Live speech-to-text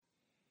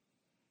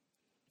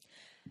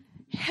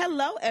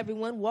Hello,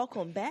 everyone.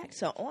 Welcome back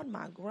to On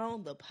My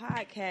Grown, the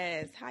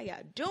podcast. How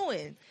y'all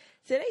doing?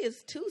 Today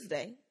is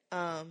Tuesday.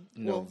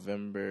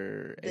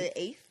 November 8th. The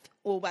 8th.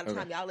 Well, by the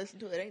time y'all listen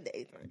to it, it ain't the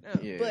 8th right now.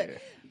 Yeah. But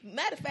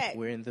matter of fact,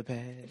 We're in the past.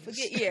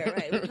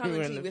 Right. We're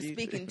coming to you. We're future.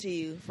 speaking to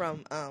you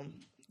from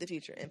the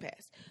future and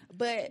past.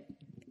 But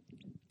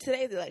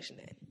today's election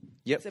day.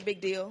 Yep. It's a big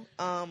deal.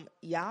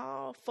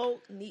 Y'all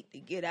folk need to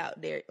get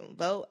out there and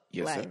vote.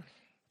 Yes, sir.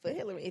 For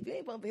Hillary. If you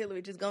ain't voting for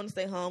Hillary, just going to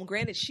stay home.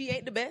 Granted, she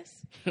ain't the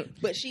best,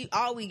 but she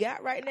all we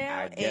got right now.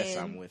 I guess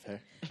I'm with her.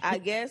 I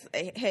guess,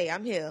 hey,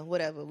 I'm here.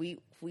 Whatever. We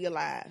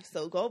alive.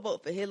 So go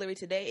vote for Hillary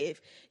today.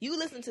 If you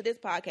listen to this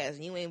podcast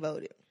and you ain't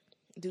voted,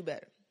 do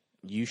better.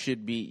 You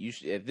should be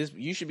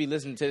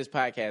listening to this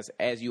podcast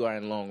as you are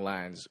in long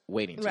lines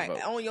waiting to vote.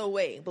 Right, on your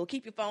way. But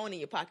keep your phone in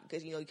your pocket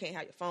because, you can't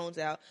have your phones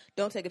out.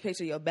 Don't take a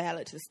picture of your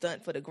ballot to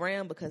stunt for the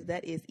gram because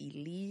that is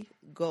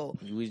illegal.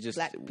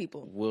 Black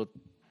people will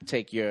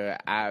take your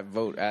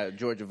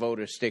Georgia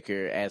voter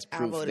sticker as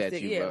proof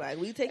that you vote. Like,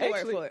 we take your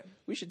word for it.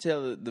 We should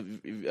tell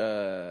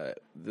the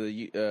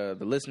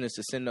listeners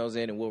to send those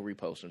in, and we'll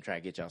repost them. Try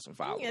to get y'all some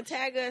followers. Yeah,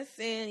 tag us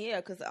and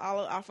because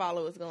all of our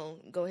followers gonna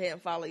go ahead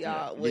and follow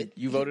y'all. Yeah.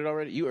 You voted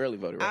already? You early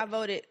voted, right? I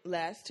voted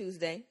last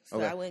Tuesday, so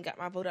okay. I went and got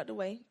my vote out the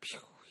way.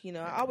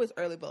 I always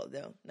early vote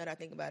though. Now that I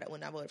think about it,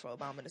 when I voted for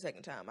Obama the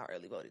second time, I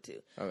early voted too.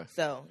 Okay.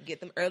 So get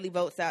them early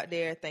votes out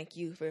there. Thank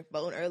you for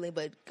voting early,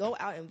 but go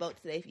out and vote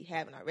today if you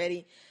haven't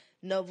already.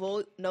 No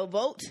vote, no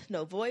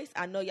voice.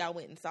 I know y'all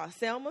went and saw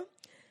Selma.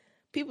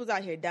 People's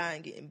out here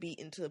dying, getting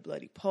beaten to a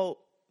bloody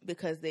pulp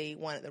because they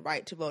wanted the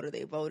right to vote or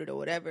they voted or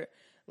whatever.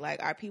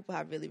 Like, our people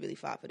have really, really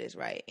fought for this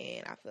right,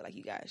 and I feel like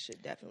you guys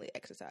should definitely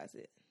exercise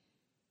it.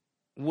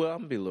 Well, I'm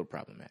going to be a little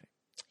problematic.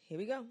 Here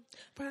we go.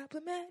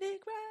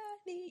 Problematic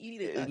Rodney. You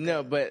need to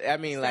no, but I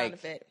mean, sound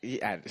effect.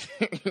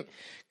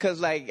 Because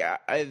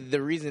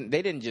the reason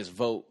they didn't just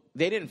vote,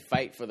 they didn't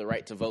fight for the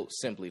right to vote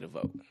simply to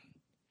vote.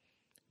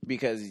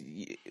 Because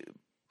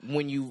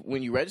when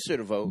you register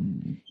to vote,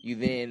 you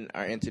then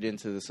are entered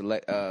into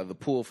the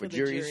pool for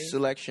jury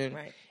selection,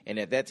 right. And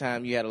at that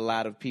time, you had a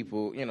lot of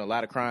people, a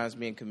lot of crimes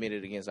being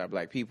committed against our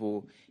black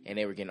people, and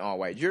they were getting all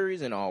white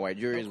juries, and all white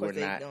juries were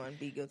not going to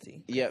be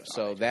guilty. Yep.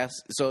 So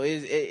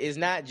it's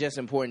not just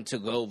important to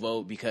go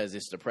vote because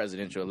it's the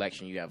presidential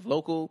election. You have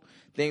local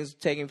things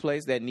taking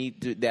place that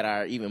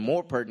are even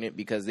more pertinent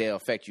because they'll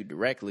affect you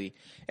directly,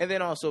 and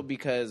then also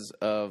because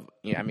of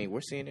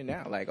we're seeing it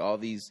now, like all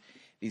these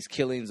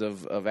killings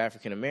of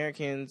African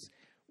Americans.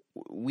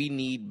 We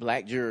need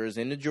black jurors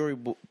in the jury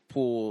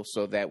pool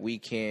so that we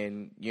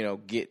can,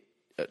 get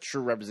a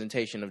true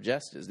representation of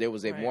justice. There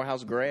was a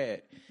Morehouse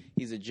grad.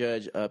 He's a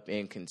judge up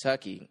in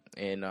Kentucky,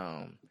 and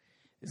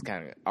it's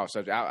kind of off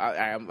subject.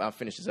 I'll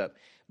finish this up.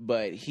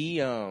 But he,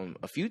 a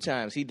few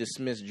times, he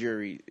dismissed the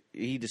jury.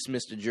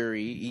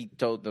 He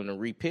told them to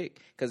repick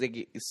because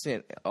they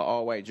sent an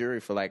all-white jury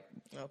for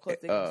of course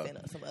they send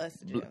some of us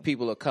to jail.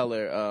 People of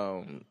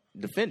color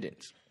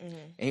defendants. Mm-hmm.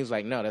 And he was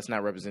like, no, that's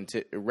not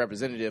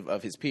representative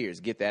of his peers.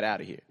 Get that out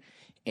of here.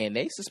 And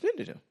they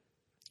suspended him.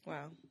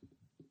 Wow.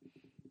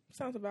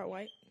 Sounds about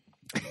white.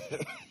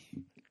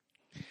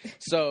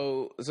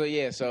 So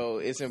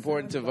it's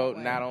important to vote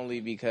not only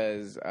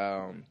because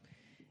our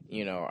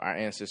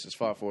ancestors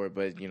fought for it,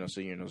 but so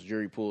you're in those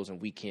jury pools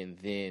and we can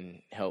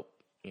then help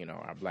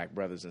our black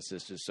brothers and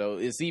sisters. So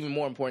it's even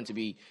more important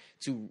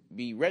to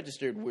be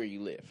registered where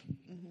you live,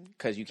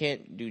 because you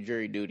can't do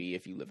jury duty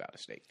if you live out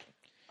of state.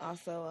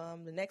 Also,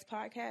 the next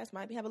podcast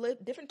might have a little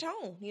different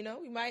tone. We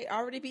might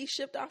already be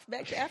shipped off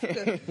back to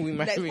Africa.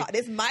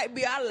 This might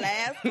be our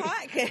last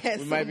podcast.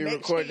 We might be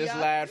recording this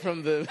live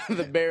from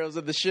the barrels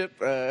of the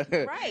ship.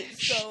 Right.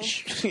 So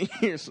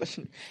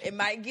it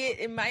might be,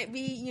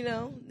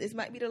 this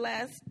might be the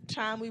last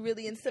time we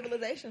really in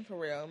civilization for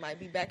real. It might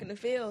be back in the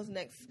fields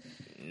next.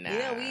 Nah.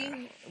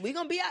 We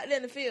gonna be out there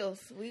in the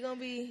fields. We gonna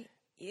be.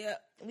 Yeah,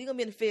 we're going to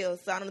be in the field,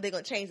 so I don't know if they're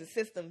going to change the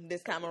system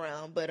this time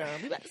around, but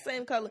we got the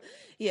same color.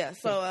 Yeah,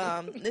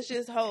 so let's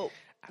just hope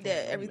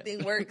that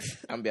everything works.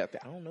 I'm going to be out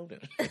there. I don't know them.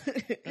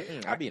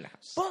 I'll be in the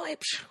house. Boy.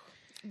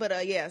 But,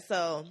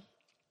 so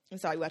I'm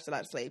sorry, we watched a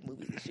lot of slave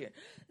movies this year.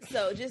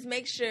 So just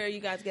make sure you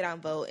guys get out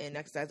and vote and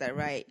exercise that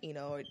right,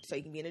 or so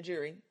you can be in a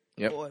jury.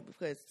 Yep. Or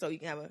so you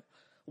can have a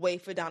way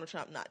for Donald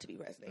Trump not to be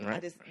president.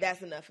 Right.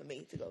 That's enough for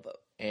me to go vote.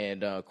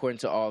 And according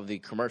to all the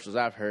commercials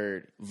I've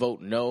heard,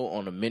 vote no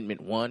on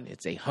Amendment 1.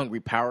 It's a hungry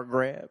power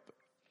grab.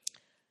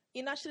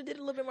 I should have did a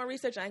little bit more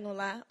research. I ain't gonna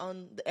lie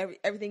on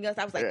everything else.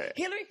 I was like,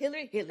 Hillary. I'm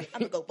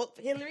gonna go vote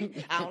for Hillary.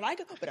 I don't like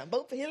her, but I'm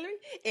voting for Hillary.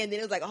 And then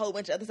it was like a whole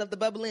bunch of other stuff to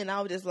bubble in. And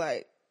I was just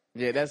like,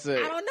 yeah, that's it.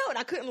 I don't know. And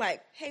I couldn't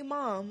hey,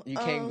 Mom. You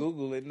can't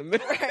Google it in the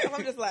middle. Right.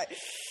 I'm just like,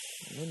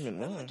 Amendment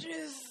 1.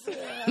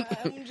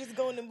 I'm just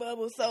going to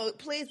bubble. So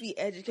please be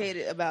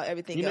educated about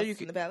everything else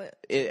in the ballot.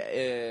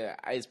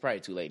 It's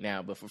probably too late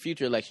now, but for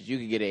future elections, you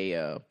could get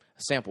a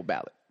sample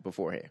ballot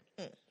beforehand.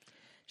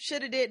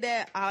 Should have did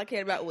that. All I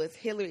cared about was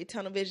Hillary,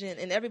 Tunnel Vision,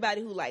 and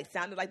everybody who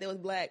sounded like they was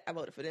black. I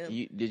voted for them.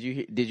 Did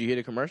you hear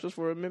the commercials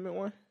for Amendment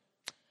 1?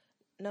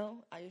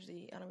 No, I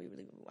don't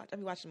really watch. I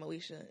be watching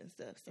Moesha and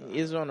stuff. So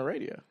Is it on the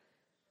radio?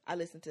 I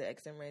listen to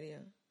XM radio.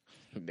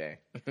 Dang.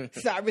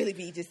 So I really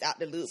be just out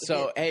the loop.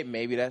 So, hey,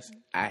 maybe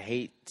I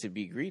hate to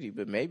be greedy,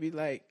 but maybe,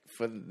 like,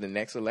 for the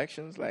next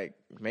elections, like,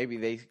 maybe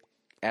they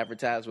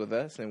advertise with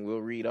us and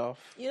we'll read off.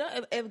 You know,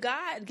 if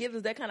God gives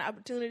us that kind of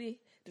opportunity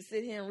to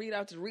sit here and read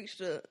out to reach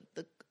the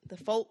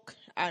folk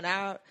and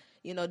our,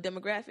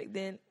 demographic,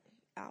 then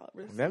I'll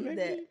receive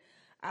that.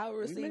 I'll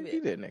receive it. Be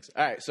there next.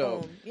 All right,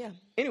 so, yeah.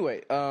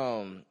 Anyway,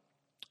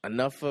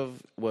 enough of,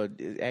 well,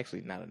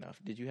 actually not enough.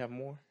 Did you have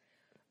more?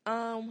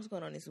 What's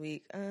going on this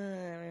week?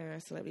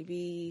 Celebrity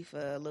beef.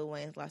 Lil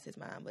Wayne's lost his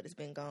mind, but it's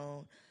been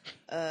gone.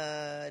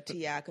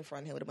 T.I.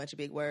 confronted him with a bunch of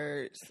big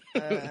words.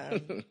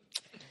 Trying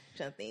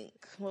to think,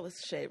 what was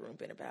Shade Room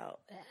been about?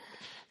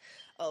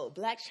 Oh,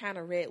 Blac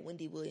Chyna read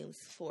Wendy Williams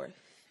for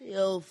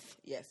filth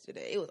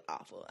yesterday. It was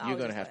awful. You're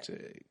gonna have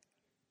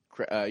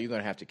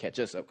to catch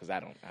us up because I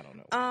don't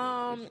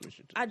know.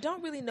 I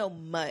don't really know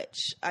much.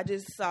 I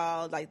just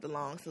saw like the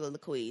long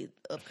soliloquy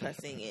of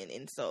cussing and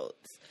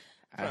insults.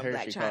 I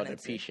heard she called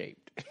it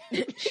P-shaped.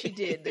 She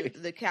did,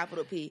 the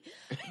capital P.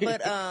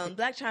 But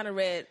Blac Chyna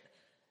read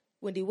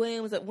Wendy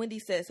Williams. Wendy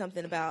said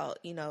something about,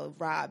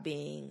 Rob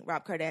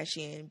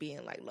Kardashian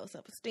being like low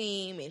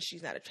self-esteem and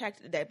she's not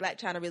attracted, that Blac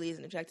Chyna really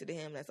isn't attracted to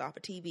him. That's off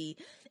of TV.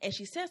 And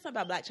she said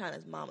something about Blac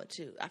Chyna's mama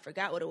too. I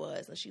forgot what it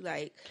was. And she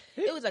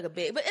it was like a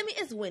big, but I mean,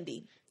 it's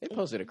Wendy. They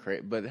posted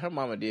but her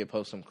mama did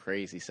post some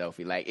crazy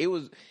selfie. Like it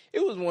was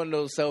one of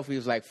those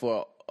selfies like for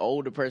an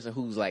older person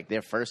who's like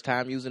their first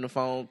time using the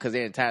phone because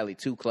they're entirely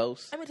too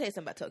close. Let me tell you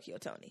something about Tokyo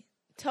Toni.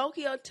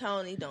 Tokyo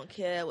Toni don't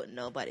care what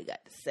nobody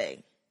got to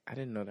say. I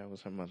didn't know that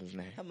was her mother's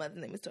name. Her mother's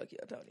name is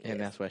Tokyo Toni.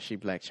 And that's why she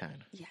Blac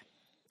Chyna. Yeah.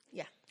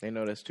 Yeah. They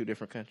know that's two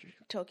different countries.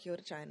 Tokyo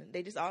to China.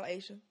 They just all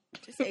Asian.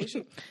 Just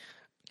Asian.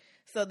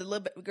 So the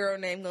little girl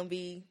name going to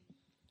be...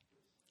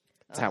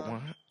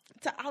 Taiwan.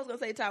 I was going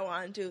to say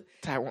Taiwan, too.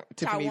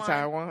 Tiffany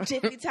Taiwan?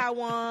 Tiffany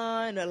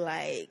Taiwan or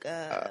like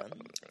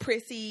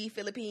Prissy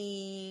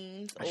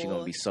Philippines. Or she going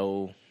to be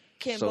Seoul.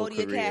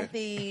 Cambodia Seoul,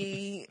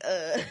 Kathy.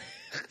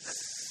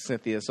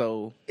 Cynthia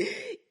Soul.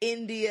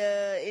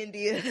 India.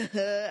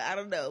 I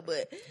don't know,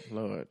 but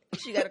Lord,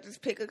 she got to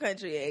just pick a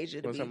country in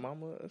Asia. Was her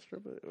mama a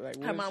stripper?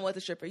 Her mom was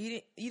a stripper.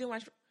 You didn't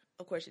watch?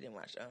 Of course, you didn't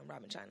watch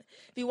Robin Chyna.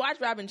 If you watch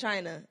Robin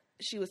Chyna,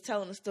 she was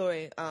telling a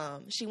story.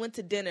 She went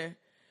to dinner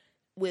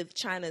with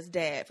Chyna's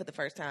dad for the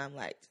first time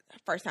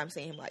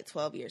seeing him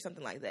 12 years,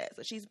 something like that.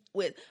 So she's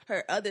with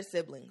her other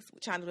siblings.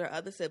 Chyna's with her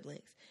other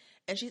siblings.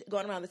 And she's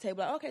going around the table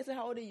like, okay, so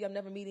how old are you? I'm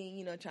never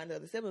meeting, Chyna's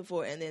other sibling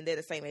before. And then they're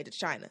the same age as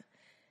Chyna.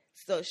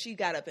 So she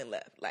got up and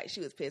left. Like, she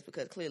was pissed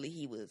because clearly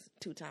he was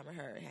two-timing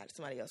her and had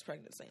somebody else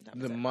pregnant at the same time.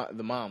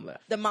 The mom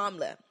left. The mom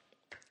left.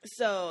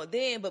 So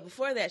then, but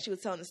before that, she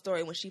was telling the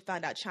story when she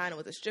found out Chyna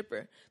was a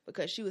stripper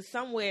because she was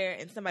somewhere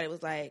and somebody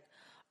was like,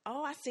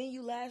 oh, I seen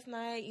you last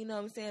night. You know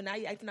what I'm saying? Now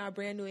you acting all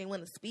brand new and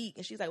want to speak.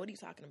 And she's like, what are you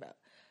talking about?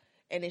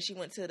 And then she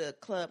went to the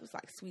club. It was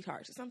like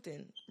Sweethearts or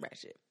something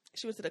ratchet.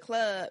 She went to the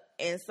club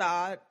and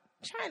saw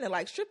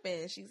Chyna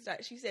stripping. She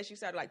said she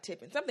started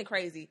tipping something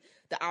crazy,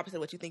 the opposite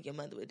of what you think your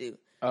mother would do.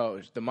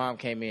 Oh, the mom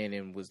came in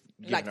and was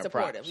giving her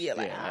supportive. props. Yeah,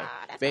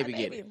 that's baby, my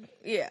get baby. it.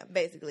 Yeah,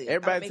 basically.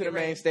 Everybody to the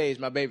main stage.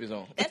 My baby's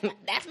on.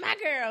 That's my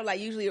girl.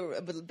 Usually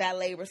a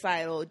ballet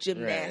recital,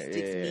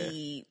 gymnastics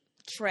meet,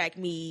 track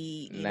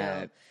meet,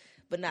 know,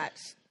 but not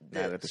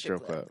at the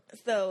strip club.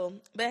 So,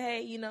 but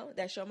hey,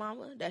 that's your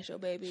mama, that's your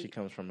baby. She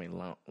comes from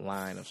a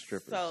line of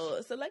strippers. So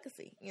it's a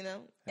legacy,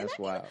 That's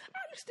wild.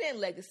 I understand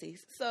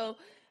legacies. So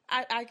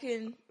I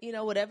can,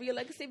 whatever your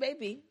legacy may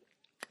be,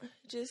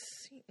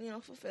 just,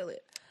 fulfill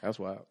it. That's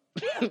wild.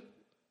 Yeah.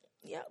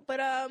 Yeah.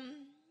 But,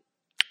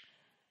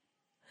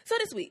 so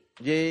this week.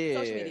 Yeah.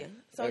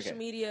 Social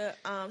media.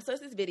 So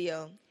it's this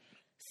video.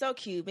 So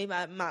cute. Maybe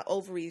my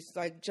ovaries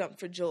jumped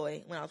for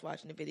joy when I was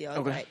watching the video. I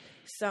was like,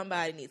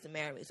 somebody needs to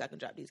marry me so I can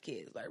drop these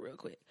kids real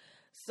quick.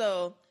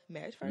 So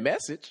marriage first.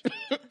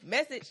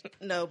 Message.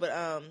 No,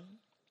 but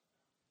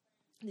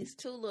these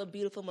two little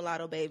beautiful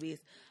mulatto babies.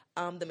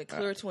 The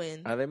McClure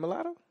twins. Are they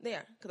mulatto? They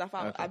are, because I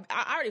followed. Okay.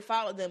 I already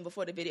followed them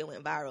before the video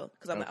went viral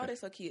because I'm like, oh, they're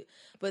so cute.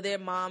 But their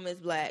mom is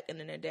black and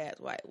then their dad's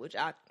white, which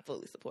I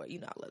fully support. I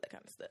love that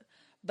kind of stuff.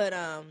 But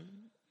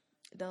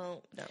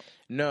don't.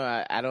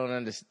 No, I don't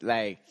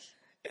understand.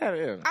 I'm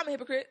a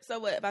hypocrite. So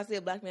what? If I see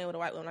a black man with a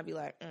white woman, I'll be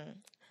like,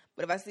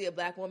 But if I see a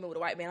black woman with a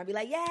white man, I'll be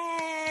like,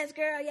 yes,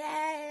 girl,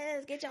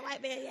 yes, get your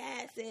white man,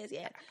 yes, sis,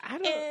 yeah.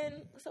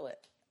 And so what?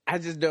 I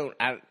just don't.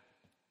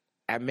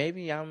 I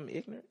maybe I'm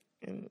ignorant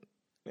and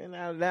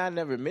I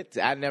never admit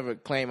to. I never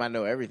claim I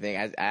know everything.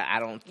 I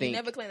don't think. You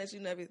never claim that you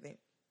know everything.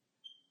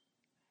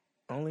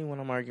 Only when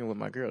I'm arguing with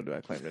my girl do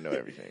I claim to know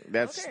everything.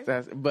 That's.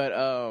 But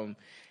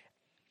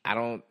I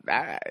don't.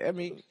 I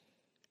mean,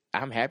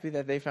 I'm happy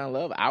that they found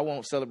love. I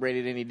won't celebrate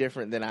it any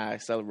different than I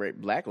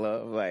celebrate black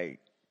love. I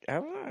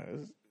don't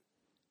know.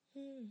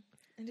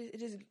 It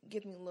just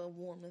gives me a little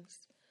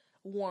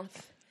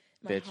warmth.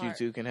 That heart.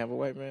 You two can have a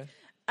white man.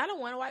 I don't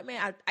want a white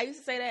man. I used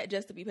to say that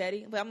just to be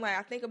petty, but I'm like,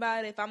 I think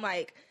about it. If I'm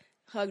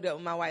hugged up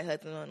with my white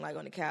husband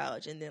on the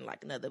couch, and then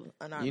another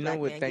unarmed black man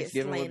what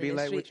Thanksgiving would be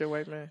like street, with your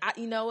white man?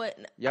 You know what?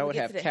 Y'all would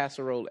have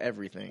casserole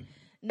everything.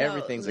 No,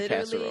 Everything's a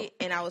literally, casserole.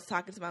 and I was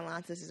talking to my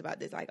line sisters about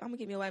this. Like, I'm gonna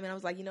give me a white man. I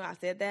was like, I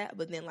said that,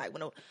 but then like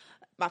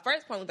my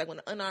first point was like, when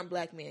an unarmed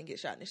black man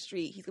gets shot in the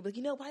street, he's gonna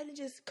be like, why didn't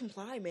you just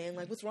comply, man?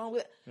 Like, what's wrong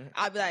with it?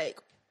 I'd be like,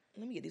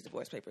 let me get these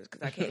divorce papers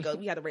because I can't go.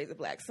 We got to raise a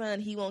black son.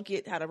 He won't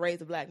get how to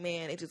raise a black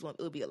man.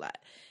 It'll be a lot.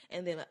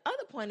 And then the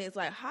other point is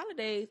like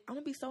holidays. I'm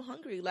gonna be so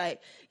hungry.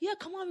 Like, yeah,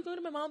 come on, we're going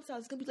to my mom's house.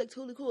 It's gonna be like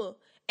totally cool.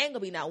 Ain't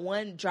gonna be not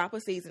one drop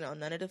of seasoning on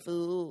none of the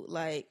food.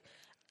 Like,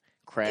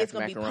 Kraft it's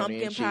gonna be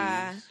macaroni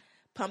and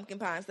pumpkin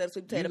pie instead of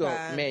sweet cheese. potato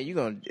pie. Man, you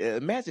gonna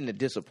imagine the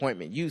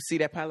disappointment. You see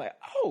that pie like,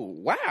 oh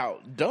wow,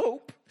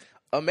 dope,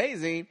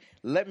 amazing.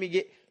 Let me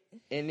get,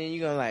 and then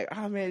you're gonna like,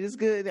 oh man, this is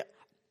good,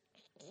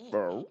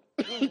 bro.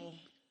 What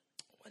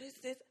is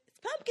this? It's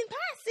pumpkin pie,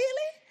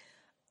 silly.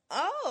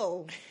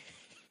 Oh,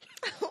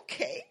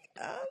 okay.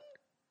 All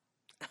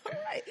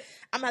right.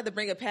 I'm gonna have to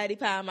bring a patty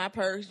pie in my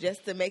purse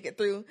just to make it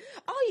through.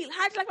 Oh,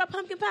 how'd you like my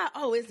pumpkin pie?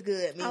 Oh, it's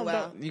good.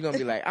 Meanwhile, You're gonna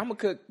be like, I'm gonna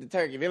cook the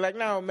turkey. They're like,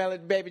 no,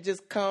 Melody, baby,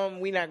 just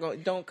come.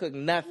 Don't cook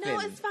nothing. no,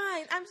 it's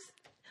fine.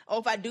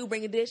 If I do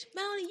bring a dish,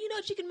 Melanie, you know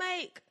what you can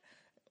make?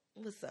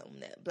 What's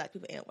something that black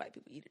people and white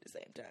people eat at the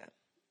same time?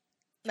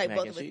 Like Mac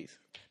both and of us. cheese.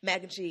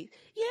 Mac and cheese.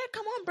 Yeah,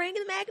 come on, bring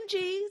the mac and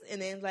cheese.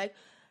 And then it's like,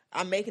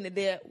 I'm making it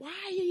there. Why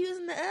are you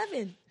using the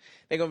oven?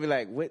 They're gonna be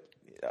like, what?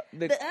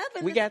 The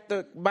oven We got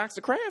the box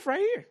of Kraft right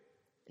here.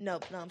 No,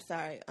 I'm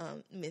sorry,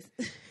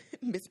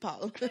 Miss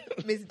Paula,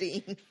 Miss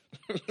Dean.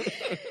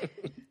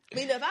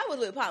 If I was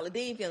with Paula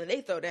Dean feeling,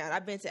 they throw down.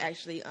 I've been to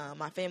actually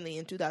my family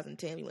in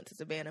 2010. We went to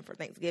Savannah for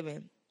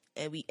Thanksgiving,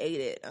 and we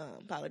ate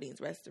at Paula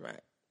Dean's restaurant.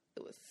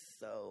 It was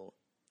so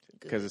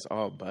good Because it's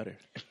all butter.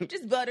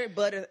 just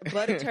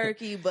butter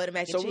turkey, butter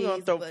mac and So cheese. we're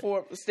gonna throw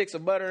 4 sticks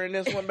of butter in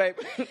this one, baby.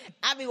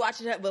 I be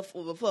watching her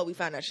before we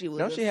found out she was.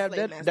 Don't she have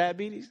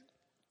diabetes?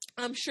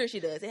 I'm sure she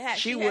does.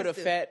 She would have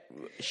fat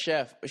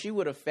chef. She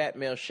would have fat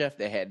male chef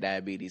that had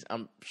diabetes.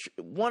 I'm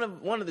sure, one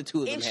of the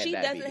two of them If had she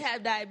diabetes. doesn't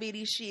have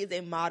diabetes, she is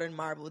a modern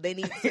marvel. They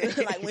need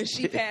to like when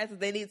she passes,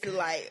 they need to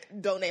like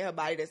donate her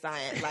body to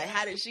science. Like,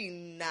 how did she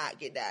not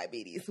get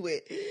diabetes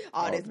with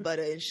all this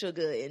butter and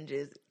sugar and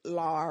just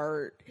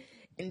lard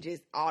and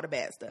just all the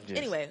bad stuff?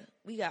 Anyway,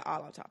 we got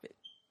all off topic.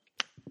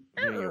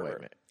 Wait a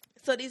minute.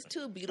 So these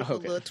two beautiful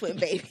little twin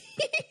babies.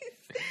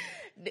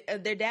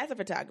 Their dad's a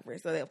photographer,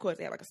 so of course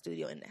they have like a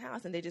studio in the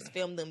house, and they just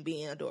film them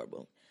being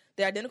adorable.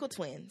 They're identical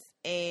twins,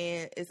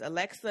 and it's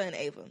Alexis and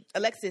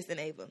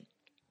Ava.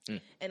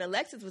 And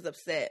Alexis was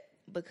upset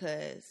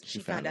because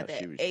she found out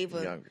that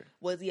Ava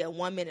was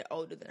 1 minute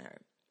older than her.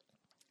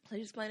 So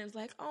she explained, it was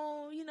like,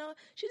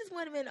 she just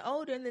 1 minute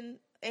older, and then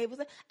Ava was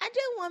like, I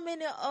just 1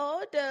 minute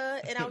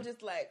older, and I was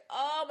just like,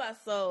 oh my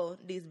soul,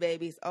 these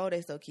babies, oh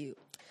they're so cute.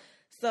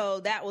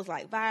 So that was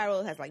like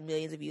viral, has like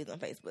millions of views on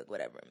Facebook,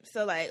 whatever.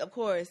 So like, of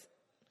course,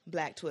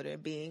 Black Twitter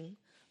being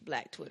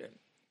Black Twitter,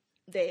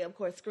 they of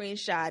course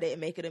screenshot it and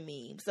make it a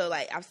meme. So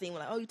like, I've seen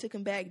one like, oh, you took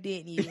him back,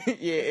 didn't you?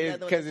 Yeah,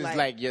 because it's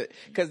like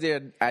because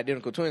they're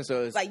identical twins,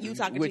 so it's like you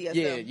talking to yourself.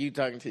 Yeah, you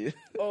talking to you.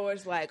 Or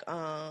it's like,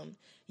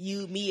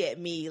 you me at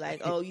me,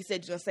 like, oh, you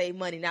said you're gonna save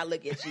money, now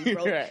look at you,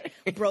 broke,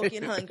 Right. broke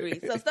and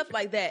hungry. So stuff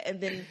like that. And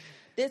then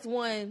this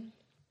one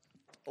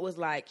was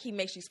like, he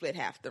makes you split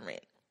half the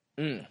rent.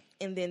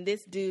 And then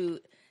this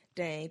dude,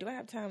 dang, do I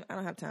have time? I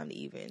don't have time to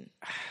even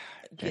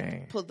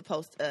pull the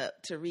post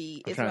up to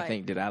read. I'm trying to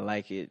think, did I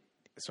like it?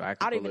 So I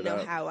don't even know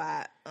how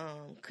I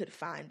could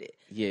find it.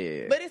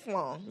 Yeah. But it's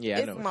long. Yeah,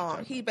 it's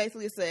long. He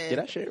basically said, did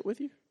I share it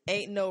with you?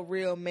 Ain't no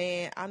real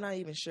man. I'm not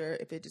even sure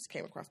if it just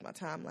came across my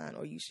timeline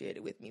or you shared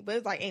it with me. But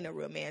it's like, ain't no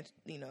real man,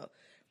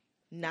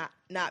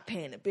 not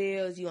paying the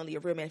bills. You only a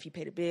real man if you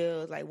pay the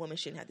bills. Like, women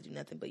shouldn't have to do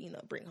nothing but,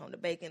 bring home the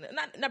bacon.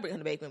 Not bring home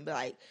the bacon, but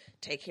like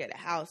take care of the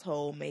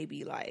household,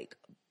 maybe like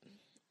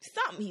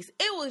something.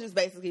 It was just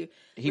basically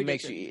he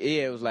makes you.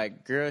 Yeah, it was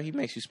like, girl, he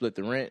makes you split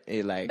the rent.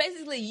 It like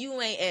basically you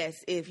ain't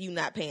asked if you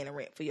not paying the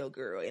rent for your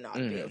girl and all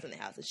the bills in the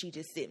house, and she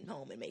just sitting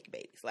home and making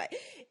babies. Like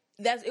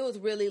it was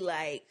really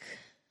like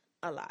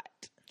a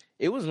lot.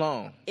 It was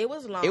long. It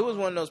was long. It was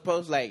one of those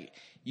posts like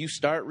you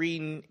start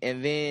reading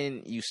and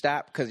then you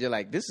stop because you're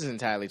like, this is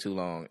entirely too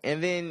long,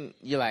 and then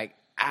you're like,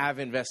 I've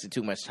invested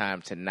too much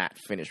time to not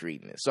finish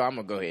reading it, so I'm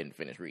gonna go ahead and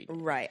finish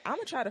reading. Right. I'm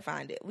gonna try to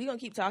find it. We're gonna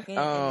keep talking,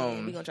 and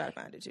then we're gonna try to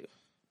find it too.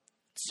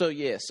 So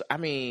yes, I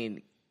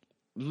mean,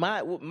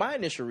 my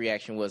initial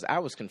reaction was I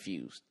was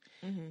confused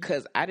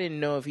because I didn't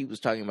know if he was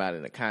talking about it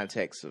in the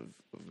context of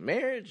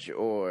marriage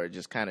or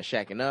just kind of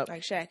shacking up,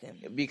 like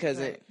shacking. Because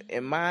right.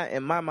 in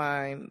my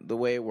mind, the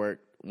way it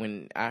worked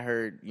when I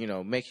heard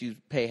makes you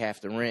pay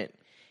half the rent,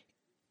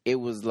 it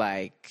was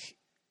like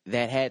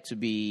that had to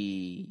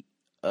be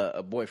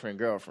a boyfriend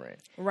girlfriend,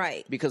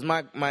 right? Because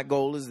my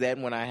goal is that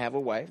when I have a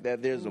wife,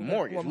 that there's a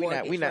mortgage.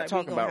 We're not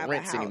talking about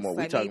rents anymore.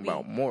 We're talking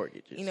about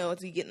mortgages.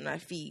 As we getting our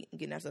feet,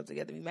 getting ourselves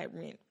together, we might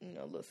rent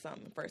a little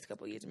something the first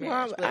couple of years of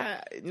marriage.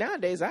 Well,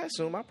 nowadays I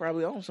assume I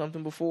probably own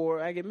something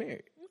before I get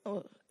married.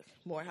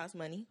 More house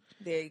money.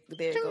 There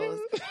it goes,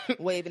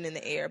 waving in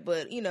the air.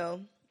 But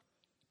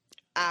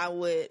I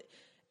would,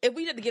 if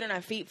we had to get on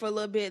our feet for a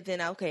little bit,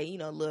 then okay,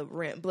 a little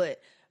rent,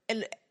 but.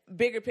 And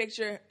bigger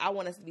picture, I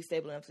want us to be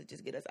stable enough to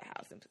just get us a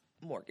house and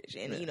mortgage.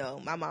 And, you know,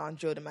 my mom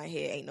drilled in my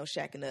head, ain't no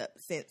shacking up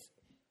since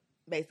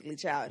basically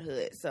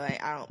childhood. So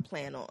I don't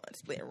plan on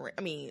splitting rent.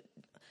 I mean,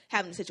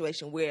 having a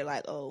situation where,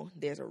 like, oh,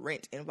 there's a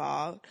rent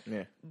involved.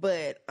 Yeah.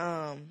 But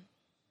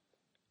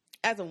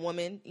as a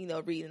woman, you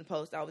know, reading the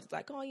post, I was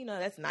like, oh, you know,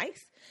 that's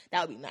nice.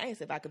 That would be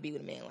nice if I could be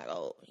with a man. Like,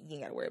 oh, you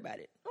ain't got to worry about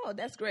it. Oh,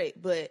 that's great.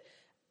 But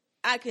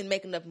I can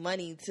make enough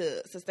money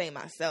to sustain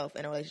myself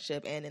in a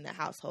relationship and in a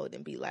household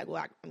and be like,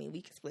 well, I mean,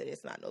 we can split it.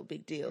 It's not no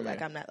big deal. Yeah.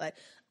 Like, I'm not like,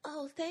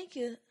 oh, thank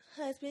you,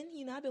 husband.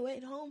 You know, I've been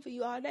waiting home for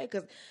you all day.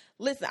 Because,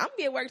 listen, I'm going to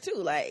be at work too.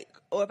 Like,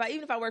 or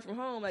even if I work from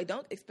home, like,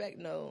 don't expect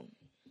no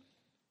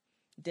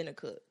dinner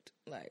cooked.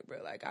 Like,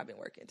 bro, like, I've been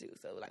working too.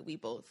 So, like, we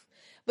both.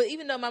 But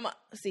even though my mom,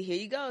 see, here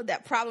you go.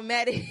 That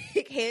problematic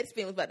head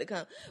spin was about to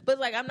come. But,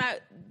 like, I'm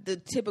not the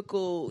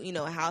typical, you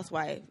know,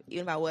 housewife.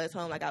 Even if I was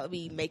home, like, I would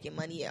be making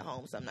money at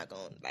home. So I'm not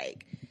going to,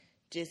 like,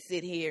 just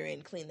sit here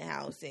and clean the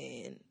house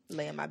and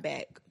lay on my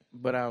back.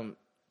 But,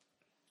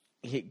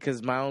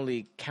 because my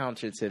only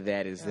counter to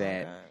that is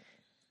that, God.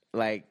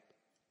 like,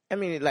 I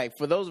mean, like,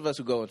 for those of us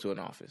who go into an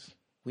office,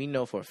 we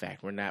know for a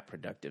fact we're not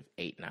productive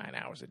 8-9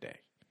 hours a day.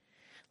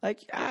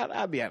 Like,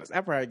 I'll be honest.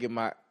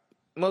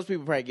 Most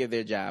people probably give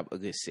their job a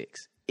good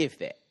 6, if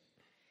that.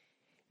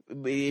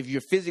 But if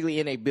you're physically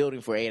in a building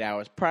for 8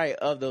 hours, probably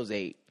of those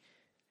 8,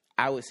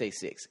 I would say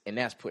 6. And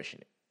that's pushing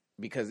it.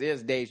 Because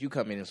there's days you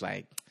come in, it's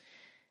like,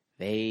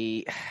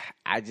 my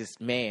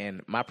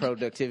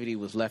productivity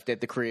was left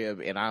at the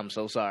crib, and I'm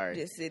so sorry.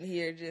 Just sitting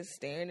here, just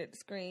staring at the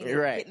screen,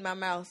 Right. hitting my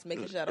mouse,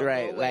 making sure I don't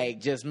Right, go away. like,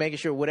 just making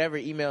sure whatever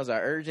emails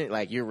are urgent,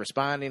 like, you're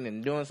responding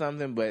and doing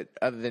something, but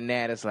other than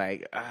that, it's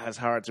like, it's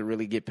hard to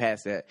really get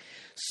past that.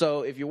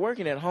 So if you're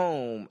working at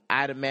home,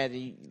 I'd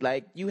imagine,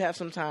 like, you have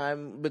some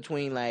time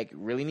between, like,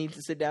 really need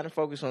to sit down and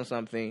focus on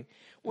something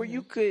where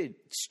you could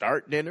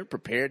start dinner,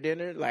 prepare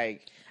dinner,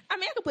 like... I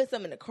mean, I could put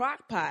something in the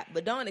crock pot,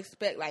 but don't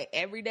expect, like,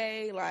 every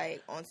day,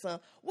 like, on some,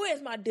 where's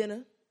my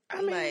dinner?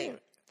 I mean...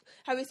 Like,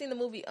 have you seen the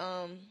movie,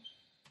 not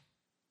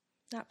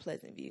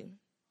Pleasant View?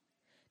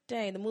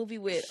 Dang, the movie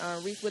with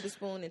Reese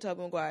Witherspoon and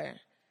Tobey Maguire.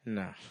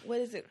 No.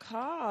 What is it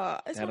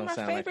called? It's That one of don't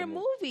my sound like a favorite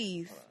movie.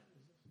 movies.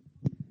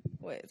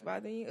 What, it's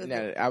bothering you?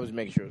 No, I was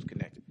making sure it was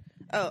connected.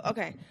 Oh,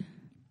 okay.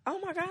 Oh,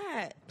 my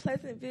God.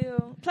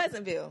 Pleasantville.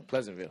 Pleasantville.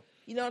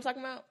 You know what I'm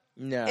talking about?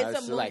 No, It's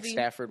it's a like movie-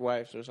 Stafford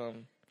Wives or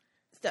something.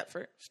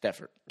 Stepford.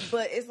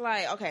 But it's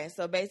like, okay,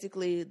 so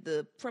basically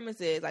the premise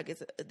is, like,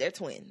 they're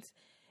twins.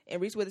 And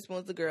Reese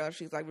Witherspoon's the girl.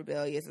 She's, like,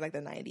 rebellious. It's like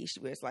the 90s.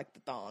 She wears, like, the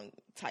thong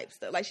type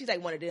stuff. Like, she's,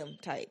 like, one of them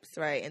types,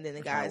 right? And then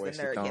the guy's the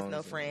nerd. He has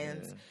no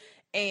friends.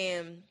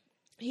 And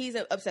he's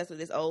obsessed with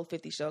this old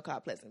 50s show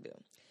called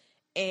Pleasantville.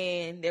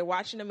 And they're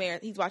watching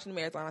he's watching the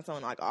marathon on his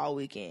own, like, all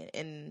weekend.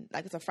 And,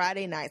 like, it's a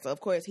Friday night. So, of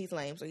course, he's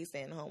lame. So he's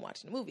staying home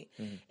watching the movie.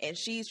 Mm-hmm. And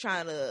she's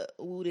trying to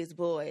woo this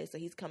boy. So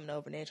he's coming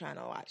over and they're trying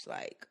to watch,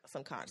 like,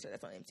 some concert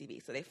that's on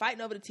MTV. So they fighting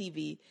over the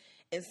TV.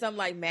 And some,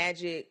 like,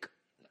 magic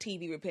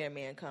TV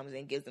repairman comes in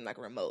and gives them, like,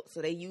 a remote.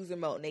 So they use the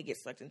remote and they get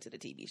sucked into the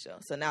TV show.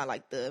 So now,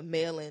 like, the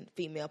male and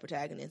female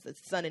protagonists, the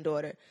son and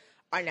daughter,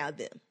 are now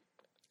them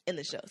in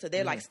the show. So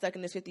they're, like, stuck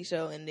in this 50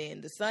 show. And then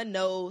the son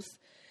knows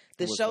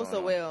the show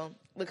so well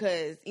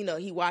because, you know,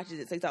 he watches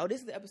it. So he's like, oh,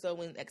 this is the episode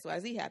when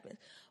XYZ happens.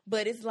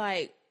 But it's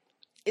like,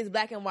 it's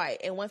black and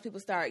white. And once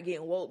people start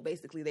getting woke,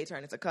 basically, they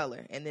turn into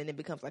color. And then it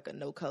becomes like a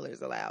no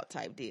colors allowed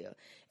type deal.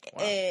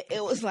 Wow. And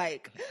it was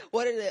like,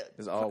 what are the...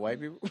 It's all white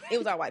people? It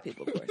was all white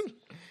people, of course.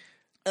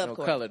 No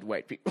colored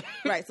white people.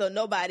 Right, so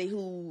nobody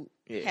who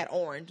had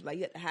orange, like,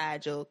 you had to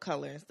hide your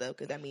color and stuff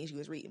because that means you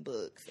was reading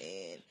books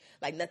and,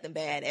 like, nothing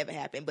bad ever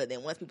happened. But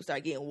then once people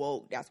started getting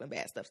woke, that's when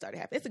bad stuff started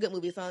happening. It's a good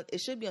movie.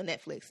 It should be on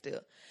Netflix still.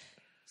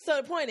 So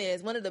the point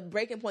is, one of the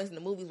breaking points in the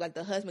movie was, like,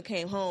 the husband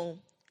came home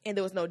and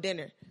there was no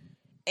dinner.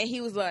 And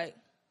he was like,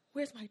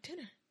 where's my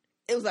dinner?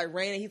 It was, like,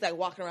 raining. He's, like,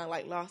 walking around,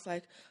 like, lost,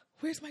 like,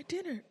 where's my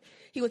dinner?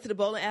 He went to the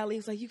bowling alley. He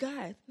was like, you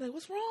guys. I'm like,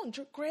 what's wrong,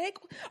 Greg?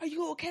 Are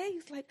you okay?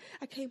 He's like,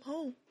 I came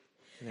home.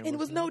 And it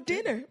was no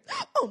dinner.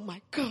 Oh, my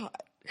God.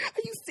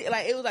 Are you serious?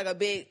 Like, it was like a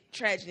big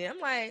tragedy. I'm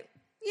like,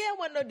 yeah, it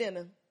wasn't no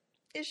dinner.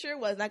 It sure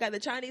was. And I got the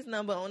Chinese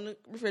number on the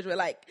refrigerator.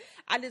 Like,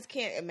 I just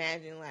can't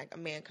imagine, like, a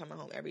man coming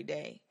home every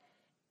day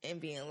and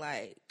being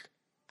like,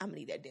 I'm going to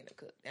need that dinner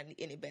cooked. And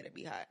it better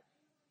be hot.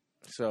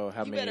 So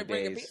how you many better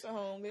days? Bring a pizza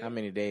home, man. How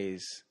many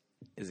days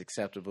is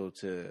acceptable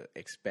to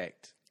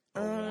expect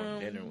a warm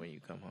dinner when you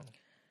come home?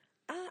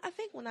 I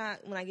think when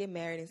I get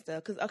married and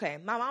stuff, because, okay,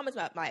 my mom is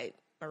my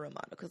role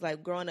model, because,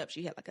 like, growing up,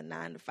 she had, like, a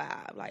 9 to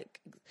 5, like,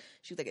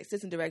 she was, like,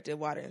 assistant director of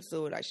water and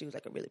sewer, like, she was,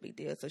 like, a really big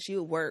deal, so she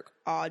would work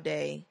all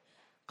day,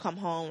 come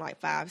home, like,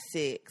 5,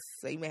 6,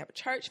 so you may have a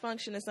church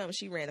function or something,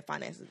 she ran the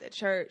finances at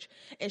church,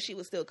 and she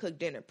would still cook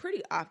dinner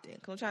pretty often,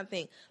 because I'm trying to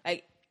think,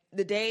 like,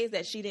 the days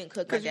that she didn't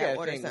cook, my dad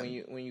ordered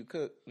something. When you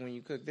cook,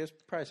 there's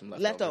probably some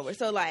leftovers.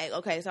 So, like,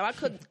 okay, so I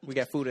cook. We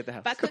got food at the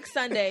house. If I cook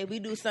Sunday, we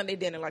do Sunday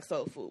dinner like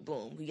soul food.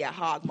 Boom, we got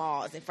hog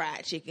maws and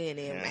fried chicken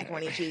and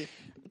macaroni and cheese.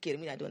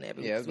 kidding. We're not doing that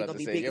every week. Yeah, I was We're about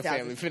gonna to be say, your big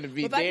family houses. finna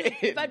be But dead.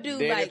 if I do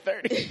dead like,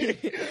 at 30.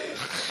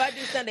 if I do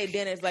Sunday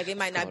dinners, like it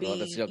might not Hold on, be,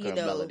 that's your you kind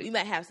of know, melody. we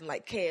might have some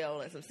like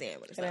kale and some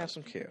salmon or Can I something. have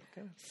some kale?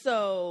 Okay.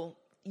 So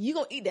you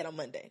gonna eat that on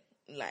Monday?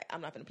 Like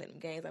I'm not gonna play them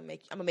games. I'm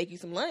gonna make you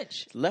some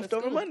lunch. for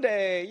Leftover school.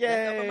 Monday. Yay.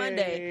 Leftover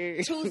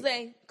Monday.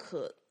 Tuesday,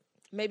 cook.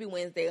 Maybe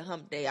Wednesday,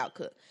 hump day, I'll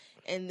cook.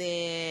 And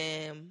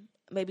then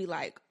maybe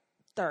like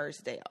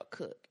Thursday, I'll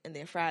cook. And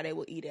then Friday,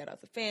 we'll eat out as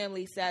a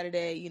family.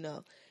 Saturday, you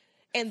know.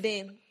 And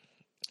then,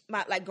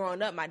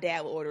 growing up, my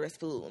dad would order us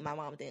food. And my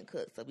mom didn't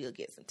cook. So we'll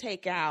get some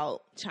takeout,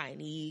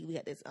 Chinese. We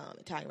had this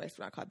Italian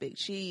restaurant called Big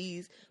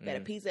Cheese. We had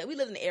a pizza. We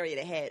lived in an area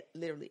that had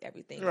literally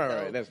everything.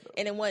 Right, that's dope.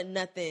 and it wasn't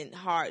nothing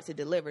hard to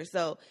deliver.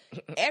 So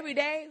every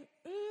day,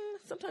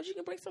 sometimes you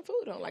can bring some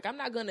food home. Like, I'm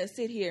not going to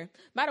sit here.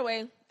 By the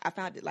way, I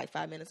found it like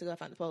 5 minutes ago. I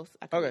found the post.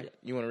 I can read Okay. it.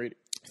 You want to read it?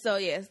 So,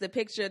 yes, the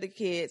picture of the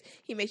kids.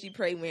 He makes you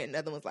pray when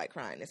another one's like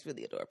crying. That's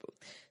really adorable.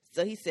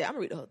 So he said, I'm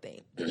going to read the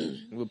whole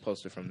thing. We'll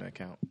post it from the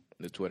account,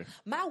 the Twitter.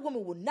 My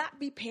woman will not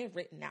be paying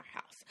rent in our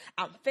house.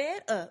 I'm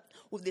fed up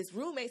with this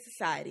roommate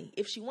society.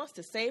 If she wants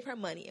to save her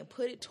money and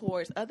put it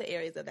towards other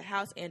areas of the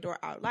house and or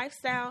our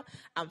lifestyle,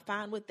 I'm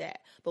fine with that.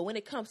 But when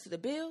it comes to the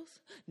bills,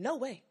 no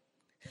way.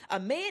 A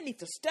man needs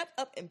to step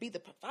up and be the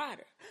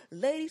provider.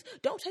 Ladies,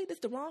 don't take this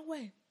the wrong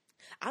way.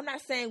 I'm not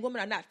saying women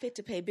are not fit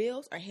to pay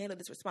bills or handle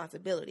this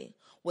responsibility.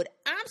 What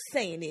I'm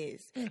saying is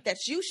that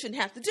you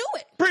shouldn't have to do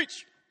it.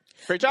 Preach.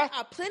 Preach There out.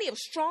 are plenty of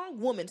strong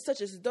women,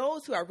 such as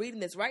those who are reading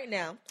this right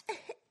now,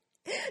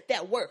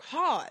 that work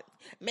hard,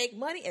 make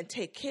money, and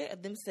take care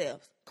of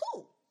themselves.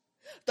 Cool.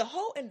 The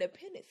whole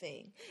independent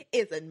thing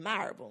is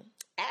admirable,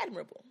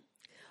 admirable.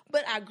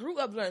 But I grew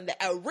up learning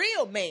that a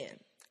real man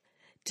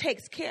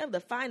takes care of the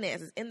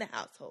finances in the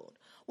household,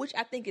 which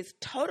I think is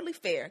totally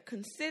fair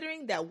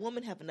considering that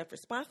women have enough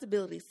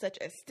responsibilities such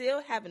as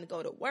still having to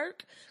go to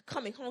work,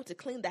 coming home to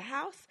clean the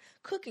house,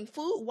 cooking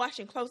food,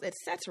 washing clothes,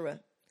 etc.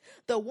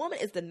 The woman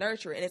is the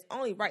nurturer, and it's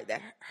only right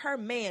that her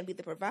man be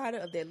the provider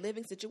of their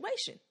living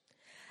situation.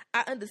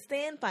 I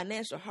understand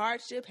financial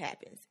hardship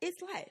happens.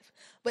 It's life.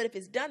 But if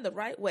it's done the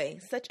right way,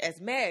 such as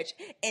marriage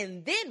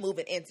and then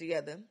moving in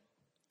together,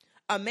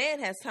 a man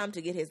has time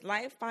to get his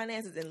life,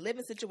 finances, and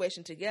living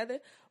situation together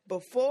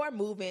before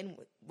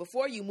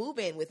you move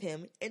in with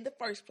him in the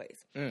first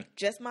place.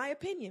 Just my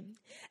opinion.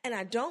 And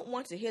I don't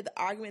want to hear the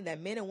argument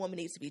that men and women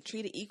need to be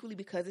treated equally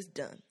because it's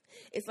done.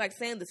 It's like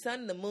saying the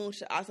sun and the moon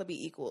should also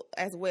be equal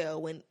as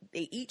well when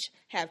they each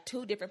have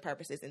two different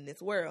purposes in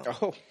this world.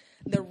 Oh.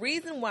 The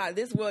reason why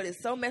this world is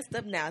so messed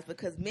up now is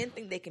because men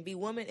think they can be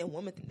women and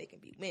women think they can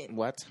be men.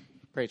 What?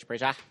 Preach.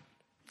 Ah.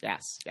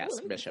 Yes. Ooh, let me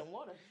get Bishop. some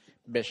water.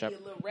 Bishop. Be a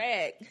little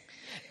rag.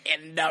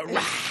 In the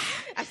right.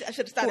 I should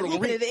have started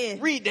reading at the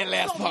end. Read that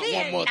last So part one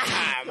men, more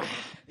time.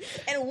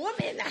 And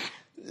women.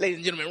 Ladies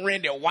and gentlemen,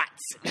 Randy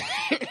Watts.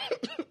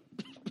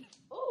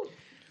 Ooh.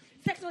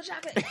 Sex with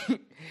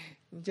chocolate.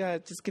 Yeah,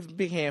 just give a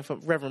big hand for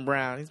Reverend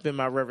Brown. He's been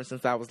my reverend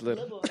since I was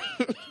little. Little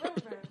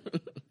boy.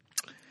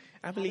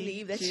 I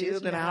Believe that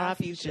children are our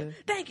future.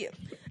 Thank you.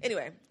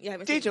 Anyway, you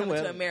haven't Teach seen 'em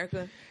Coming well. to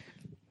America.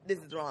 This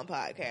is the wrong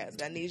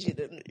podcast. We need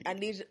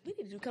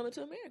to do Coming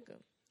to America.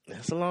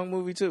 That's a long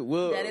movie too.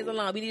 Whoa. That is a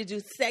long. We need to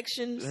do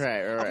sections.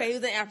 Right. Okay, he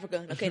was in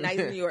Africa. Okay, now he's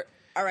in New York.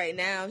 All right,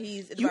 now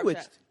he's in the You would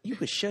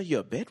barbershop. share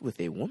your bed with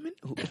a woman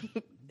who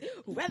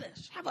Who rather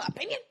have an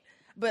opinion.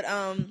 But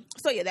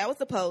so yeah, that was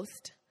the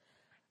post.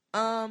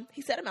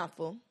 He said a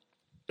mouthful.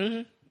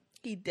 Mhm.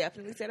 He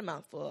definitely said a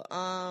mouthful.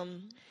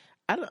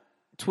 I don't.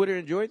 Twitter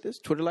enjoyed this.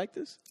 Twitter liked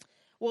this.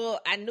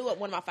 Well, I knew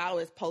one of my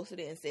followers posted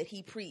it and said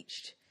he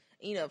preached.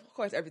 You know, of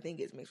course, everything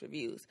gets mixed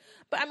reviews.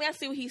 But I mean, I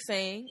see what he's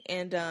saying,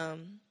 and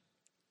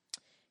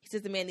he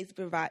says the man needs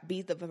to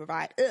be the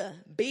provider.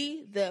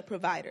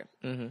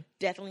 Mm-hmm.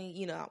 Definitely,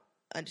 you know,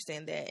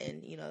 understand that,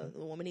 and you know, the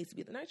woman needs to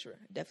be the nurturer.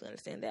 Definitely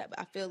understand that. But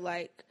I feel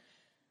like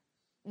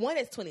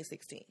it's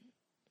 2016,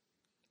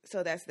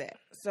 so that's that.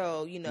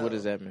 So you know, What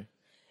does that mean?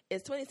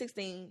 It's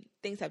 2016.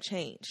 Things have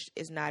changed.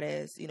 It's not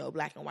as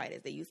black and white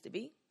as they used to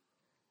be.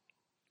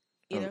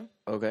 You know.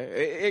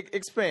 Okay.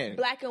 Expand.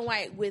 Black and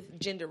white with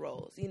gender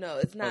roles. You know,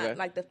 it's not Okay.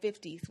 like the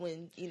 50s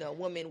when,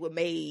 women were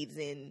maids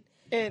and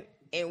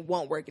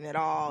weren't working at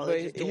all.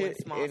 But Just doing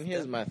small and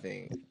here's stuff. my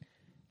thing.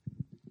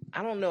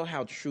 I don't know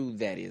how true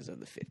that is of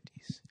the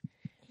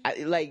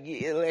 50s. Like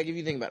if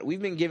you think about it,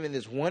 we've been given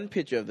this one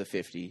picture of the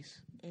 50s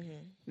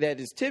that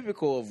is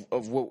typical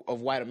of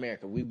white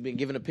America. We've been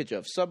given a picture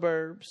of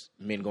suburbs,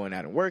 men going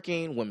out and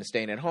working, women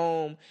staying at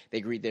home.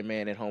 They greet their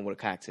man at home with a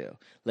cocktail.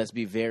 Let's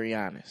be very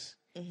honest.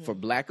 For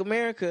black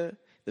America,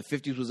 the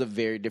 50s was a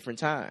very different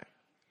time.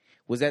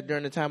 Was that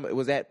during the time,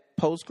 was that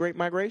post-Great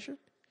Migration?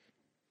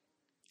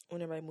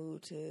 When everybody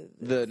moved to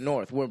The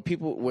North,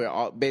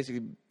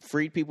 basically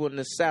freed people in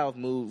the South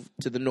moved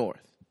to the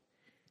North.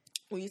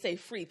 when you say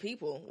free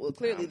people, well,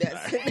 clearly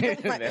that's sorry.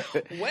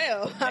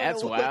 well, I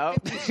That's don't know wild.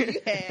 what 50s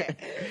you had.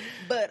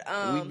 But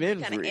We've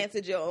been kind of free.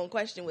 answered your own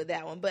question with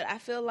that one. But I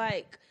feel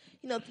like,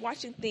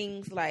 watching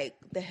things like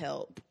The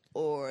Help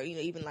or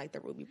even like the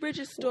Ruby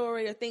Bridges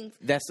story or things.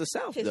 That's the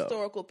South,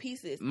 historical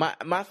pieces.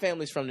 My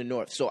family's from the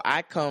North, so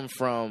I come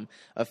from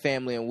a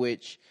family in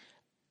which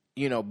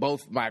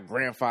both my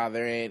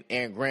grandfather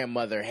and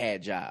grandmother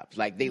had jobs.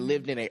 Like they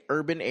lived in an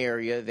urban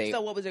area.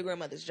 So what was your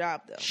grandmother's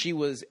job though? She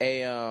was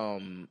a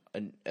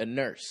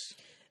nurse.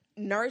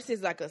 Nurse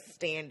is like a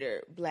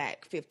standard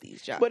Black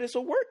 50s job, but it's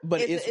a work.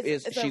 But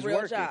it's a she's real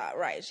working. job,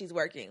 right? She's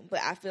working, but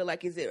I feel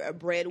like is it a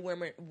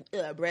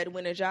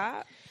breadwinner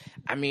job?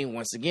 I mean,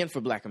 once again, for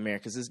Black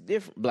Americans, it's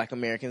different. Black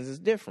Americans is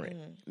different.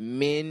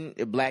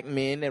 Black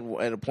men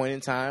at a point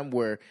in time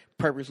were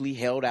purposely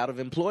held out of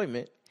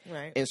employment.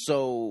 Right. And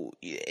so,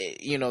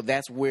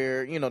 that's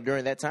where,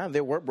 during that time,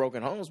 there were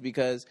broken homes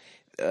because,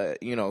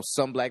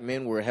 some Black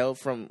men were held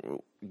from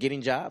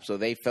getting jobs. So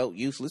they felt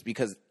useless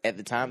because at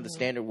the time the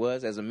standard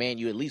was, as a man,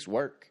 you at least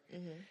work,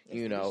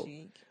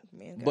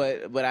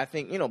 But I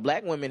think,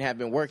 Black women have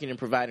been working and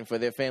providing for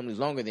their families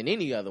longer than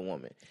any other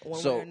woman.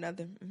 One way or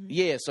another.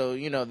 Yeah. So,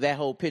 that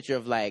whole picture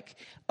of like,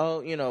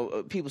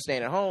 people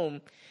staying at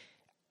home,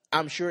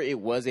 I'm sure it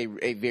was a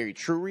very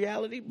true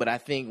reality, but I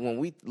think when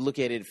we look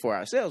at it for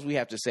ourselves, we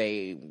have to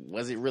say,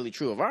 was it really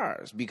true of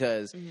ours?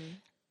 Because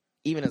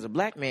even as a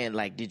Black man,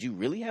 like, did you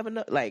really have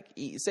enough? Like,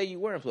 say you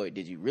were employed,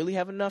 did you really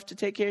have enough to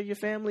take care of your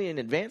family and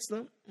advance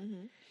them?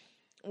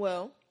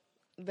 Well,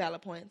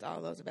 valid points,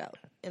 all those are valid.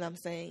 And I'm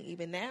saying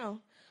even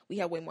now, we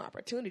have way more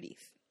opportunities.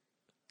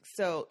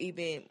 So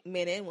even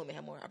men and women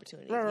have more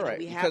opportunities. Right.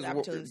 We have the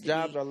opportunities.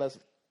 Jobs are less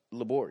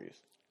laborious.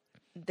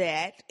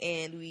 That,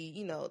 and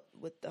we,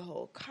 with the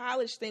whole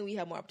college thing, we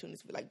have more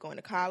opportunities for like going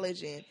to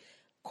college and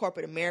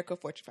corporate America,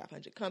 Fortune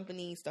 500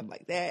 companies, stuff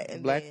like that.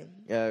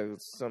 And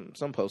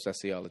some posts I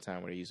see all the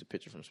time where they use a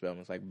picture from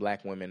Spelman. It's like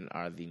Black women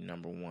are the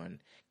number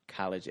one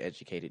college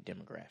educated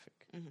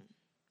demographic.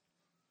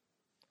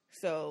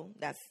 So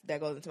that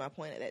goes into my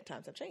point that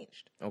times have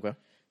changed. Okay.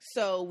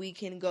 So we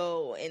can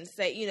go and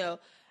say,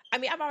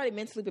 I've already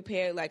mentally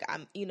prepared. Like I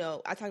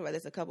talked about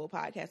this a couple of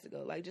podcasts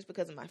ago. Like just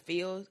because of my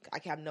field, I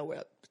have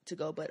nowhere to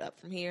go but up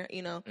from here.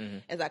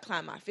 As I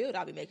climb my field,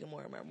 I'll be making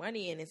more and more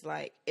money, and it's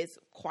like it's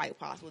quite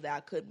possible that I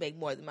could make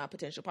more than my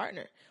potential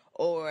partner,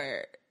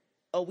 or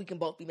we can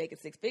both be making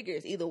six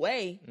figures. Either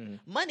way,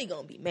 money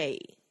gonna be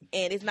made,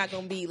 and it's not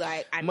gonna be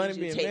like I need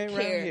you to take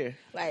care.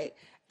 Like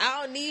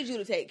I don't need you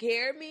to take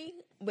care of me,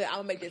 but I'm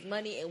gonna make this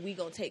money, and we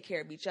gonna take care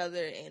of each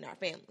other and our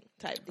family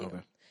type deal. Okay.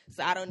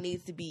 So I don't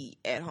need to be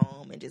at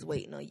home and just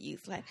waiting on you.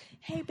 It's like,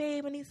 hey,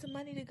 babe, I need some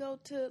money to go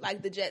to,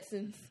 like the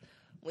Jetsons,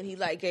 when he,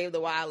 like, gave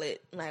the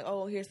wallet, like,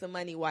 oh, here's some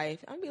money,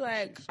 wife. I'd be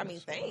like,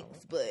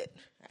 thanks, but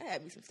I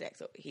had me some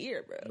stacks over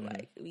here, bro.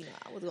 Like,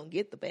 I was going to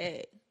get the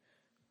bag.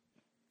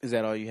 Is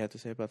that all you had to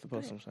say about the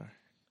post? I'm sorry.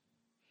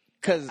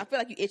 Cause I feel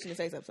like you're itching to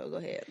say something, so go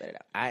ahead, let it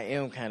out. I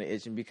am kind of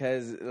itching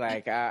because,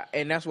 like,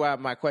 and that's why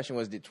my question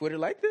was, did Twitter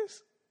like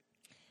this?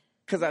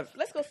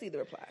 Let's go see the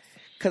replies.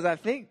 Because I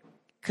think,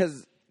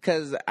 because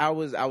I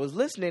was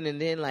listening,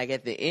 and then like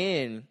at the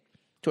end,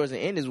 towards the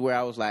end is where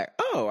I was like,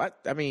 oh,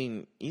 I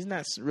mean, he's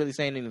not really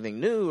saying anything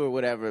new or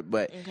whatever,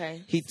 but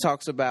he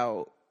talks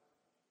about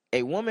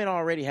a woman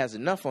already has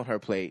enough on her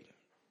plate,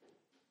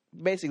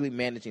 basically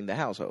managing the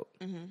household.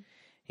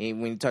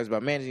 When he talks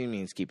about managing, he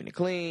means keeping it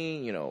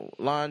clean,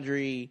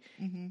 laundry,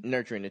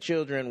 nurturing the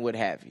children, what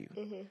have you.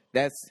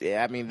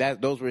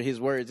 Those were his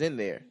words in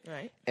there.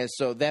 Right. And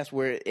so that's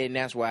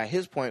why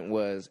his point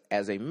was,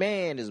 as a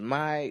man, is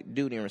my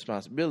duty and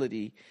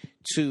responsibility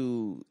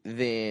to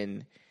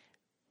then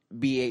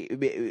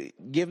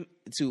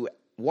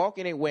walk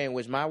in a way in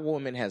which my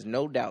woman has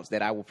no doubts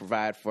that I will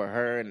provide for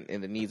her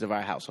and the needs of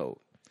our household.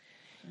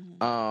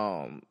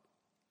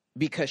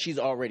 Because she's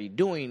already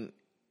doing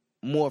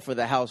more for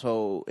the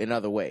household in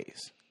other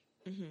ways.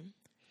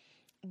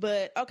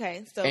 But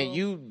okay, so and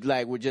you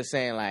were just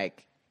saying I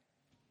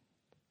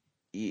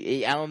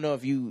don't know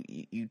if you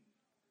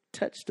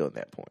touched on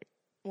that point.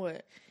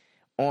 What?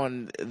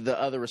 On the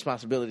other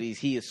responsibilities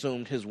he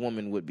assumed his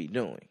woman would be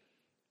doing.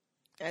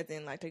 As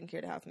in taking care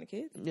of the house and the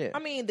kids? Yeah. I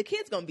mean, the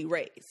kids gonna be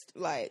raised.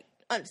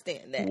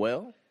 Understand that.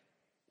 Well,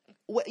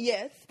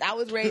 yes, I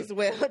was raised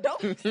well.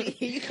 Don't see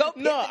you go.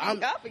 No,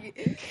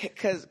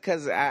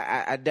 because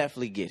I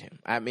definitely get him.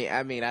 I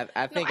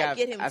think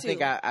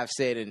I've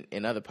said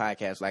in other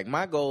podcasts,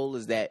 my goal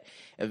is that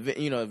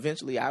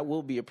eventually I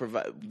will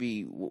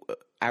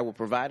I will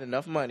provide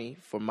enough money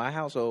for my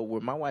household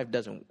where my wife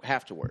doesn't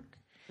have to work.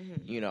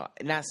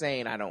 Not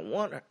saying I don't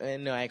want her.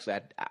 No,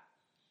 actually,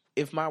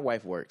 if my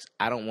wife works,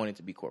 I don't want it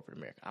to be corporate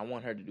America. I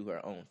want her to do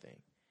her own thing.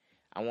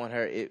 I want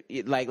her,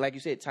 like you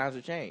said, times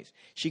have changed.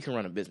 She can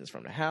run a business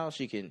from the house.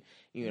 She can,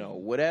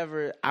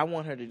 whatever. I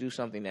want her to do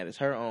something that is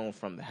her own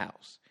from the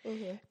house.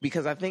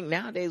 Because I think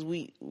nowadays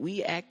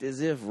we act as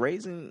if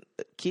raising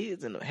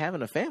kids and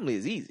having a family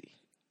is easy.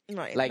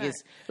 Right.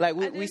 It's like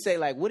we say,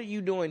 what are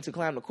you doing to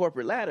climb the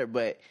corporate ladder?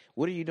 But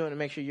what are you doing to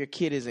make sure your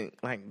kid isn't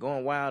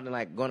going wild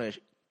and going to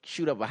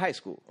shoot up a high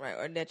school? Right.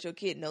 Or that your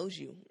kid knows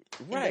you.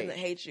 Right. And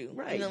doesn't hate you.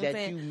 Right. You know what I'm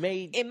saying? You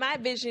made. In my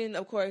vision,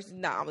 of course,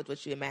 not always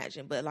what you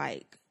imagine, but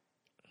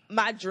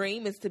my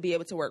dream is to be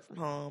able to work from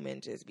home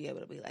and just be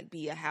able to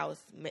be a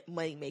house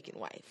money making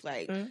wife.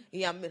 Like,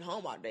 yeah, I'm at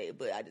home all day,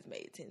 but I just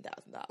made $10,000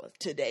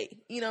 today.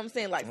 You know what I'm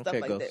saying? Like stuff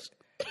like that.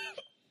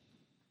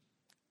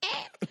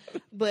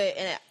 But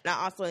and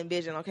I also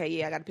envision, okay,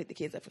 yeah, I got to pick the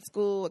kids up from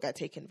school. I got to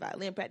take her to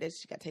violin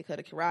practice. Got to take her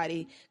to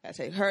karate. Got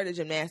to take her to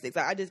gymnastics.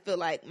 I just feel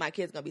like my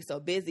kid's gonna be so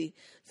busy.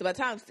 So by the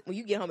time when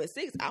you get home at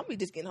 6, I'll be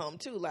just getting home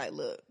too. like,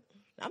 look,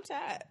 I'm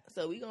tired.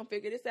 So we gonna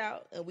figure this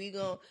out, and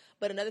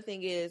But another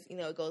thing is,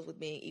 it goes with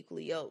being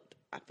equally yoked.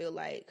 I feel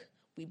like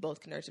we both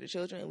can nurture the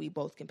children, and we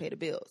both can pay the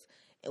bills,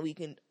 and we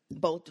can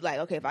both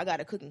okay. If I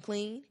gotta cook and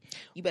clean,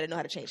 you better know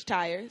how to change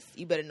tires.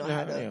 You better know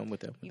how to.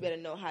 You better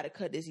know how to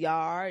cut this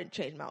yard,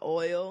 change my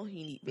oil.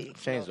 You need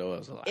change the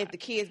oils a lot. If the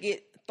kids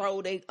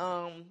throw their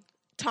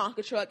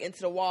Tonka truck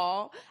into the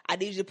wall, I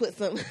need you to put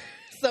some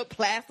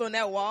plaster on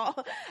that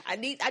wall. I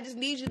just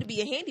need you to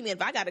be a handyman.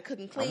 If I got to cook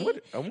and clean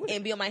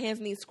and be on my hands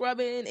and knees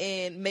scrubbing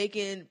and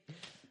making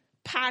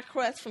pie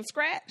crust from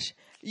scratch,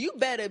 you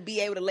better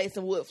be able to lay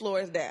some wood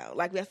floors down.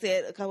 Like I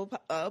said a couple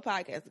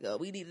podcasts ago,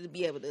 we needed to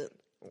be able to.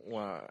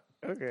 Wow.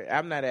 Okay.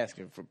 I'm not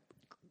asking for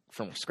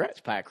from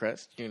scratch pie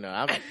crust. We get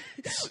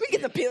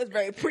the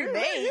Pillsbury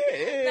pre-made.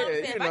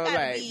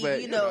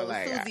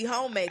 Susie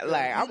homemaker.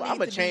 Like I'm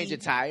gonna change your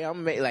tire.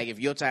 I'm gonna make if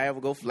your tire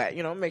ever go flat,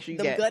 make sure you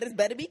the gutters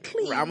better be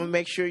clean. I'm gonna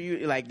make sure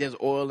you there's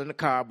oil in the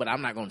car, but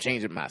I'm not gonna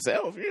change it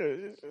myself.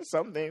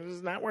 Some things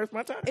is not worth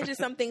my time. It's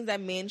just some things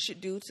that men should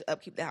do to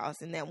upkeep the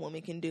house, and that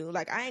woman can do.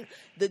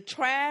 The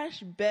trash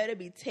better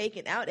be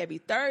taken out every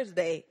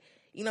Thursday.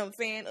 You know what I'm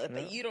saying?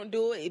 If you don't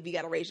do it, if you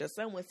got to raise your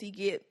son once he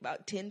get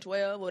about 10,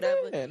 12,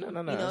 whatever. Yeah, no.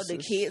 The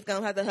kids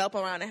going to have to help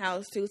around the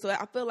house too. So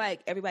I feel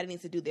like everybody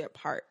needs to do their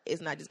part.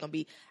 It's not just going to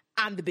be,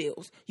 I'm the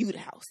bills, you the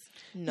house.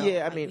 No.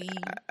 Yeah,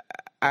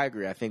 I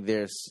agree. I think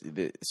there's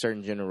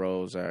certain gender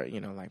roles are,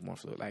 more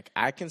fluid. Like,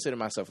 I consider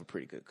myself a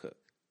pretty good cook.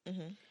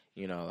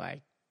 Mm-hmm.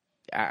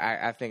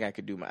 I think I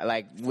could do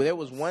there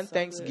was one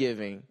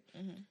Thanksgiving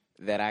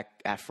that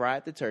I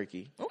fried the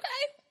turkey. Okay.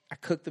 I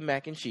cooked the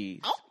mac and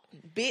cheese. Oh.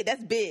 Big,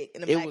 that's big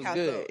in the black household.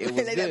 Good. It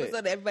was good.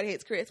 Episode everybody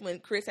hates Chris when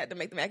Chris had to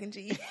make the mac and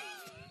cheese.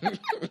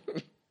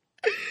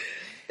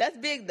 That's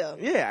big though.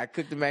 Yeah, I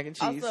cooked the mac and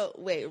cheese. Also,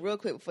 wait, real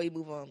quick before you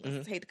move on,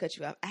 I hate to cut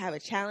you off. I have a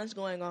challenge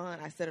going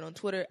on. I said it on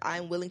Twitter.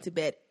 I'm willing to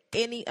bet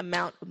any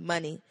amount of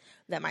money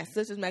that my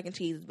sister's mac and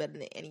cheese is better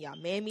than any of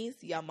y'all mammies,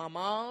 y'all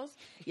mamas,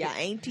 y'all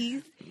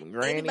aunties,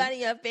 anybody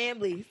in your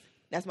families.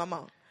 That's my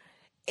mom.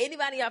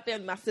 Anybody in y'all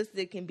family, my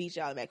sister can beat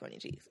y'all in macaroni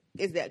and cheese.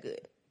 It's that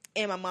good.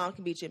 And my mom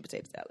can beat you in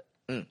potato salad.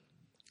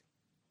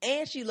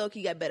 And she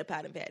low-key got better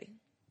pie than Patty.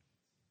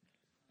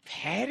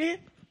 Patty?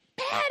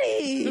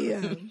 Patty!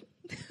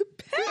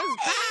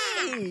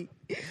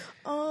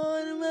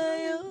 On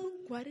my own.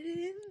 Why did it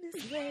end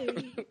this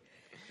way?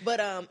 But,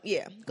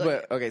 yeah. Go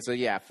ahead. Okay, so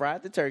yeah, I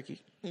fried the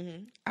turkey.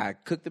 Mm-hmm. I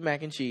cooked the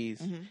mac and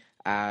cheese. Mm-hmm.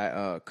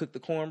 I cooked the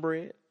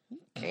cornbread.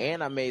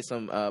 And I made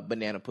some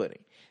banana pudding.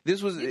 You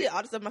did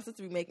all the stuff my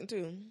sister be making,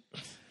 too.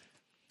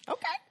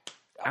 Okay.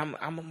 I'm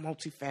a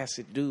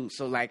multifaceted dude,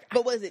 so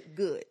But was it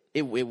good?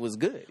 It was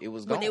good. It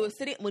was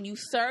when you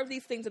serve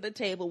these things at the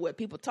table, were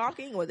people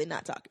talking or they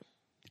not talking?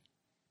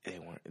 They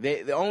weren't.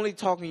 The only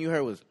talking you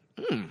heard was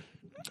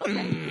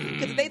Okay.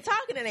 Because if they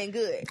talking, it ain't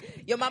good.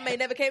 Your mama ain't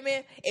never came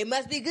in. It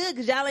must be good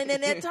because y'all ain't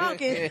in there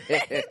talking.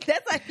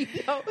 That's like you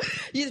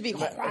just be.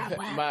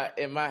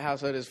 In my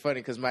household, it's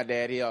funny because my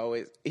dad he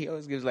always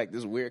gives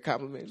this weird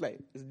compliment. He's like,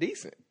 it's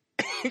decent.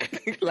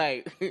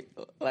 like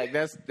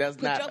that's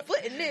Put not your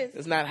foot in this.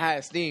 It's not high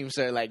esteem,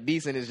 sir.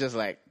 Decent is just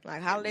like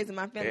holidays in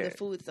my family. The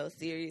food's so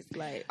serious.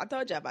 I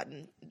told you about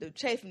the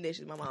chafing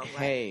dishes. My mom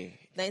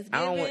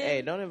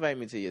Thanksgiving. Don't invite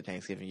me to your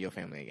Thanksgiving. Your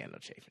family ain't got no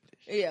chafing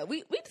dishes. Yeah,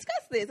 we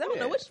discussed this. I don't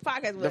know which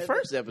podcast was the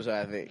first episode.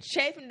 I think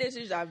chafing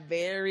dishes are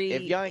very.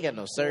 If y'all ain't got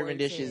no serving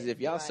dishes, if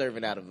y'all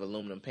serving out of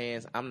aluminum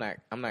pans, I'm not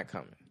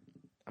coming.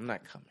 I'm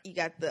not coming. You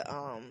got the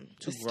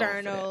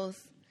sternos.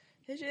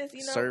 It's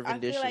just, serving I feel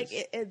dishes.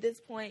 like at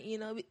this point,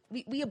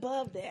 we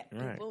above that.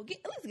 Right.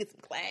 Let's get some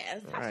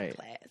class. Have some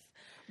class.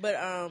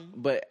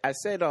 But I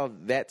said all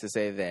that to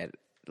say that,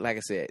 like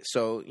I said,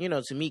 so,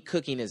 to me,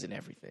 cooking isn't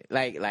everything.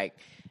 Like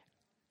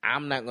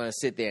I'm not going to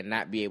sit there and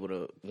not be able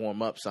to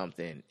warm up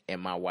something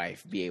and my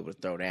wife be able to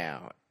throw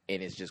down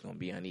and it's just going to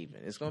be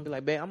uneven. It's going to be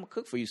like, babe, I'm going to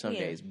cook for you some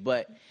days.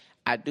 But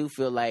I do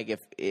feel like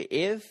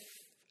if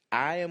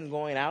I am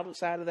going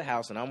outside of the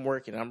house and I'm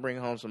working and I'm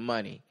bringing home some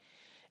money,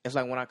 it's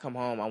like when I come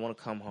home, I want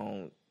to come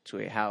home to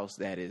a house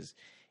that is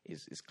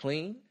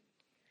clean.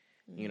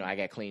 I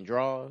got clean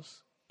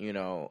drawers.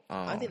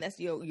 I think that's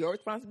your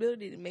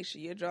responsibility to make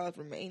sure your drawers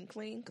remain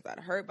clean. Because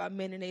I've heard about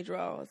men in their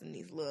drawers and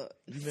these little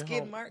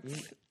skid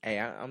marks. Hey,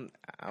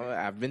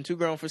 I've been too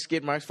grown for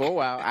skid marks for a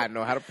while. I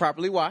know how to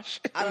properly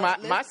wash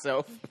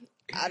myself.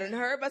 I done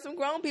heard about some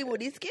grown people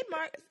with these skid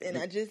marks, and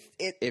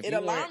it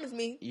alarms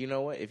me. You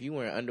know what? If you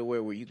wear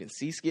underwear where you can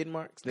see skid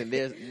marks, then I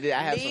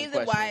have some questions. Leave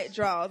the white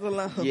drawers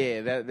alone.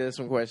 Yeah, there's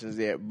some questions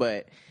there,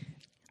 but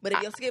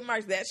if your skid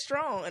marks that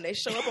strong and they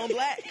show up on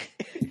black,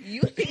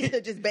 you need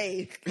to just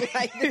bathe.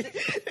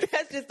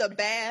 That's just a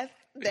bath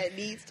that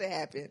needs to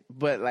happen.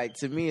 But like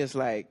to me, it's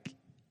like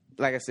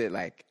I said,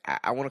 like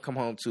I want to come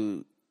home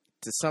to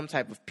some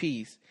type of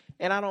peace,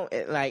 and I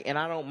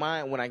don't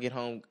mind when I get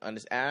home.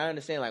 I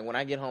understand like when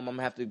I get home, I'm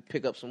gonna have to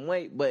pick up some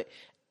weight, but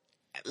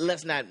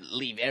let's not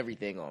leave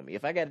everything on me.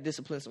 If I got to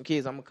discipline some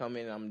kids, I'm gonna come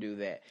in and I'm gonna do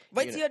that.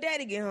 Wait till your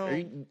daddy get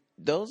home.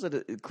 Those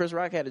are Chris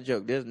Rock had a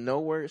joke. There's no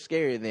word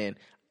scarier than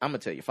I'm gonna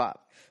tell your father.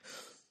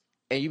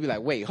 And you be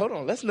like, wait, hold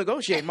on, let's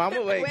negotiate,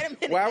 mama. Like, Wait a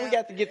minute why now. we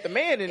got to get the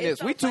man in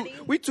It's this? so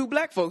We two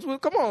black folks. Well,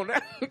 come on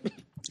now.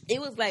 It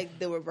was like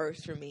the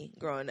reverse for me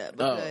growing up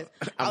because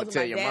I was with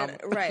tell my your dad.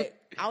 mama. Right,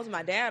 I was with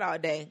my dad all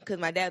day because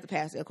my dad's a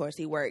pastor. Of course,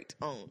 he worked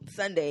on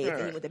Sundays and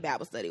he went to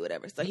Bible study,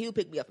 whatever. So he would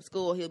pick me up from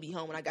school. He'll be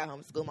home when I got home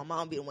from school. My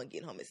mom be the one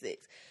getting home at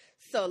 6.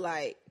 So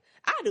like,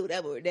 I do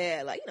whatever with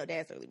dad. Like,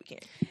 dad's early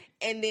weekend.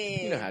 And then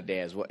You know how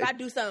dads work. if I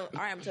do something,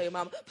 all right, I'm gonna tell your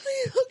mama,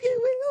 please, okay,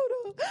 wait, hold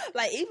on.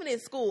 Like, even in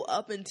school,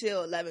 up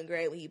until 11th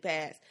grade when he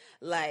passed,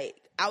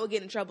 like, I would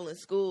get in trouble in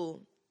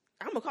school.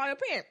 I'm gonna call your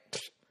parent.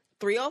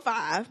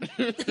 305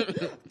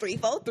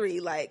 343.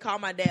 Like, call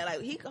my dad.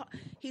 Like,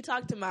 he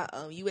talked to my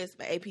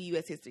my AP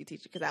US history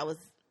teacher because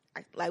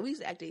we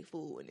used to act a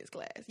fool in this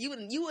class. You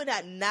would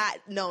have not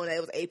known that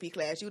it was AP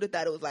class. You would have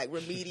thought it was like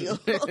remedial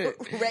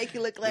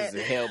regular class.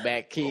 This is held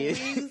back kid.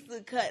 We used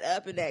to cut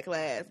up in that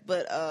class,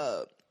 but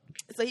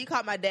so he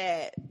called my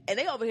dad, and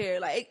they over here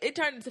like it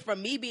turned into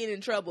from me being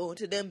in trouble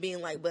to them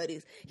being like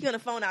buddies. He on the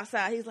phone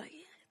outside. He's like, yeah.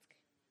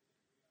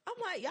 I'm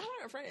like, y'all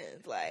aren't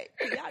friends. Like,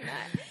 y'all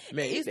not.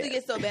 Man, it used to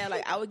get so bad.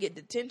 Like, I would get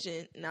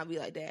detention, and I'd be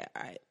like, Dad,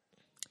 all right,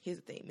 here's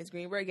the thing. Miss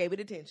Greenberg gave me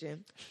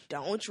detention.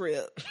 Don't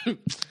trip.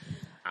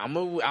 I'm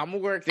gonna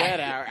work that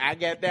out. I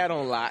got that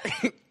on lock.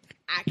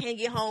 I can't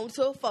get home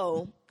till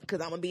 4 because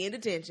I'm gonna be in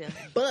detention.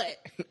 But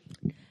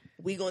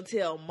we gonna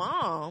tell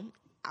Mom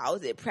I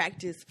was at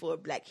practice for a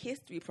Black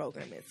History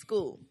program at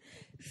school.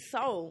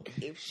 So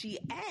if she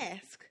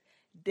asks,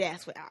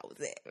 that's where I was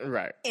at.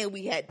 Right. And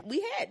we had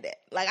that.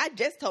 Like, I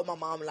just told my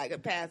mom like a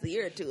past a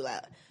year or two,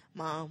 like,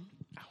 Mom,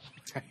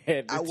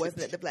 I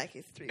wasn't at the Black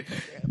History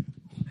program.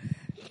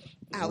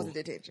 I was in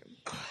detention.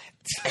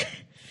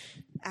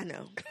 I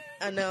know.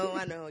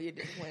 You're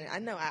disappointed. I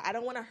know. I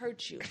don't want to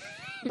hurt you,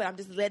 but I'm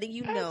just letting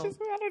you know.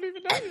 I don't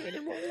even know you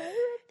anymore.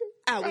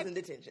 I was in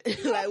detention.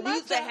 Like, we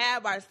used to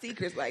have our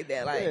secrets like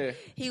that. Like, Yeah.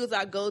 he was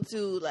our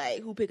go-to,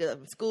 like, who picked us up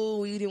from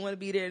school. We didn't want to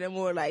be there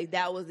anymore. Like,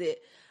 that was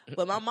it.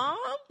 But my mom,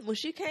 when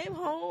she came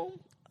home,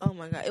 oh,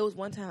 my God. It was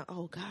one time,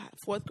 oh, God,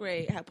 4th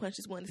grade, I punched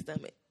this one in the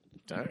stomach.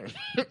 Darn.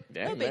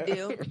 No big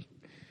deal. And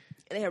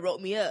they had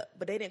wrote me up,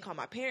 but they didn't call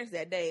my parents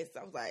that day.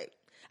 So I was like,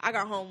 I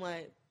got home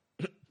like,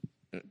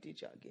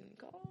 did y'all get any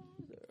calls?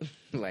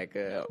 Or? Like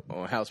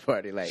on house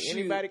party, like Shoot.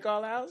 anybody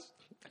call the house?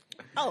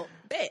 Oh,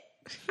 bet.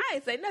 I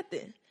ain't say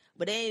nothing.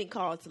 But they ain't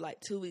called till like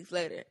 2 weeks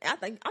later. And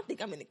I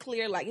think I'm in the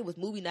clear. Like, it was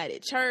movie night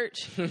at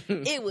church.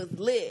 It was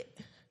lit.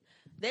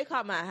 They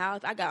called my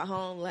house. I got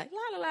home like,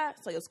 la, la, la.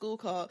 So your school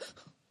called.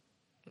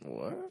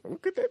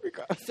 What could that be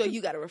called? So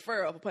you got a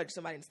referral for punching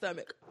somebody in the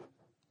stomach.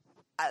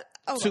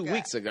 Oh 2 God.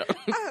 weeks ago.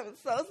 I'm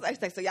so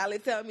like, so y'all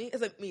didn't tell me?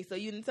 It's like me. So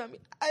you didn't tell me?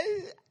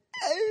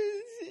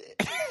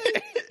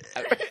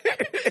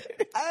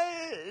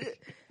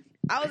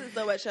 I was in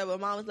so much trouble.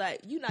 Mom was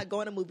like, "You not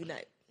going to movie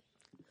night?"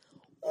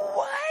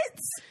 What?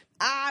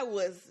 I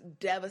was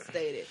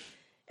devastated.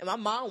 And my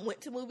mom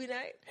went to movie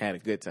night. Had a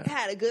good time.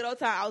 Had a good old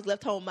time. I was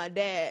left home with my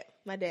dad.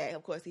 My dad,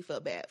 of course, he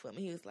felt bad for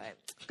me. He was like,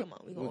 "Come on,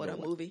 we gonna order a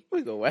movie."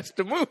 We gonna watch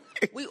the movie.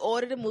 We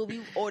ordered a movie.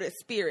 We ordered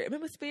Spirit.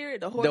 Remember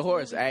Spirit? The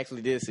horse. I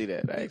actually did see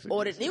that. It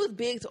was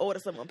big to order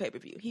something on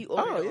pay-per-view. He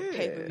ordered it on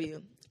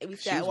pay-per-view. And we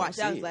sat and watched.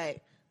 I was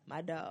like,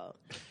 my dog.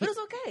 But it's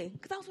okay,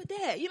 because I was with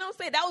Dad. You know what I'm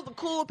saying? That was a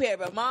cool pair,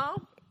 but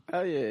Mom,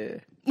 Oh yeah.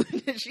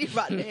 she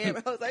brought the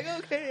hammer. I was like,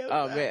 okay.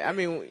 Oh man, I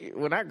mean,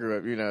 when I grew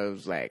up, it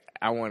was like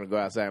I wanted to go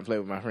outside and play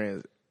with my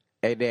friends.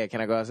 Hey, Dad, can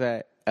I go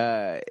outside?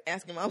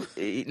 Asking Mom.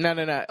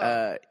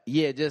 No.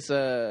 Yeah,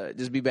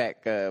 just be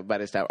back by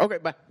this time. Okay,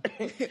 bye.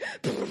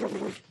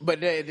 But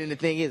then the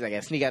thing is, I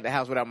got to sneak out the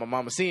house without my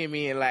mama seeing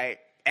me and like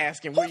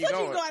asking where Who you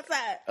told going. you to go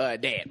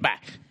outside? Dad, bye.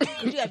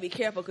 But you gotta be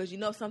careful because you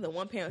know something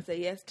one parent say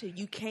yes to,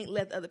 you can't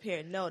let the other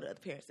parent know the other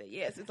parent say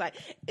yes. It's like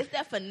it's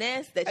that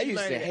finesse that I you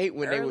used learn to at hate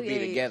when they would early be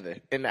age. together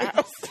in the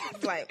house.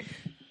 It's like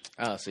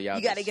Oh, so y'all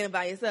you gotta get them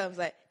by yourself. It's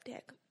like,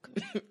 Dad, come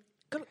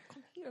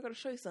here. I gotta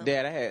show you something.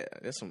 Dad,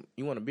 there's some.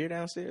 You want a beer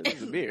downstairs?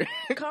 There's a beer.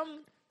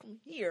 Come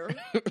here.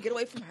 Get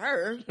away from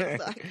her. So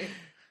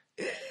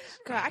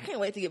God, I can't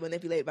wait to get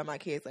manipulated by my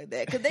kids like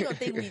that because they're gonna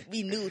think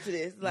we new to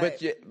this.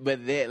 Like,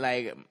 but that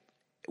like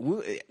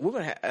we're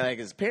gonna have, like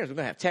as parents we're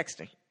gonna have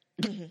texting.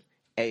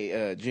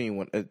 Hey, Gene,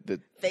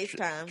 the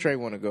FaceTime. Trey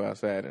want to go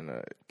outside and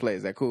play.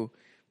 Is that cool?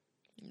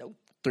 Nope.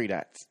 3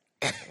 dots.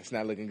 It's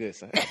not looking good,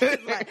 son.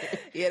 Like,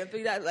 yeah, the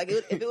 $3. Like,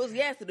 if it was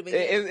yes, it'd have been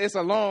yes. It's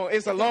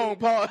a long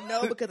pause.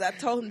 No, because I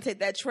told him to take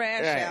that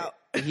trash Right. out.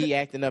 He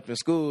acting up in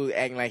school,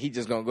 acting like he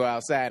just gonna go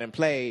outside and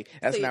play.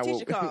 That's So your not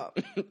teacher what.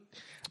 called.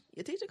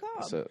 Your teacher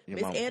called. So, your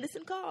Miss mama-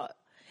 Anderson called.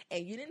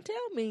 And you didn't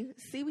tell me.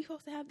 See, we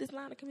supposed to have this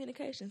line of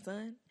communication,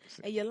 son.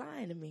 And you're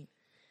lying to me.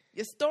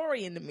 You're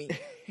storying to me.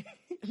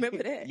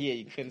 Remember that? Yeah,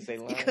 you couldn't say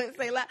You lie. couldn't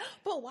say lie.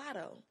 But why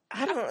though?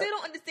 I still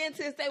don't understand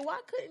to this day. Why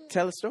couldn't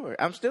Tell a story.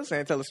 I'm still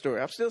saying tell a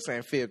story. I'm still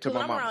saying fib to my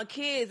when I'm mama. around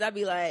kids, I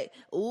be like,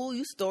 "Ooh,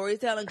 you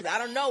storytelling," because I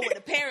don't know what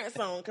the parents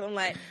on. Because I'm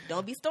like,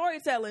 "Don't be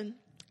storytelling."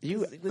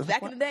 You was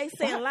back in the day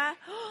saying lie.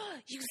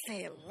 You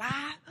saying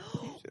lie?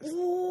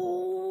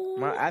 Ooh,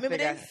 remember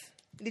this?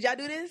 Did y'all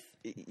do this?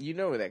 You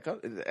know where that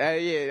comes?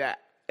 Yeah.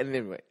 And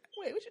then wait,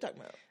 what you talking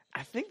about?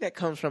 I think that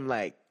comes from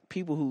like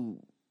people who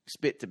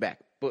spit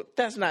tobacco, but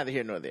that's neither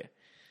here nor there.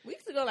 We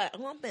used to go like,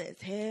 "Oh, I'm finna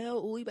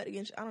tell." Ooh, you better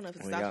get. I don't know if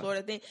it's a Well, South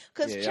Florida thing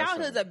because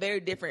childhoods are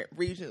very different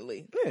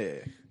regionally.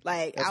 Yeah.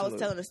 Like I was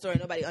telling a story,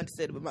 nobody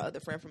understood it, but my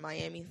other friend from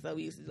Miami, so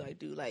we used to like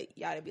do like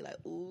y'all would be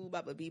like, "Ooh,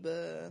 Baba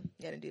Biba,"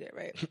 y'all didn't do that,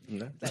 right?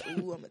 No. Like,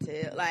 "Ooh, I'ma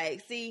tell."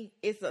 Like, see,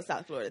 it's a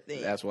South Florida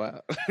thing. That's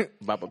wild.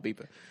 Baba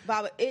Beeper.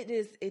 Baba, it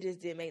just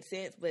didn't make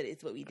sense, but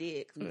it's what we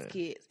did because we was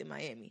kids in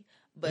Miami.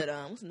 But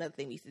what's another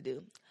thing we used to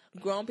do?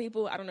 Grown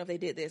people, I don't know if they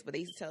did this, but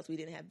they used to tell us we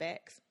didn't have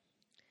backs.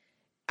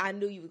 I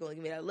knew you were going to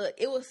give me that look.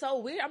 It was so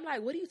weird. I'm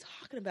like, what are you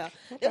talking about?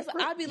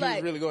 I'd be like,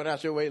 was really going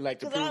out your way like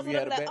to prove you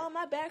had a back? Oh,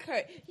 my back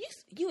hurt.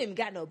 You ain't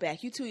got no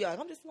back. You too young.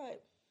 I'm just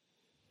like,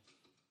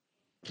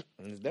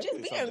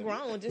 just being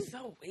grown, just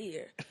so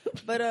weird.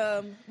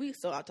 But we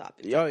so off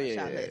topic. Oh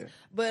yeah.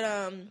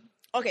 But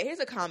okay, here's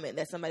a comment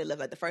that somebody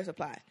left, like the first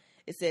reply.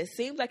 It says,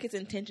 "Seems like his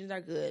intentions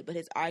are good, but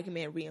his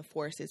argument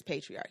reinforces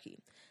patriarchy.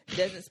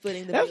 Doesn't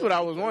splitting the." That's what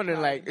I was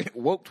wondering. Like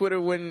woke Twitter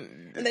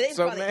wouldn't. It's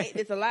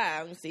a lie.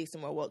 I'm gonna see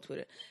some more woke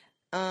Twitter.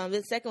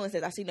 The second one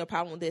says, "I see no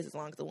problem with this as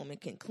long as the woman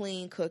can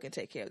clean, cook, and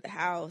take care of the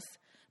house.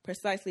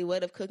 Precisely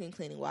what of cooking,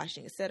 cleaning,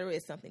 washing, etc.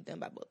 is something done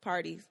by both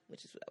parties,"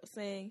 which is what I was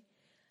saying.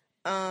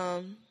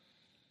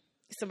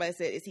 Somebody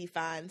said, "Is he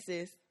fine,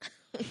 sis?"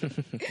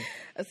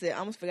 I said, "I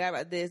almost forgot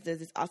about this. Does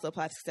this also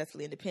apply to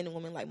successfully independent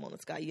women like Mona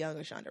Scott Young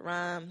or Shonda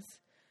Rhimes?"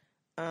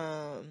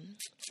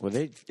 Well,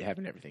 they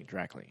having everything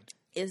dry cleaned.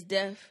 It's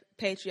deaf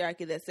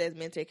patriarchy that says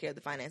men take care of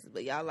the finances,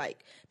 but y'all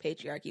like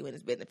patriarchy when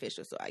it's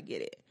beneficial, so I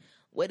get it.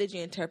 What did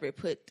you interpret?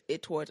 Put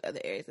it towards other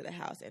areas of the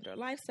house and/or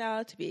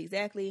lifestyle to be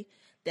exactly.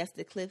 That's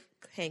the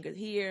cliffhanger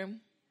here,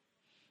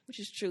 which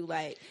is true.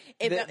 Like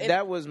if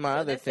that was my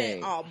other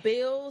thing. All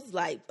bills,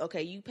 like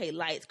okay, you pay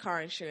lights,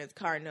 car insurance,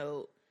 car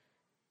note.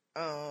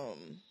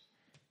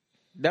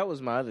 That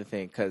was my other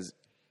thing because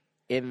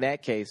in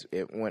that case,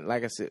 it went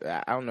like I said.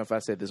 I don't know if I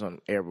said this on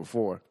air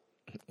before,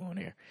 on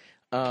air,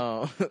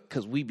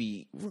 because we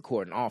be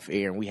recording off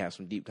air and we have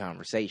some deep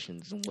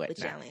conversations and whatnot.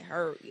 But y'all ain't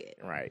heard yet,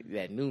 right?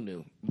 That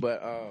new.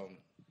 But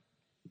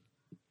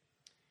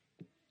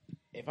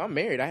if I'm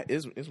married,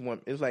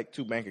 it's like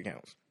two bank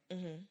accounts.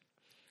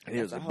 Mm-hmm.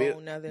 There's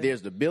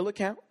the bill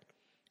account,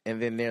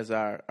 and then there's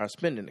our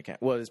spending account.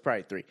 Well, it's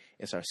probably three.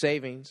 It's our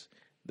savings,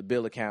 the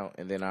bill account,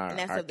 and then our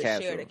that's our of the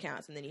cash shared flow.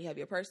 accounts, and then you have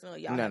your personal.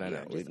 Y'all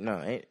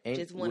No. Ain't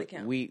just one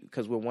account.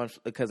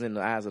 Because in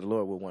the eyes of the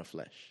Lord, we're one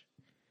flesh.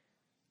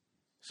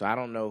 So I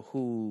don't know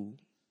who.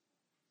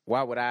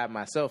 Why would I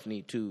myself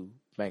need two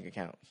bank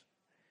accounts,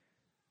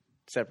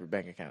 separate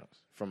bank accounts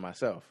from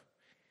myself?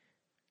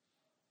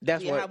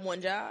 That's you have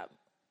one job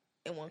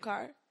and one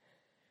car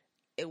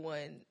and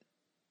one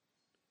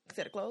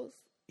set of clothes.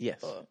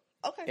 Yes.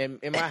 Okay.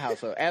 In my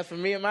household. As for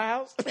me in my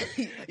house,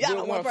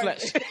 we're one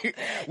flesh.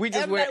 We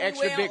just wear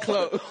extra big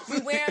clothes. We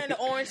wearing the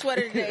orange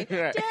sweater today.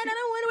 Right. Dad, I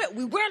don't want to wear.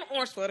 We wearing the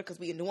orange sweater because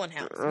we in the one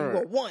house. We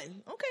wore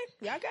one. Okay,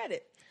 y'all got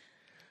it.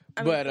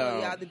 I mean,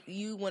 so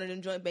you one of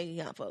them joint bank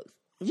account folks.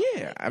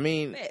 Yeah, I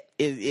mean,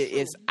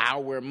 it's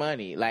our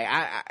money. Like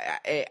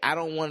I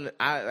don't want.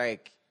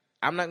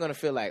 I'm not gonna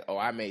feel like, oh,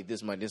 I made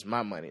this money. This is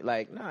my money.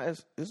 Like, no,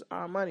 it's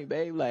our money,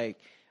 babe. Like,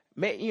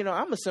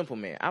 I'm a simple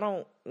man. I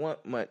don't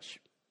want much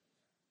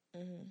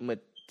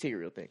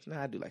material things. No,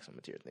 I do like some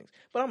material things,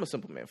 but I'm a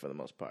simple man for the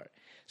most part.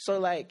 So,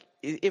 like,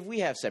 if we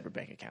have separate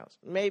bank accounts,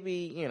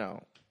 maybe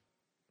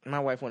my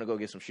wife want to go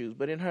get some shoes,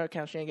 but in her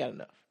account she ain't got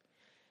enough.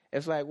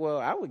 It's like, well,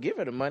 I would give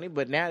her the money,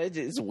 but now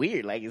it's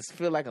weird. Like, it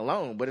feel like a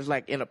loan, but it's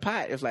like in a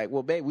pot. It's like,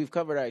 well, babe, we've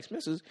covered our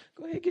expenses.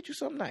 Go ahead, get you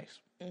something nice.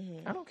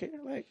 Mm-hmm. I don't care.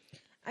 Like,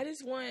 I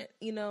just want,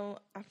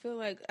 I feel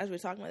like as we're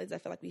talking about this, I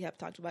feel like we have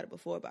talked about it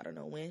before, but I don't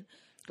know when.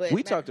 But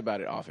we talked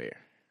about it off air.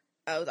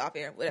 Oh, it was off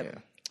air, whatever.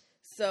 Yeah.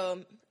 So,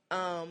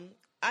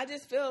 I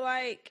just feel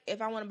like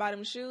if I want to buy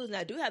them shoes, and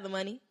I do have the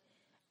money,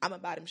 I'm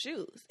gonna buy them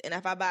shoes. And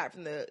if I buy it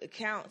from the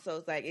account, so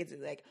it's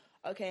like,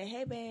 okay,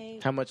 hey,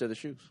 babe. How much are the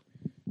shoes?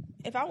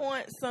 If I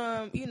want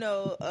some,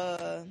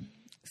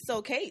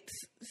 So Kate's,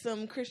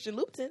 some Christian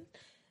Louboutin,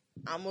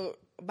 I'm going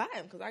to buy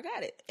them because I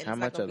got it. And how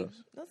much are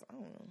those? I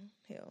don't know.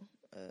 Hell,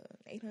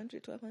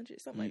 $800, $1,200,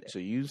 something like that. So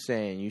you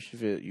saying you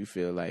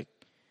feel like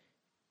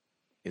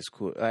it's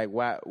cool. Like,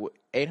 why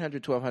 $800,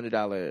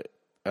 $1,200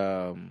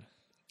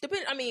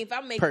 depend. I mean, if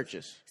I make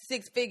purchase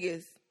 6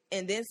 figures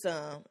and then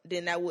some,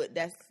 then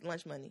that's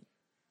lunch money.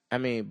 I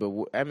mean,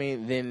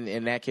 then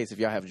in that case, if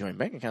y'all have joint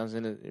bank accounts,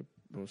 then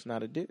it's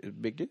not a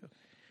big deal.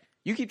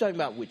 You keep talking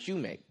about what you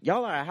make.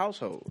 Y'all are a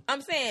household. I'm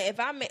saying if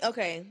I make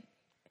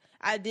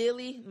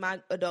ideally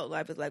my adult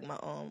life is like my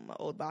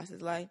old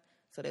boss's life.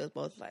 So they was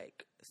both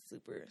like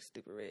super,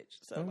 super rich.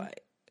 So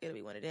like it'll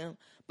be one of them.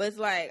 But it's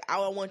like, I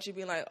don't want you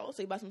being like, oh,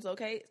 so you bought some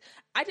cakes?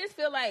 I just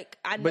feel like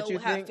I know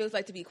how it feels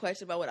like to be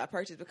questioned about what I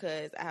purchased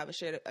because I have a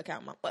shared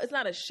account. Well, it's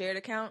not a shared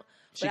account.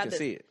 She can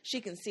see it. She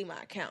can see my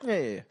account.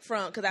 Yeah.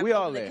 Because I we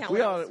all opened the there.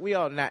 account. We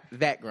all not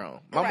that grown.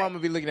 My Right. mama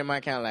be looking at my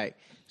account like,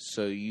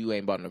 so you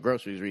ain't bought no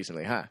groceries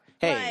recently, huh?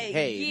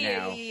 Hey,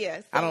 now. Yeah.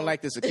 So, I don't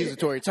like this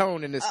accusatory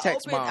tone in this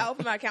text, Mom. I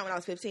opened my account when I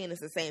was 15.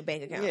 It's the same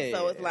bank account. Yeah.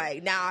 So it's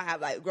like, now I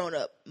have like grown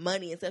up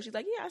money and stuff. She's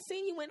like, yeah, I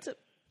seen you went to.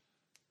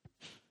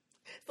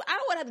 So I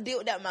don't want to have to deal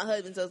with that with my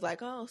husband. So it's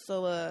like, oh, so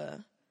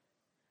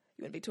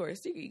you went to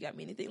Victoria's Secret? You got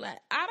me anything? Like,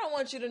 I don't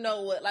want you to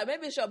know what. Like,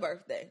 maybe it's your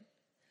birthday.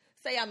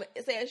 Say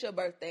it's your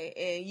birthday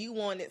and you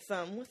wanted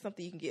something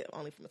you can get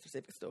only from a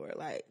specific store.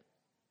 Like,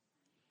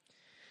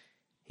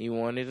 he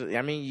wanted.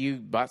 I mean, you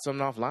bought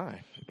something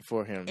offline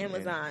for him.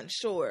 Amazon,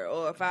 sure.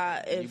 Or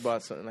if you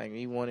bought something like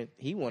he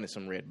wanted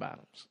some red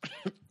bottoms.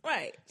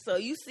 Right. So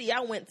you see, I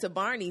went to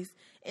Barney's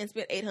and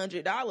spent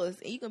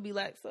 $800, and you can be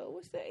like, so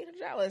what's that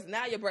 $800?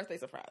 Now your birthday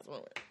surprise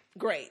moment.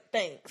 Great,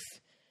 thanks.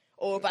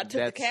 Or if I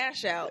took the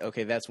cash out.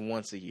 Okay, that's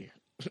once a year.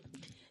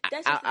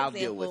 That's just I'll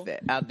deal with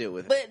that. I'll deal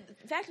with it. But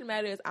the fact of the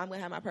matter is, I'm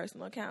gonna have my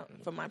personal account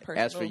for my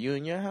personal. As for you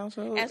and your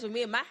household, as for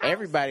me and my house,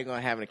 everybody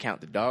gonna have an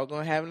account. The dog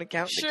gonna have an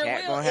account. The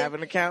cat gonna have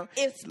an account.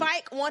 If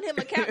Spike want him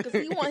an account because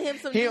he want him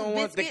some, he don't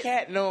want the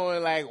cat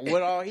knowing like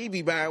what all he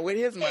be buying with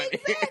his money.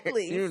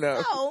 Exactly. You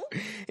know, so,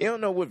 he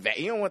don't know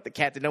he don't want the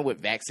cat to know what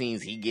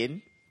vaccines he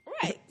getting.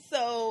 Right.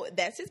 So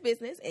that's his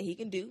business, and he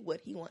can do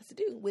what he wants to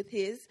do with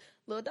his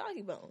little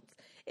doggy bones.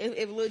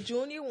 If little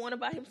Junior want to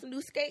buy him some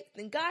new skates,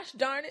 then gosh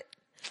darn it,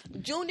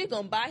 Junior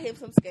gonna buy him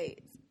some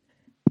skates.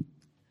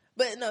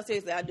 But no,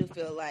 seriously, I do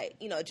feel like,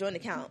 a joint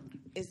account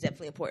is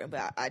definitely important,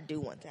 but I do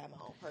want to have my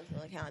own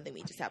personal account, and then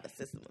we just have a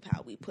system of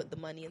how we put the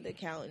money in the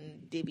account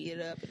and divvy it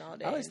up and all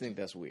that. I always think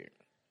that's weird.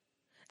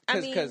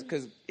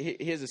 Because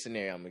here's a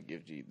scenario I'm gonna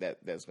give you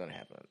that's gonna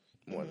happen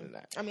more than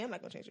that. I mean, I'm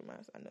not gonna change your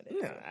mind. So I know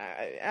that.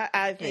 No,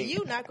 I think and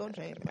you not gonna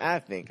change your mind. I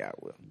think I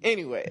will.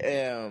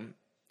 Anyway,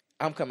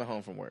 I'm coming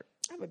home from work.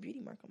 I have a beauty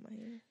mark on my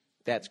hand.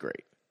 That's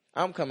great.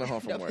 I'm coming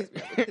home from work.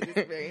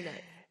 It's very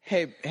nice.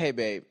 Hey,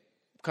 babe,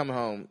 coming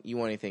home. You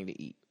want anything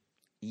to eat?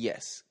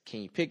 Yes.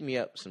 Can you pick me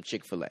up some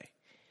Chick-fil-A?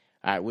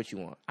 All right, what you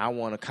want? I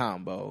want a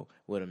combo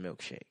with a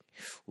milkshake.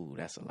 Ooh,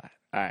 that's a lot.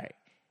 All right.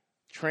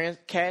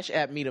 Cash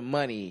app me the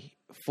money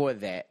for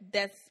that.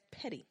 That's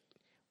petty.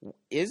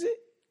 Is it?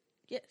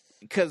 Yes.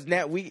 Because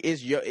now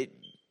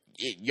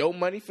your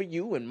money for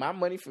you and my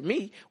money for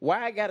me.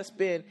 Why I gotta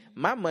spend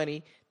my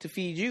money to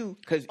feed you?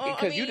 Because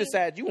you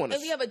decide you want to.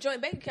 If we have a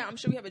joint bank account, I'm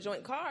sure we have a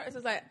joint card. So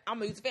it's like, I'm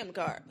gonna use a family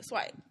card.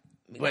 Swipe.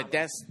 But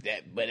that's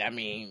that. But I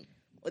mean.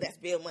 Well, that's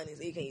bill money,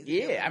 so you can't use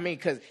it. Yeah, I mean,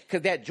 because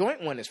that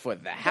joint one is for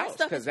the house.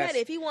 That stuff is petty.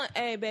 If he want,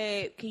 hey,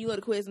 babe, can you go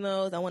to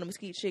Quiznos? I want a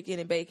mesquite chicken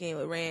and bacon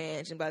with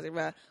ranch and blah, blah,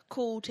 blah.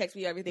 Cool, text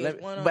me everything.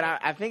 But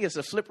I think it's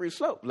a slippery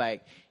slope.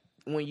 Like,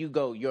 when you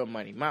go, your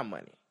money, my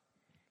money.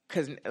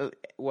 Because, I'm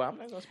not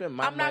going to spend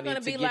my money to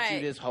get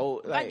you this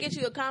whole... If I get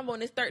you a combo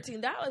and it's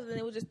 $13 and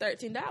it was just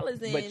 $13,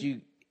 then... But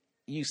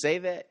you say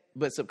that,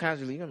 but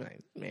subconsciously, you're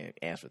like, man,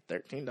 ask for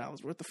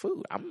 $13 worth of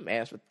food. I'm going to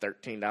ask for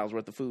 $13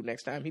 worth of food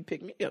next time he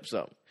pick me up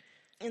something.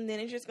 And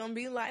then it's just gonna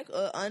be like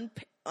a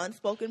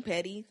unspoken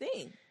petty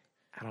thing.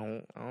 I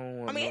don't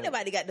want. I mean, ain't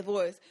nobody got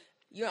divorced,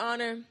 Your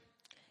Honor.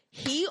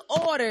 He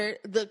ordered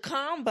the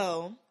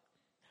combo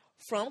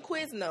from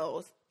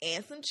Quiznos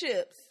and some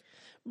chips.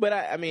 But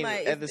I mean,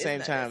 like, at the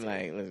same time,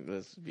 like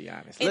let's be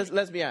honest.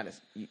 Let's be honest.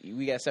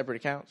 We got separate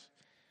accounts.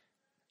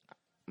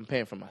 I'm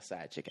paying for my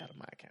side chick out of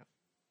my account.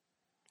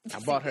 I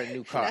bought her a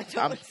new car.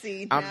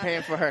 I'm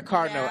paying for her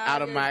car note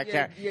out of my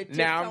account.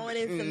 Now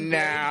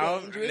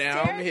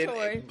I'm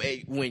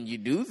hitting. When you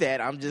do that,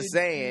 I'm just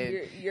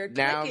saying.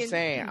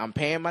 I'm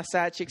paying my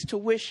side chick's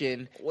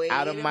tuition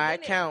out of my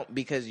account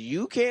because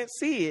you can't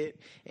see it,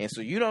 and so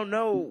you don't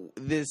know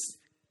this.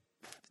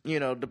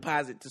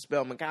 Deposit to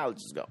Spelman College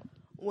is going.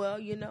 Well,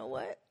 you know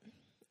what?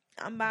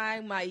 I'm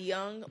buying my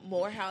young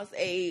Morehouse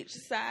age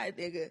side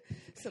nigga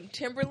some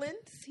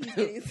Timberlands. He's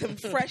getting some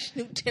fresh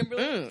new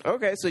Timberlands.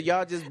 Okay, so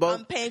y'all just both.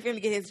 I'm paying for him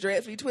to get his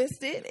dreads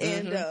retwisted,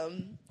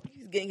 and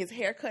he's getting his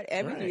hair cut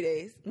every 3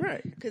 days.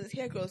 Right. Because his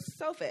hair grows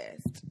so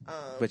fast.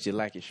 But you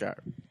like it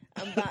sharp.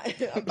 I'm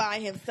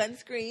buying him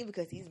sunscreen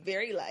because he's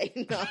very light.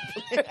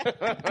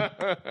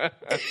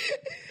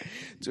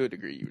 To a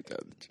degree, you were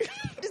telling the truth.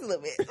 Just a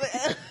little bit.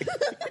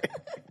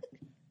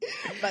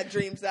 My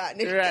dream side,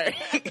 nigga. Right.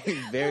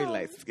 Very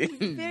light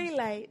skin. Very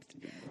light.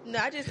 No,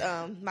 I just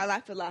my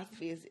life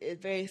philosophy is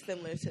very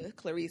similar to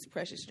Clarice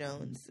Precious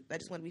Jones. I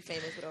just want to be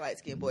famous with a light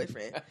skinned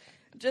boyfriend.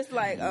 just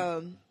like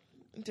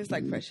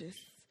Precious.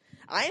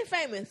 I ain't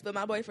famous, but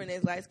my boyfriend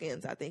is light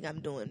skinned, so I think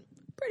I'm doing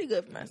pretty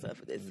good for myself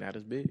with this. Not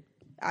as big.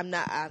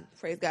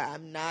 Praise God,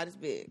 I'm not as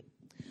big.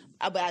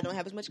 But I don't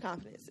have as much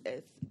confidence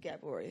as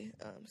Gabory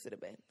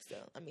Sidibe. So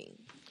I mean,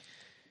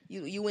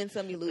 you win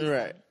some, you lose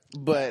right. some.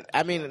 But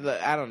I mean,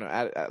 I don't know.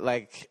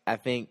 I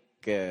think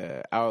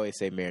I always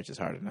say marriage is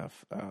hard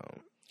enough.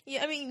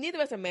 Yeah, I mean, neither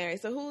of us are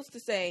married, so who's to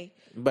say?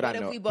 But I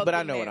know. But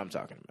I know what I'm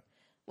talking about.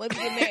 What if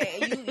you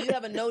get married and you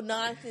have a no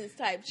nonsense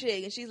type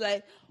chick, and she's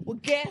like, well,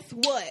 guess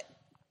what?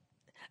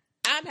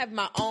 I'm having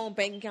my own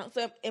bank account.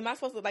 So am I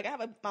supposed to, like, I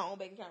have my own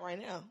bank account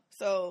right now.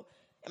 So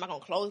am I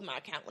going to close my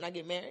account when I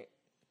get married?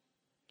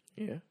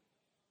 Yeah.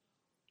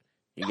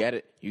 You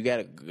gotta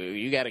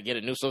get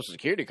a new Social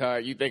Security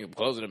card. You think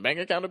closing a bank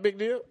account a big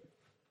deal?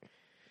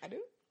 I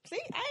do. See,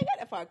 I ain't got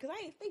that far because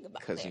I ain't think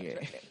about that.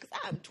 Because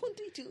I'm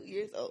 22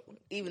 years old,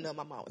 even though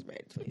my mom was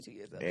married at 22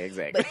 years old.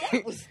 Exactly. But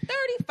that was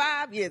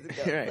 35 years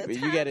ago. Right, but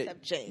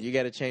you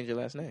gotta change your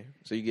last name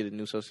so you get a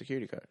new Social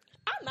Security card.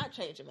 I'm not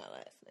changing my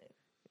last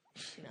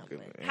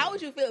name. How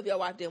would you feel if your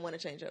wife didn't want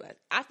to change her last name?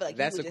 I feel like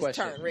that's you would a just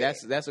question. turn red.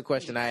 That's a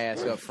question I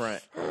ask up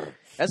front.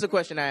 That's a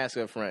question I ask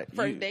up front.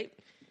 First date?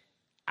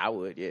 I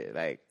would, yeah.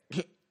 Like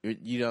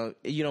you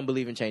don't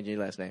believe in changing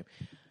your last name.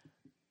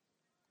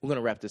 We're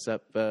gonna wrap this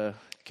up.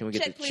 Can we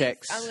get the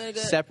checks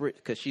separate?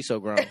 Because she's so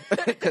grown.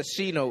 Because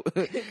she know.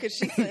 Because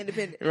she's so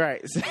independent.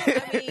 Right.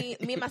 I mean,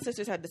 me and my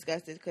sisters have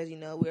discussed this because,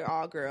 we're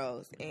all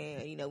girls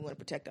and, we want to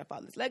protect our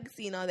father's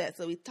legacy and all that.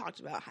 So we talked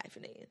about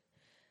hyphenating.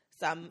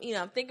 So I'm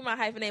thinking about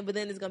hyphenating, but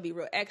then it's going to be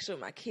real extra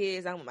with my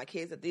kids. I don't want my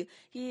kids to do,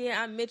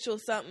 I'm Mitchell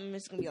something.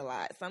 It's going to be a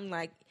lot. So I'm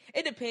like,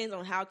 it depends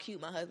on how cute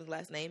my husband's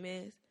last name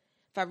is.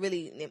 If I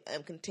really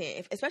am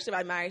content, especially if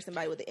I marry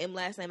somebody with an M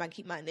last name, I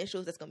keep my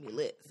initials. That's gonna be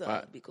lit. So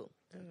it'd be cool.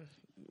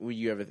 Will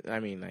you ever? I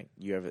mean, like,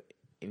 you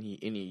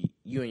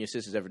and your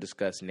sisters ever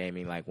discuss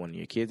naming like one of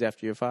your kids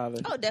after your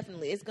father? Oh,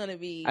 definitely. It's gonna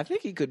be. I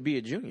think he could be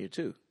a junior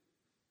too.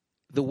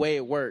 The way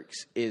it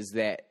works is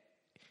that,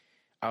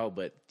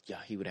 but yeah,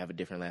 he would have a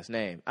different last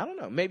name. I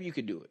don't know. Maybe you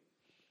could do it.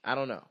 I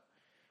don't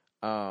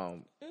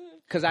know.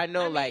 Because I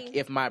know,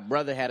 if my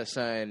brother had a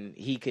son,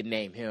 he could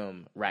name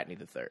him Rodney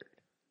III.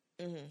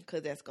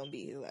 Because that's gonna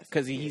be his last name.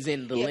 Because he's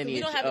in the lineage we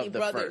don't have any of the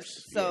brothers,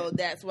 first. so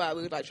that's why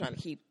we were like trying to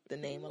keep the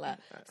name alive.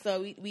 So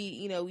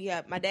we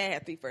have, my dad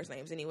had 3 first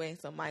names anyway,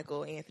 so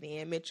Michael, Anthony,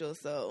 and Mitchell.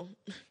 So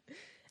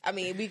I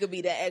mean, we could be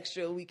that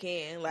extra we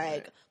can.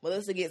 Like,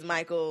 Melissa gets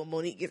Michael,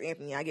 Monique gets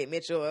Anthony, I get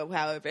Mitchell, or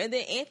however. And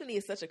then Anthony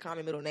is such a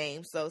common middle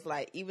name, so it's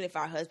like, even if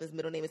our husband's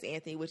middle name is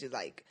Anthony, which is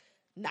like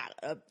not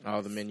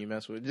all the men you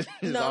mess with.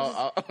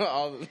 all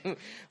the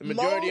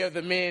majority of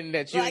the men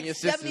that you and your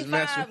sisters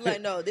mess with.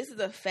 Like, no, this is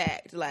a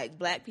fact. Like,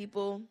 black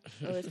people,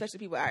 especially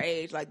people our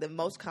age, like the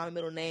most common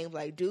middle names,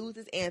 like dudes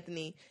is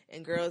Anthony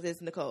and girls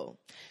is Nicole.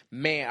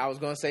 Man, I was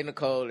gonna say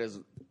Nicole. There's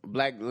a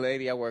black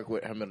lady I work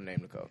with. Her middle name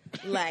Nicole.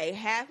 Like,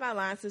 half my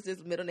line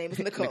sisters' middle name is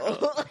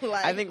Nicole.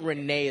 Like, I think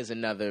Renee is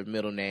another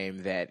middle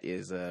name that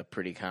is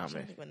pretty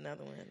common. I think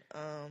another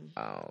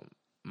one.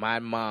 My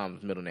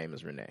mom's middle name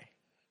is Renee.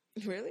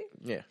 Really?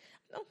 Yeah.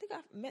 I don't think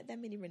I've met that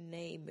many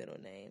Renee middle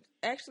names.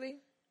 Actually,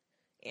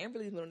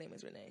 Amberly's middle name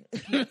is Renee.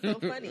 That's so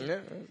funny.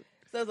 Yeah.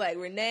 So it's like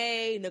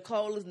Renee,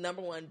 Nicole is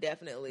number one,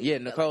 definitely. Yeah,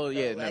 Nicole,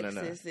 yeah,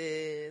 Alexis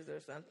is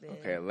or something.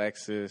 Okay,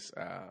 Alexis.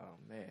 Oh,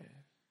 man.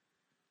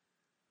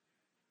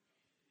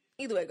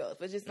 Either way it goes.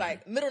 But just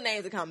like middle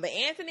names are common. But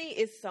Anthony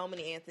is so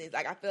many Anthonys.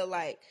 Like, I feel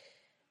like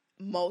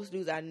most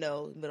dudes I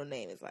know, middle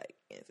name is like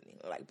Anthony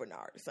or like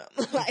Bernard or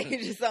something. Like,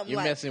 it's just something.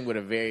 You're messing with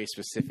a very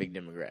specific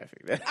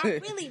demographic. I'm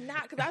really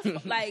not, because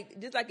I like,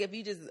 just like if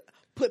you just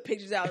put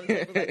pictures out and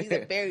stuff, like, these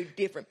are very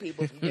different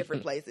people from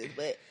different places.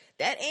 But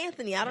that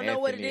Anthony, I don't know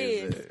what it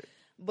is.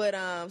 But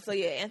so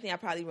yeah, Anthony I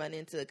probably run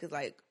into, because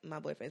like my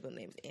boyfriend's middle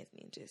name is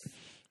Anthony, and just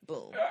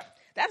boom.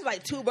 That's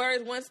like 2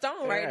 birds, 1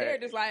 stone right there.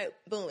 Just like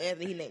boom,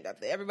 Anthony, he named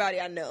after everybody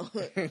I know.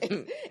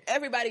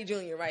 Everybody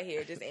Junior right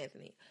here, just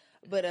Anthony.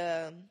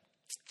 But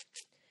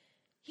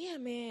yeah,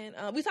 man.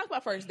 We talked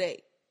about first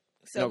date.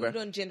 So we're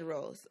doing gender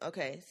roles.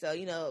 Okay. So,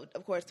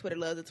 of course, Twitter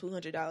loves a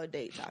 $200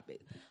 date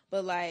topic.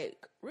 But,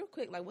 like, real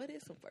quick, like, what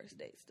is some first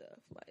date stuff?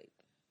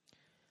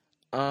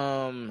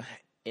 Like,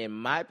 in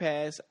my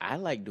past, I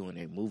like doing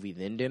a movie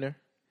then dinner.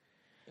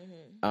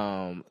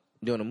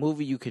 Doing a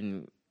movie,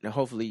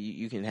 hopefully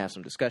you can have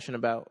some discussion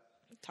about.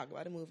 Talk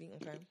about a movie,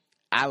 okay.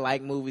 I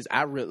like movies.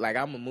 I'm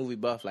a movie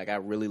buff. Like, I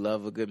really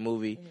love a good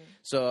movie.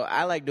 So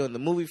I like doing the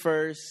movie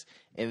first,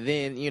 and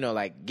then,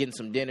 like, getting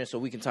some dinner so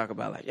we can talk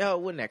about, like, yo,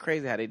 wasn't that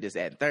crazy how they just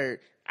add third?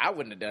 I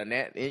wouldn't have done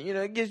that. And,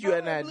 it gives you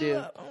an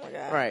idea. Oh, my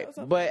God. Right.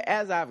 But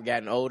as I've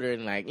gotten older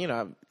and, like,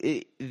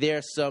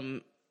 there's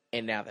some,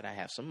 and now that I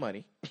have some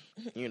money,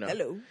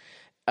 Hello.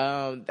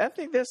 I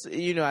think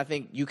I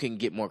think you can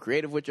get more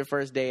creative with your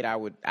first date. I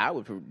would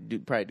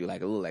probably do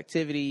like a little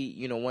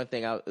activity. One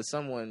thing,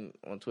 someone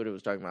on Twitter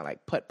was talking about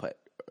like putt-putt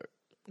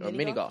or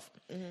mini golf.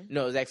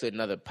 No, it was actually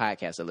another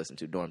podcast I listened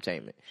to,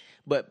 Dormtainment.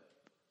 But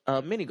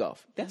mini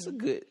golf, that's a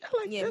good.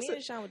 Me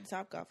and Sean went to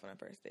Top Golf on our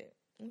first date.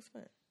 It was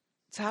fun.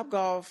 Top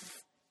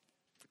Golf,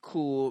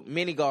 cool.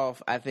 Mini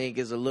golf, I think,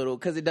 is a little,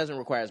 because it doesn't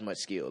require as much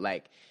skill.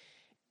 Like,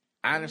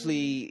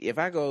 honestly, if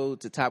I go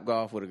to Top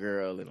Golf with a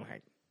girl and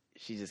like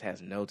she just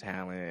has no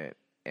talent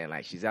and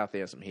like she's out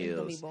there in some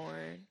hills, it's gonna be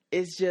boring.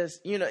 It's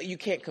just, you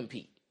can't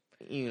compete.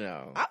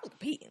 I was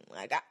competing.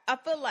 Like, I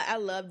feel like I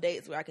love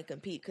dates where I can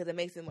compete because it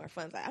makes it more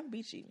fun. It's like, I can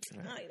beat you.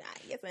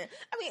 Yes, man.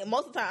 I mean,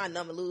 most of the time I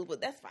know I'm gonna lose,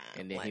 but that's fine.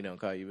 And then he don't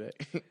call you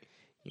back.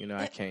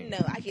 I can't. No,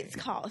 I get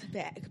called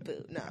back.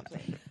 Boo. No, I'm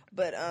playing.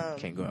 But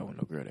Can't go out with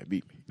no girl that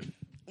beat me.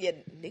 yeah,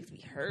 niggas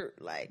be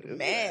hurt, like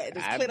mad.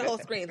 Just clear the whole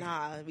screen.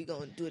 We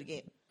gonna do it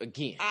again.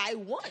 I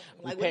won.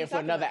 Like we paying for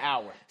another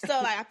hour. So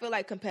like I feel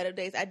like competitive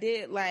dates. I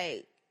did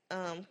like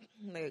a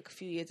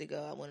few years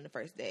ago. I went on the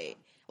first date.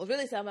 I was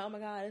really sad. I'm like, oh my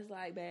god, it's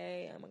like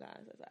babe. Oh my god,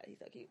 he's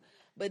so cute.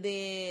 But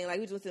then like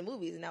we just went to the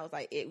movies, and I was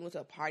like, we went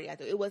to a party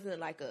after. It wasn't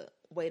like a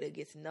way to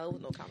get to know.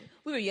 No comment.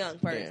 We were young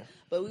first,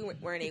 but we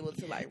weren't able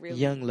to like really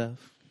young love,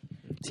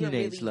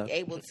 teenage really love.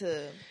 Able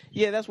to.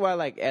 Yeah, that's why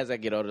like as I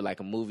get older, like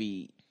a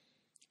movie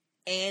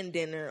and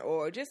dinner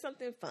or just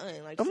something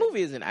fun. Like a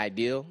movie isn't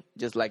ideal.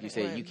 Just like you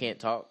said, you can't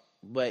talk,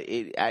 but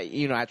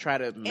I try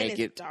to make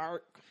it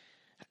dark.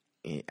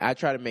 I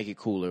try to make it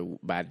cooler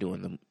by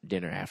doing the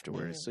dinner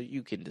afterwards, so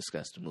you can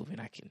discuss the movie and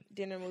I can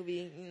dinner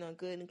movie.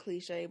 Good and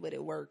cliche, but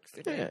it works.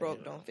 If it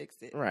broke, don't fix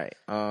it. Right.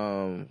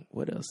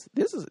 What else?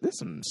 There's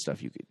some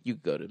stuff you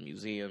could go to a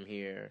museum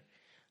here.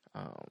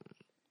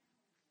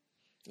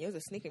 There was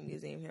a sneaker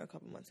museum here a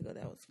couple months ago.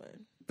 That was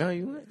fun. Oh,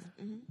 you went?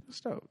 Mm-hmm.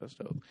 That's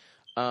dope.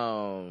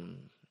 I'm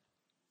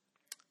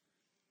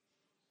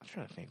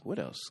trying to think. What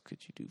else could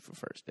you do for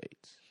first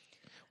dates?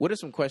 What are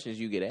some questions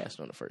you get asked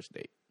on a first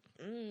date?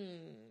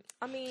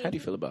 I mean, how do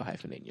you feel about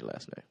hyphenating your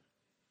last name?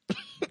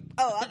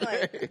 I'm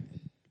like,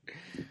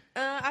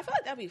 I feel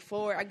like that'd be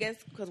forward. I guess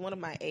because one of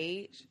my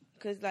age.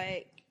 Because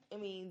like, I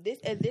mean,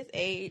 at this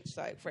age,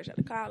 like fresh out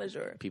of college,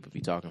 or people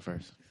be talking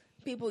first.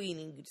 People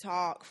need to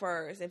talk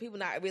first, and people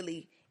not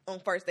really on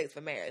first dates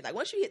for marriage. Like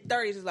once you hit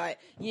 30s, it's like,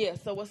 yeah.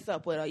 So what's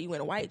up? What are you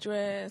in a white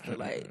dress? Or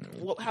like,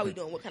 how we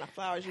doing? What kind of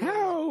flowers you?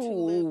 How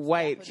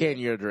white can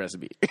your dress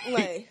be?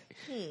 Like,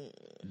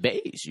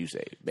 beige. You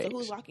say beige. So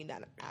who's walking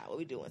down the aisle? What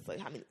we doing? So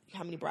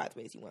how many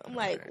bridesmaids you want? I'm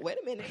like, wait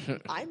a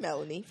minute. I'm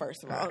Melanie.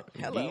 First of all,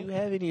 hello. Do you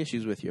have any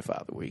issues with your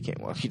father where he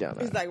can't walk you down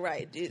the aisle? It's like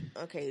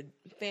okay.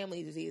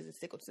 Family diseases,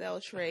 sickle cell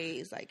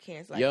traits, like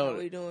cancer. Like, how are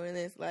we doing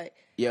this? Like,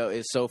 yo,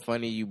 it's so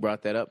funny you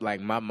brought that up. Like,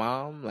 my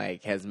mom,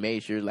 like, has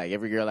made sure, like,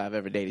 every girl I've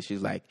ever dated,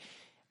 she's like,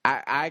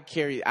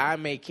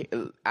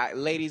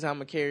 ladies,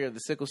 I'm a carrier of the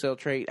sickle cell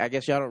trait. I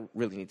guess y'all don't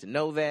really need to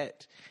know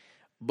that.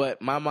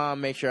 But my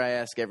mom makes sure I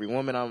ask every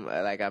woman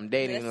I'm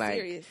dating,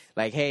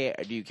 like, hey,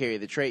 do you carry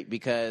the trait?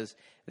 Because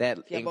that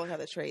if you both have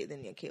the trait,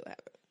 then your kid will have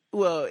it.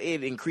 Well,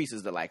 it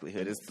increases the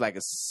likelihood. It's like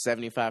a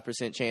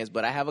 75% chance.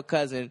 But I have a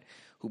cousin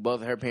who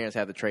both of her parents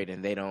have the trait,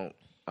 and they don't.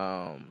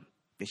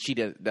 She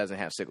doesn't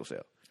have sickle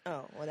cell.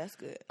 Oh, well, that's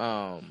good.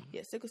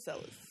 Yeah, sickle cell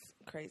is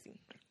crazy.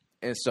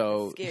 And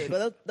so, it's scary.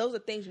 But those are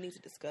things you need to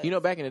discuss.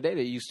 Back in the day,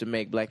 they used to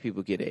make black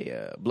people get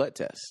a blood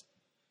test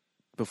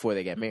before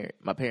they got married.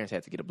 My parents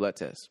had to get a blood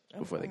test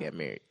before they got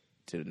married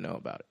to know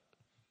about it.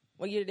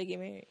 What year did they get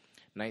married?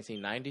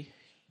 1990.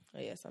 Oh,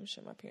 yes, I'm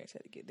sure my parents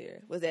had to get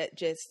there. Was that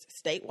just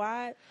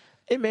statewide?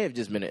 It may have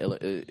just been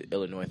an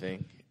Illinois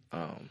thing.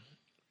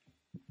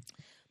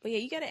 But yeah,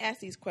 you got to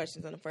ask these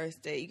questions on the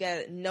first date. You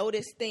got to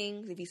notice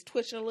things. If he's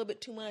twitching a little bit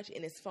too much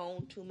and his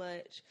phone too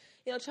much,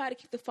 try to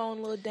keep the phone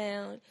a little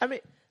down. I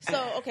mean,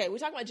 so okay, we're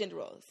talking about gender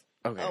roles.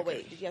 Okay. Oh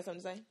wait, did you have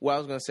something to say? Well, I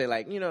was gonna say,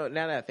 like, now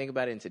that I think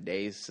about it, in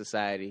today's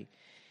society,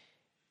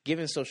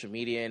 given social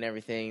media and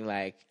everything,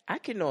 like, I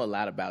can know a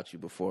lot about you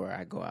before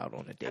I go out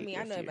on a date. I mean,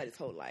 I know everybody's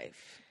whole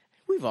life.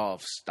 We've all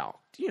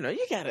stalked. You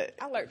gotta.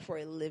 I lurk for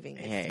a living.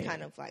 It's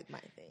kind of like my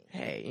thing.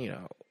 Hey,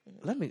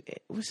 let me.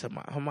 What's up,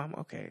 her mom?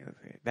 Okay,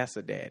 that's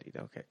a daddy.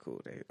 Okay,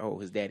 cool.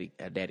 His daddy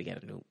got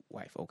a new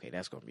wife. Okay,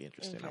 that's gonna be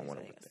interesting. Okay, I want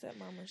to.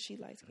 Stepmama, she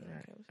likes me.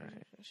 Right.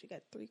 She got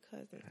 3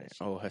 cousins.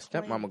 Her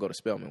stepmama go to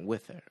Spelman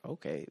with her.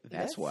 Okay,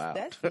 that's wild.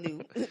 That's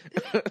new.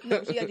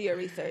 No, she got to do your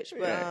research.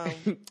 But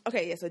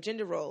okay, yeah. So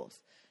gender roles.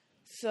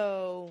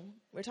 So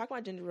we're talking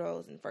about gender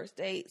roles and first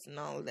dates and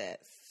all of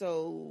that.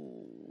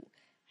 So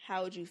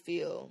how would you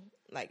feel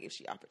like if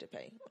she offered to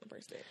pay on the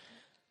first date?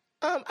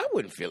 I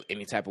wouldn't feel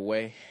any type of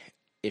way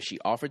if she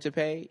offered to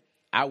pay.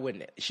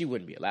 She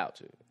wouldn't be allowed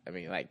to. I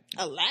mean, like,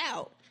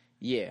 allowed.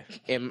 Yeah,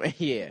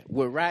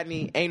 with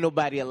Rodney, ain't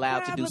nobody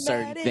allowed to do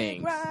certain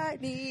things.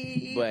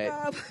 Rodney,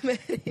 but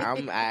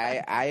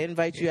I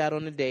invite you out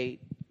on a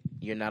date.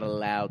 You're not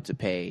allowed to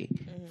pay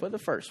for the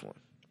first one.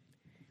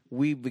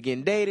 We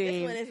begin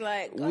dating. This one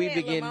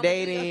is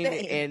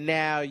like, and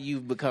now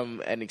you've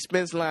become an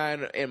expense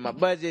line in my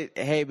budget.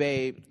 Hey,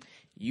 babe,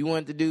 you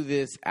want to do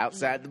this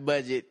outside the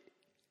budget?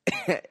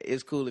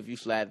 It's cool if you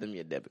slide them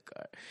your debit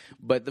card.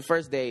 But the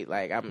first date,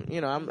 like, I'm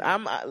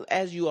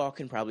as you all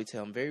can probably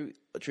tell, I'm very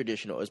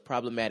traditional, as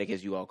problematic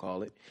as you all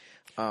call it.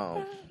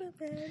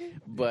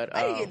 But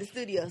I didn't get in the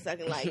studio so I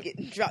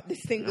can drop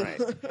this single.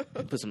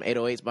 Right. Put some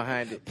 808s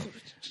behind it.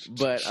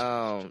 But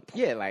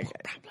yeah, like,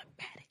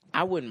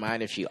 I wouldn't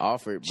mind if she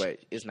offered, but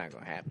it's not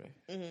gonna happen.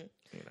 Mm-hmm.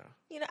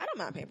 I don't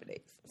mind paying for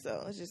dates,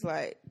 so it's just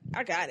like,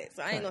 I got it.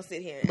 So I ain't gonna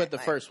sit here. But the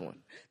first one,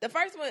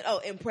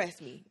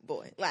 impress me,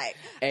 boy. Like,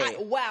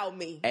 wow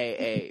me.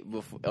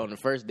 On the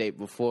first date,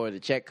 before the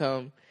check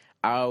come,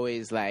 I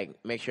always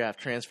make sure I've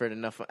transferred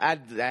enough. I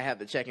have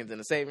the check-ins and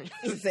the savings.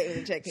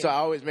 So I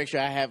always make sure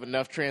I have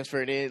enough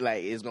transferred in.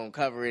 Like, it's gonna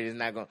cover it. It's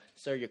not gonna.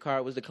 Sir, your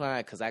card was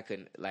declined, because I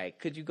couldn't. Like,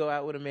 could you go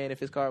out with a man if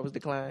his card was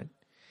declined?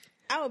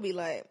 I would be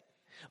like,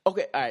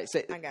 Okay, all right.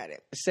 I got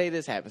it. Say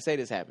this happens.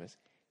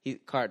 He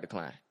card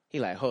decline. He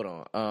like, hold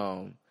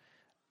on.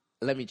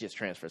 Let me just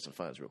transfer some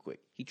funds real quick.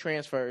 He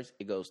transfers.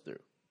 It goes through.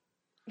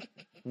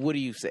 What do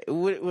you say?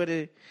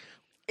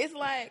 It's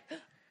like,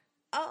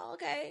 oh,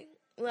 okay.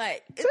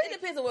 Like, it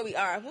depends on where we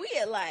are. If we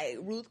at, like,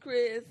 Ruth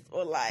Chris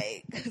or,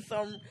 like,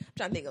 I'm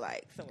trying to think of,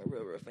 like, somewhere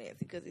real fancy.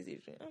 Because it's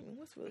usually,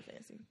 what's really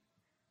fancy?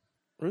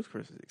 Ruth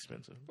Chris is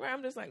expensive. Right,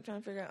 I'm just, like, trying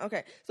to figure out.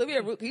 Okay, so if you're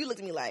at Ruth, you looked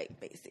at me like,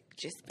 basic,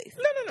 just basic.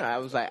 No. I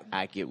was like,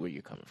 I get where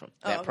you're coming from.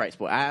 That price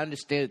point. I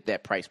understand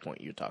that price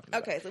point you're talking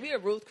about. Okay, so if you're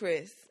at Ruth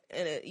Chris,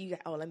 and you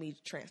got, let me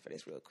transfer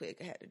this real quick.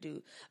 I had to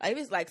do, if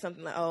it's like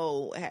something like,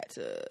 I had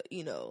to,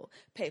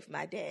 pay for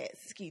my dad's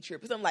ski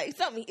trip or something like,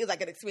 something is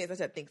like an expense. I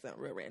should think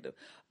something real random.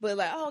 But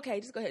like, okay,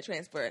 just go ahead,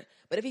 transfer.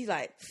 But if he's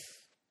like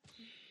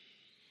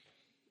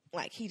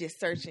he just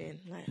searching,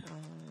 like,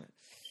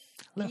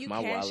 you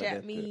cash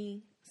at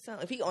me. So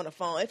if he on the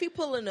phone, if he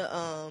pulling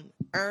the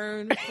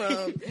urn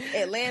from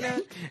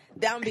Atlanta,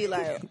 that would be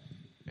like,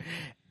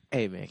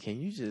 hey man,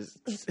 can you just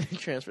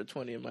transfer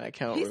 20 in my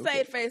account? He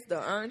saved face though.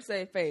 Urn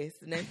saved face.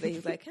 The next day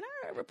he's like, "Can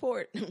I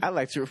report?" I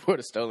like to report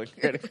a stolen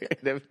credit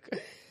card.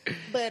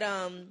 But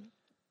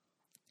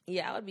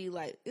yeah, I would be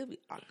like, it would be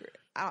awkward.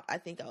 I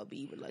think I would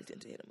be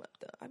reluctant to hit him up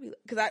though. I'd be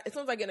because as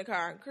soon as I get in the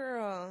car,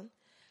 girl,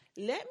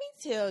 let me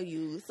tell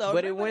you. So,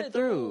 but it went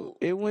through.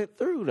 It went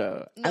through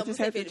though. No, I just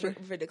had to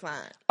for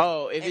decline.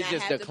 Oh, if it's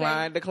just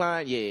decline,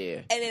 yeah.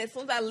 And then as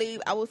soon as I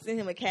leave, I will send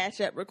him a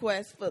Cash App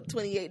request for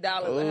 $28 or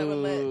however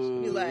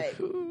much. Be like,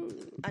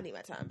 I need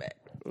my time back.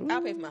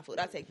 I'll pay for my food.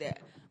 I'll take that.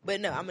 But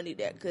no, I'm gonna need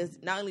that because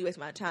not only waste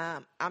my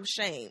time, I'm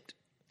shamed.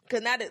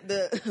 Because now that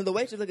the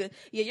waitress looking,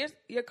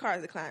 your car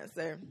is declined,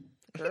 sir.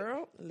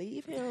 Girl,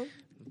 leave him.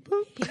 He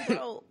broke,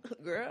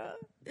 girl.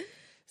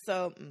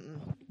 So.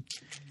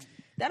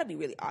 That'll be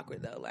really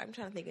awkward though. Like I'm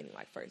trying to think of any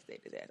first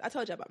date disaster. I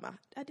told y'all about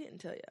I didn't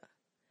tell y'all.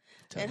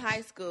 In high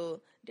school,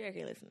 Derek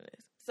ain't listen to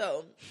this.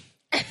 So,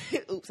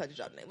 oops, I just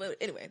dropped the name. But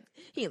anyway,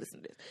 he ain't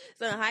listen to this.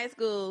 So in high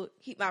school,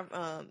 my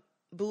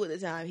boo at the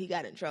time, he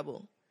got in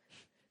trouble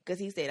because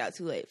he stayed out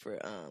too late for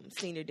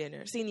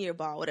senior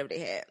ball, whatever they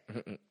had.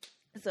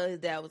 So his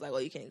dad was like,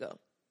 "Well, you can't go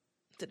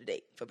to the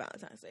date for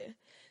Valentine's Day."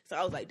 So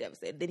I was like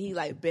devastated. Then he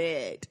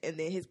begged, and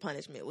then his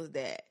punishment was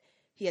that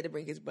he had to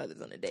bring his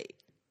brothers on a date.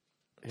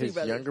 His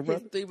younger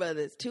brother? His 3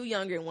 brothers, 2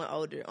 younger and 1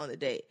 older on the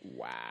date.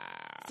 Wow.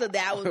 So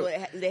that was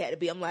what they had to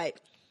be. I'm like,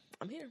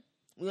 I'm here.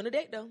 We on a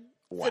date though.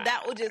 Wow. So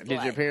that was just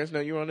Did your parents know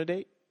you were on a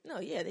date?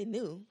 No, yeah, they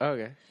knew.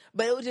 Okay.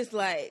 But it was just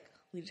like,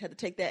 we just had to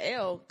take that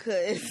L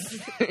because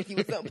he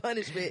was on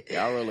punishment.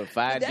 Y'all rolling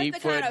 5 deep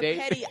for a date?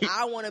 That's the kind of petty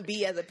I want to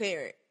be as a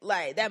parent.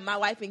 Like, that my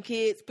wife and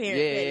kids parent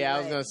petty. Yeah, I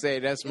was going to say,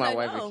 that's my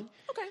wife. Oh,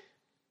 okay.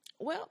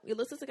 Well, your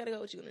little sister got to go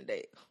with you on a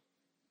date.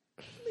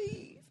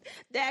 Please.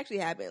 That actually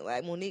happened.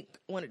 Like, Monique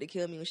wanted to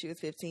kill me when she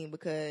was 15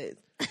 because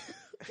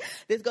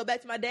this go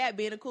back to my dad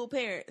being a cool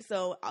parent.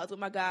 So I was with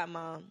my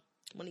godmom.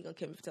 Monique gonna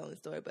kill me for telling the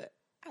story, but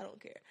I don't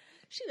care.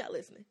 She not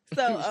listening.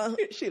 So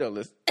she don't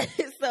listen.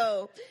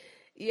 So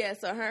yeah,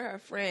 so her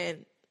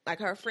friend,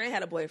 her friend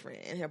had a boyfriend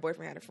and her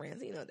boyfriend had a friend.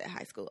 So, that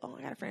high school,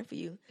 I got a friend for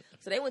you.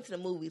 So they went to the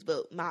movies,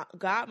 but my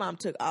godmom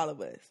took all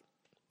of us.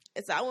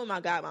 And so I went with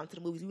my godmom to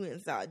the movies. We went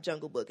and saw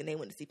Jungle Book and they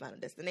went to see Final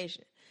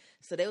Destination.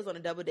 So they was on a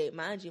double date.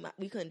 Mind you,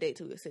 we couldn't date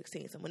till we were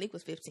 16. So Monique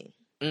was 15.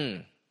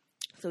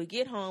 So we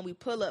get home. We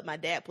pull up. My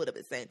dad pulled up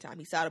at the same time.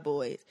 He saw the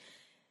boys.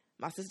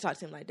 My sister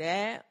talked to him like,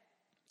 "Dad,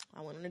 I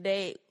went on a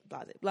date.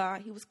 Blah, blah, blah."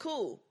 He was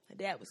cool. My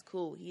dad was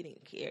cool. He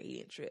didn't care. He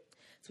didn't trip.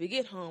 So we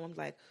get home. I'm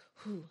like,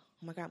 "Oh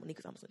my God, Monique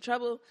is almost in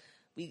trouble."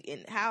 We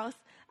in the house.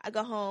 I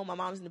go home. My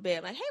mom's in the bed.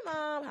 I'm like, "Hey,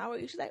 Mom, how are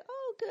you?" She's like,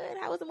 "Oh, good.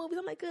 How was the movies?"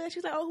 I'm like, "Good."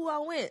 She's like, "Oh, who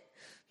all went?"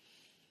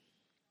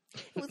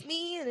 It was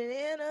me and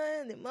Anna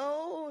and then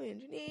Mo and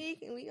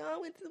Janique, and we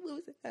all went to the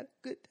movies and had a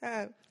good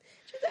time.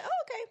 She was like,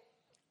 "Oh, okay."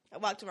 I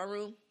walked to my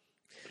room.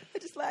 I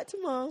just lied to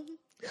Mom.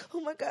 Oh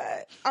my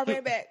God. I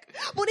ran back.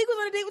 Monique was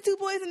on a date with 2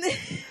 boys and then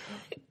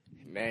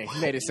Man, he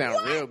made it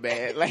sound real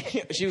bad.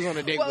 Like she was on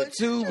a date with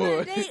 2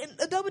 boys.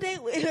 A double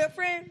date with her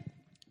friend.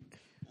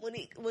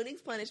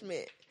 Monique's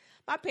punishment.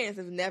 My parents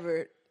have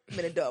never been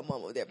an adult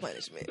moment with their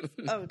punishment.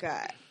 Oh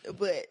God.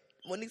 But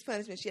Monique's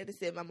punishment, she had to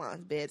sit at my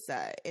mom's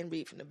bedside and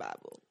read from the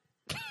Bible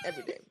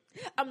every day.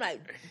 I'm like,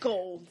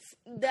 goals.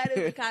 That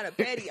is the kind of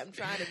petty I'm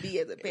trying to be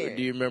as a parent.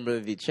 Do you remember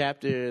the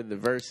chapter, the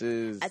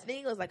verses? I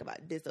think it was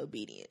about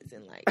disobedience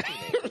and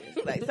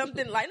teenagers.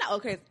 Something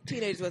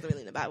teenagers wasn't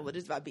really in the Bible, but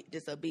just about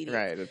disobedience.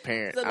 Right, the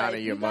parent, honor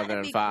your mother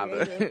and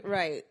father. Creative.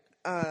 Right.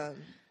 What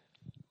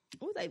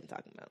was I even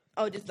talking about?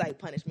 Oh, just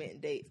punishment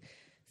and dates.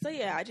 So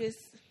yeah, how did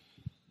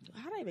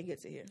I even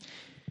get to here?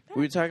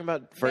 We were talking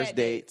about first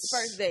dates.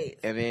 First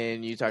dates. And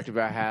then you talked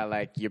about how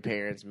your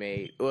parents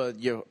made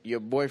your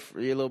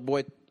boyfriend,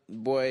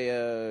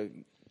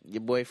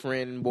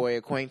 boy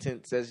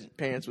acquaintance, as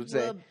parents would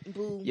say.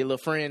 Your little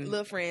friend.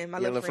 My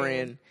little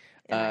friend.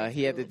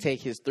 He had to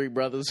take his 3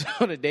 brothers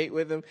on a date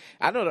with him.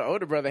 I know the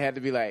older brother had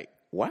to be like,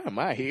 "Why am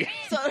I here?"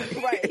 So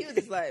right, he was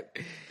just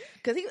like,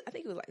 Because I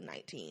think he was like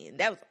 19.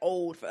 That was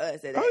old for us.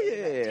 At that Oh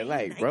age. yeah,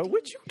 like 19. bro,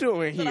 what you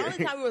doing So the here?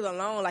 only time we was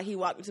alone, like he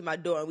walked into my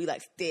door and we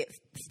like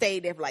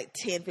stayed there for like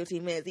 10,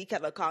 15 minutes. He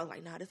kept calling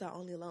like, "Nah, this is our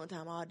only alone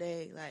time all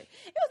day." Like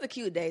it was a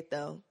cute date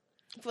though.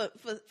 For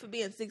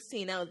being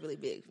 16, that was really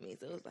big for me.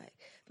 So it was like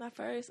my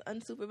first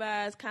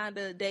unsupervised kind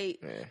of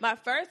date. Yeah. My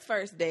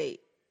first date,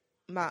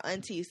 my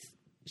auntie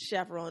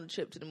chaperoned a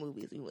trip to the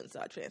movies. We went and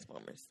saw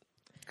Transformers.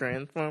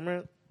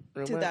 Transformer.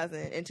 In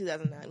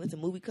 2009. Went to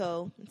Movie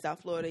Co. in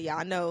South Florida.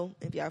 Y'all know,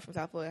 if y'all from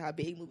South Florida, how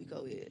big Movie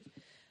Co. is.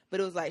 But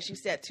it was like she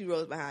sat 2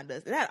 rows behind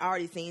us. And I had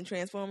already seen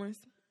Transformers.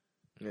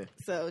 Yeah.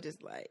 So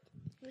just like,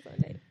 it was our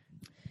date.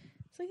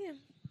 So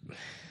yeah.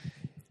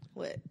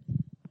 What?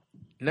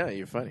 No,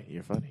 you're funny.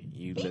 You're funny.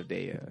 You lived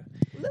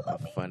a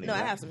funny No, I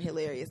life. have some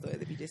hilarious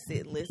stories if you just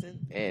sit and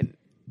listen. And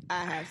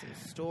I have some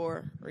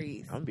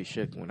stories. I'm gonna be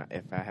shook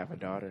if I have a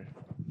daughter,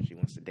 she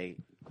wants to date.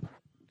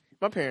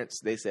 My parents,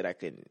 they said I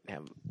couldn't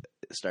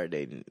start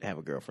dating, have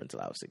a girlfriend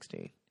until I was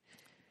 16.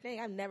 Dang,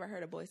 I've never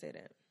heard a boy say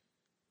that.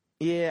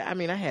 Yeah, I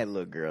mean, I had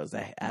little girls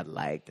I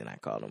liked, and I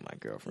called them my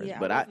girlfriends. Yeah,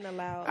 but I wasn't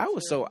allowed I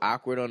was to. so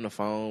awkward on the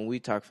phone. We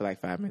talked for like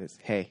 5 minutes.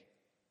 Hey,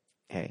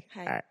 all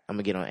right, I'm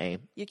gonna get on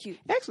AIM. You're cute.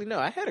 Actually, no,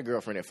 I had a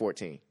girlfriend at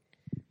 14.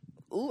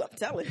 Ooh, I'm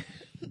telling.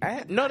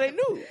 No, they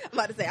knew. I'm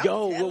about to say, I'm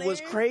Yo, telling. what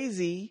was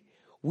crazy?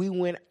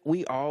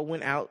 We all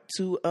went out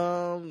to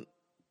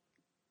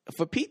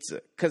for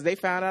pizza because they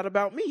found out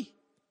about me.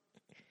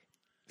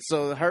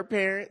 So her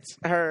parents,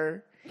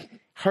 her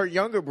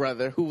younger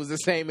brother, who was the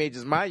same age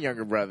as my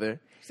younger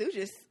brother, So it was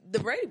just the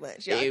Brady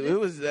Bunch. Y'all it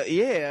was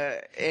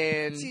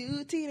and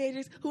 2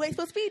 teenagers who ain't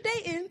supposed to be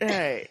dating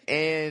right,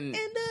 and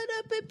ended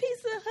up at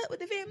Pizza Hut with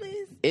their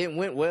families. it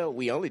went well.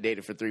 We only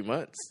dated for 3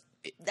 months.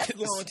 That's a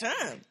long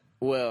time.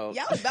 Well,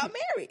 Y'all was about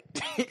married.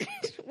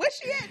 Where's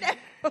she at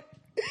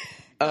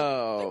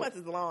now? 3 months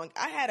is long.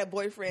 I had a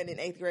boyfriend in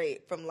 8th grade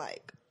from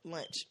like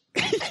lunch.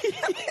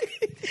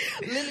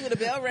 Literally when the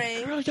bell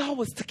rang. girl, y'all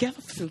was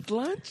together since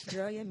lunch.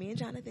 Girl, yeah, me and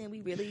Jonathan,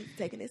 we really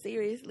taking it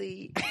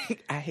seriously.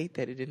 I hate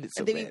that it ended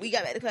so And then bad. we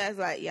got back to class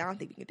like, yeah, I don't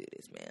think we can do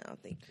this, man. I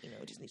don't think,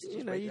 we just need to You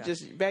know, break you it up.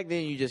 just back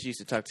then you just used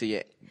to talk to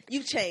your.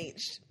 You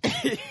changed.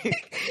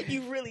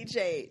 You really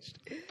changed.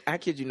 I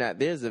kid you not.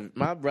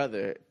 My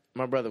brother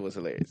was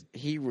hilarious.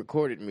 He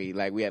recorded me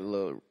like we had a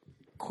little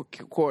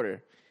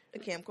quarter. A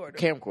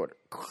camcorder. Quarter.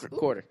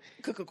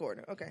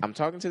 Cook-a-quarter. Okay. I'm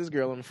talking to this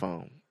girl on the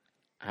phone.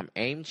 I'm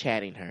AIM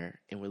chatting her,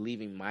 and we're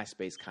leaving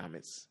MySpace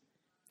comments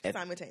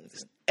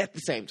Simultaneously. at the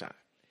same time.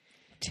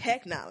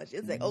 Technology.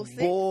 It's like 06.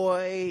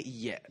 Boy,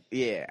 yeah.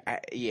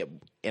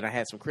 And I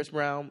had some Chris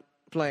Brown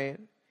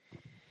playing.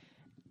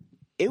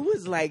 It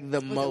was like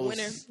the Was most.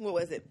 it winter? What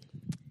was it?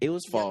 It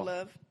was fall.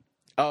 Young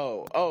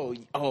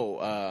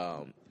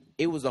Love.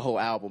 It was the whole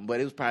album, but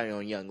it was probably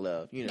on Young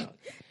Love, you know.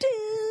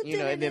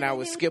 And then I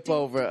would skip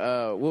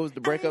over what was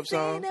the breakup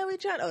song?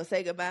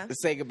 Say Goodbye.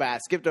 Say Goodbye. I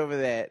skipped over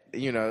that,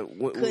 you know.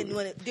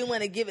 Didn't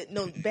want to give it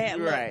no bad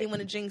luck. Right. Didn't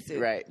want to jinx it.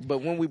 Right.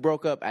 But when we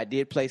broke up, I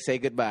did play Say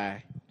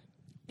Goodbye.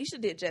 You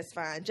should did Just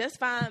Fine. Just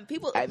Fine.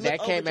 People That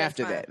look came over Just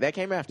after Fine. that. That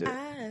came after that.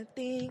 I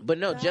think But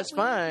no, I Just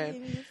will Fine.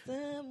 give you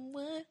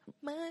someone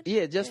much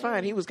Yeah, Just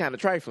Fine. He was kind of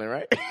trifling,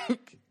 right?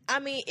 I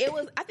mean,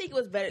 I think it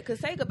was better because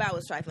Say Goodbye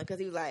was trifling because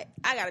he was like,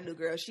 I got a new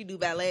girl. She do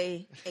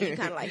ballet and you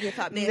kind of like hip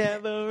hop dance.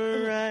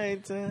 Never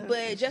right time.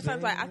 But Just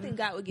Fine's like, I think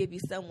God would give you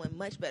someone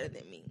much better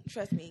than me.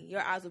 Trust me,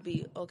 your eyes will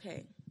be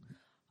okay.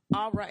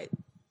 All right.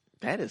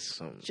 That is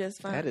some.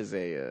 Just Fine. That is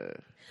a.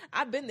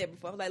 I've been there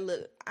before. I was like,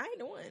 look, I ain't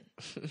the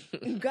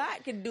one.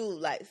 God can do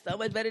like so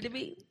much better than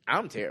me.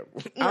 I'm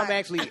terrible.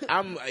 Right.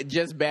 I'm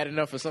just bad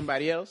enough for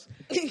somebody else.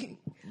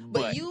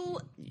 But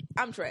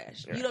I'm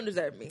trash. Right. You don't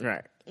deserve me.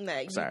 Right.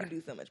 Like, Sorry. you can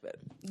do so much better.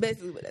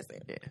 Basically what that's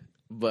saying. Yeah.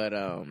 But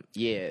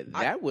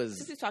that was.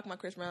 Since we talking about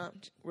Chris Brown,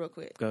 real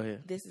quick. Go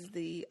ahead. This is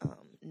the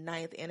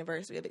 9th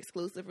anniversary of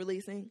Exclusive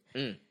releasing.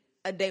 Mm.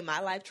 A Day My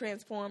Life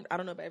Transformed. I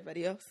don't know about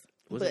everybody else.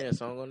 Was there a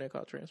song on there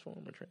called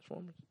Transformers?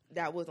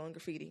 That was on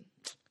Graffiti.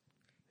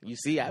 You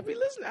see, I be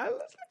listening. I listen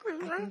to Chris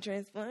I Brown. can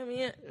transform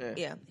it.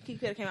 Yeah. He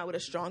could have came out with a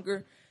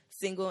stronger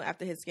single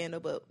after his scandal,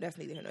 but that's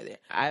neither here nor there.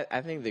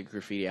 I think the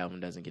Graffiti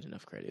album doesn't get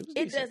enough credit.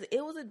 It does.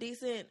 It was a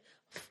decent.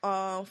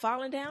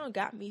 Falling Down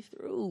got me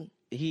through.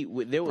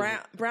 There was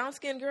Brown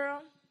Skin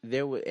Girl.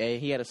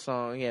 he had a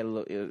song. He had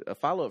a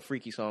follow up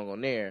Freaky song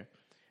on there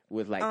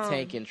with like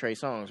Tank and Trey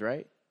Songz,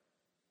 right?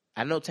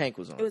 I know Tank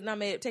was on. It was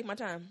nominated. Take My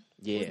Time.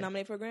 Yeah. It was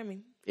nominated for a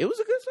Grammy. It was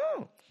a good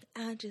song.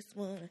 I just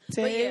wanna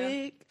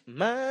Take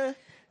my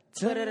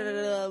time.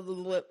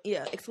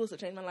 Yeah, Exclusive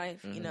changed my life.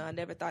 Mm-hmm. You know, I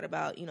never thought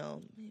about,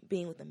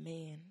 being with a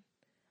man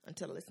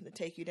until I listened to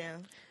Take You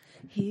Down.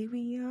 Here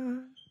we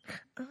are,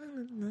 all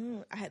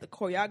alone. I had the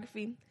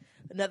choreography.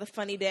 Another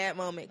funny dad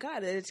moment.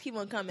 God, they just keep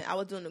on coming. I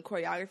was doing the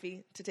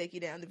choreography to Take You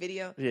Down, the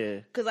video. Yeah.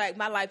 Because, like,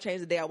 my life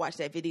changed the day I watched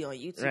that video on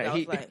YouTube. Right. I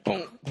was like,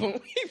 boom, boom.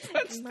 He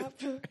punched my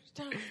first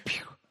time.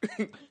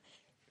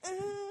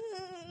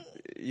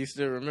 You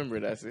still remember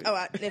it, I see.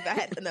 Oh, if I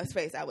had enough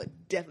space, I would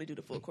definitely do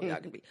the full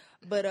choreography.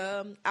 But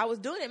I was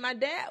doing it. My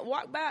dad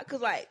walked by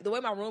because, like, the way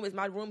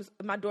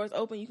my door is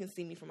open. You can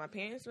see me from my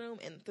parents' room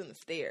and from the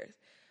stairs.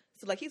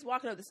 So like he's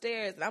walking up the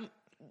stairs and I'm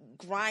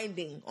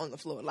grinding on the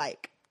floor,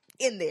 like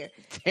in there.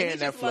 Tearing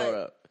that floor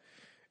up.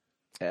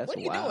 That's what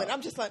are you wild. doing?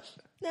 I'm just like,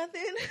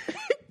 nothing.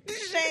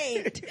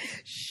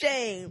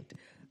 Shamed.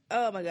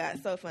 Oh my God,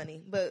 so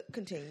funny. But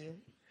continue.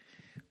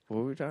 What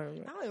were we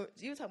talking about?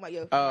 You were talking about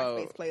your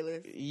MySpace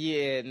playlist.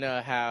 Yeah,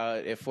 no, how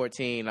at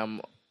 14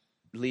 I'm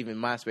leaving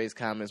MySpace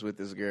comments with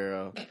this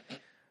girl,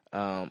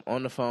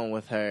 on the phone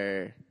with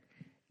her,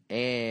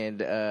 and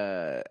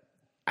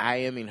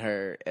IMing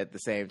her at the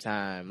same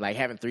time, like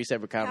having 3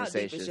 separate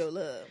conversations. How deep is your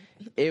love?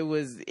 It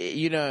was,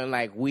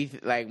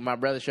 like my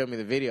brother showed me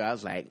the video. I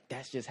was like,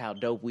 that's just how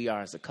dope we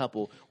are as a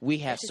couple. We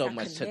have so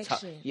much to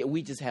talk. Yeah,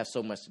 we just have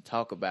so much to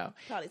talk about.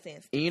 Probably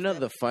saying. And you know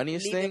the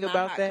funniest thing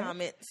about that?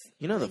 Comments,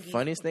 you know the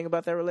funniest thing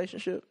about that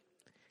relationship?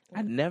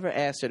 I never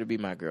asked her to be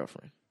my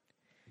girlfriend.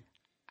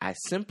 I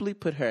simply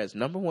put her as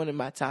number 1 in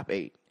my top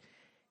 8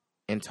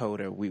 and told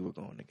her we were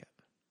going together.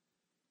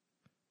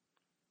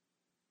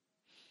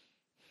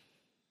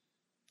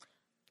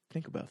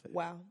 Think about that.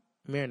 Wow.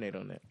 Marinate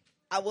on that.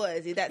 I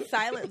was. That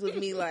silence was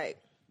me like,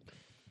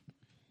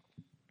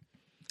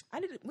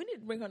 we need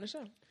to bring her on the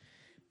show.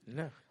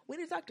 No. We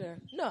need to talk to her.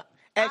 No.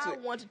 Actually, I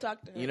want to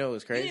talk to her. You know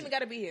what's crazy? You didn't even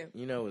got to be here.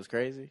 You know what's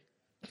crazy?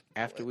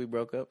 After we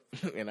broke up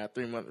in our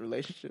 3-month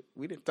relationship,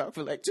 we didn't talk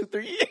for like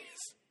 2-3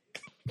 years.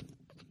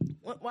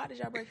 Why did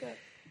y'all break up?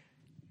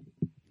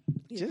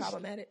 Just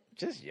problematic?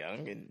 Just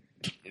young and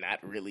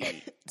not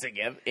really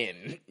together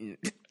and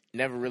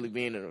never really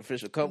being an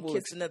official couple.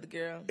 Kissed another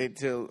girl.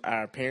 Until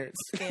our parents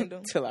Scandal.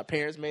 Until our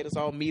parents made us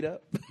all meet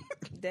up.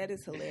 That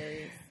is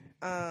hilarious.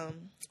 That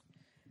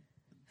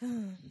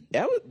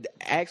was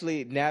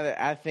actually, now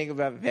that I think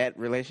about that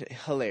relationship,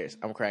 hilarious.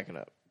 I'm cracking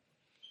up.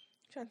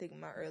 I'm trying to think of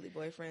my early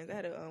boyfriends. I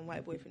had a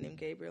white boyfriend named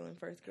Gabriel in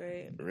 1st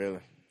grade. Really?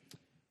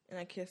 And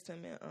I kissed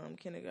him in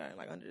kindergarten,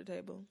 like under the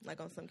table, like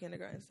on some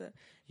kindergarten stuff.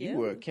 You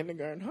were a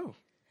kindergarten hoe.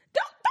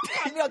 Don't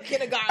call me a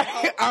kindergarten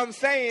hoe. I'm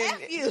saying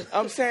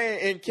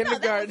in kindergarten. No,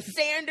 that was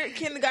standard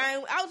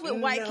kindergarten. I was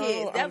with white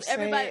kids. That was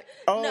everybody.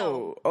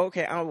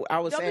 Okay. I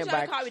was saying don't be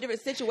trying to call me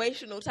different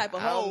situational type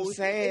of hoes. I'm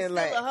saying it's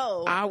like still a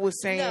hoe. I was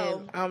saying.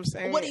 No. I'm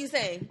saying. What are you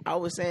saying? I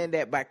was saying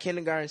that by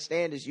kindergarten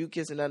standards, you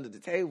kissing under the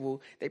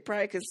table, they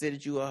probably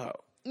considered you a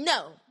hoe.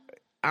 No.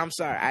 I'm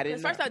sorry, I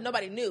didn't. First off,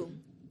 nobody knew.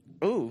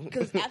 Ooh.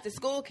 Because after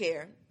school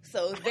care,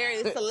 so it's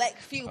very select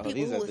few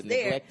people who was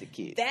there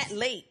kids. that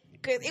late.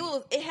 Because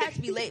it had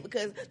to be late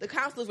because the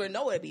counselors were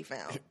nowhere to be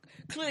found.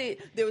 Clearly,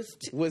 there was.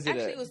 I think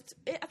it was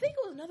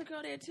another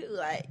girl there too.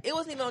 Like it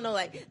wasn't even on no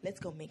like let's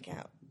go make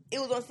out. It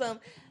was on some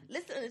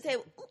listen on the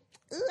table.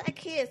 Ooh, I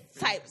kiss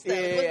type stuff.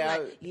 Yeah,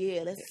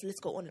 it wasn't let's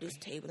go under this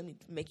table. Let me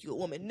make you a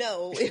woman.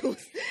 No, it was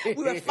we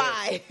were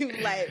 5.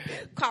 Like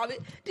call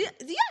it. Do y'all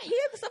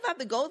hear the stuff I have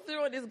to go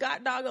through on this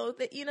god doggone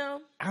thing? You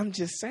know. I'm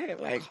just saying,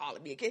 like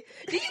calling me a kid.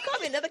 Did you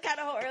call me another kind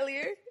of hoe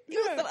earlier? You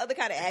was some other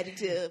kind of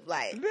adjective,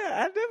 like. No,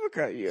 I never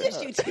called you.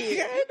 Yes, you did.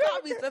 You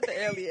called me something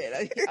earlier.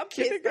 Like, I'm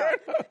pissed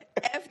off.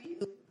 F you.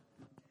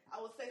 I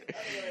will say some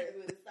other words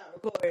when it's not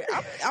recorded.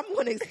 I'm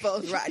going to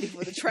expose Rodney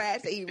for the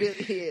trash that he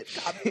really is.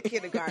 Call me a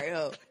kindergarten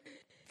hoe.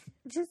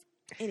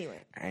 Anyway,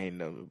 I ain't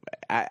know.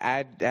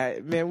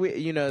 Man,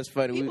 it's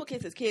funny. People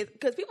kiss his kids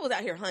because people was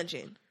out here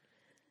hunching.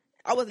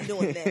 I wasn't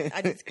doing that.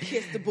 I just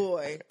kissed the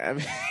boy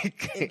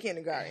in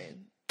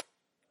kindergarten.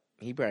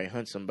 He probably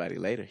hunched somebody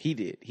later. He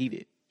did. He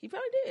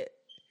probably did.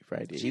 He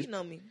probably did. Cheating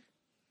on me.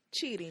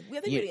 Cheating.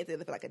 We didn't get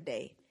together for like a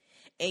day.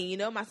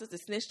 And my sister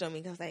snitched on me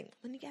because I was like,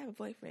 when you have a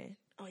boyfriend?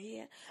 Oh,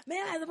 yeah.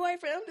 Man, I have a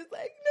boyfriend. I'm just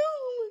like, no,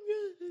 oh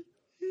my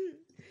God.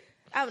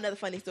 I have another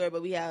funny story,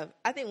 but we have,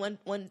 I think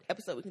one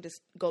episode we can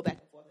just go back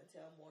and forth and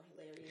tell more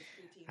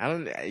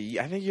hilarious.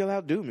 I think you'll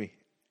outdo me.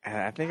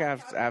 I think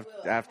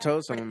I've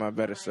told some of my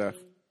better stuff.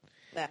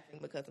 Laughing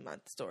because of my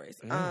stories.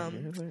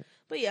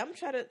 But yeah, I'm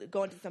trying to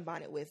go into some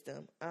bonnet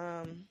wisdom.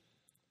 I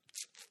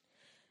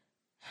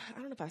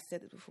don't know if I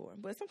said this before,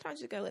 but sometimes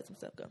you gotta let some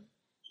stuff go.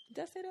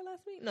 Did I say that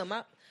last week? No,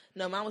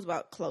 mine was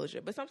about closure.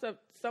 But some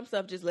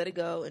stuff just let it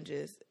go and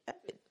just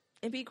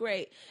and be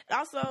great. And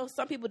also,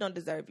 some people don't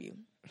deserve you.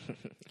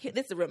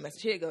 This is a real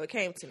message. Here you go. It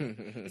came to me.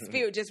 The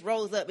spirit just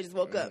rose up. It just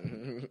woke up.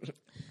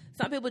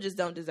 Some people just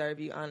don't deserve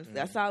you, honestly.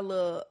 I saw a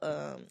little...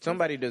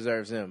 somebody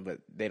deserves them, but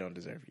they don't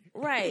deserve you.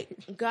 Right.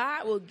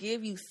 God will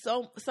give you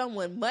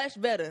someone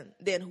much better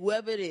than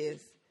whoever it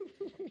is.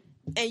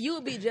 And you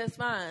will be just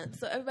fine.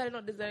 So everybody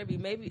don't deserve you.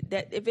 Maybe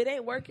that if it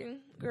ain't working,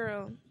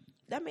 girl,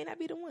 that may not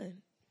be the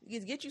one.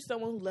 Just get you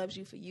someone who loves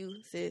you for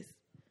you, sis.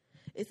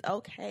 It's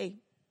okay.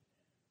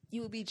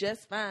 You will be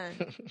just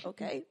fine.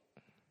 Okay?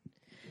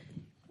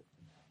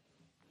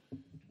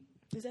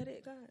 Is that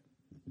it, God?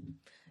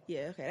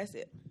 Yeah, okay, that's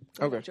it.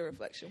 What's your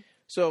reflection?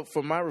 So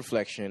for my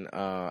reflection,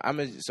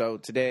 so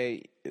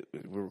today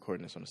we're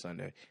recording this on a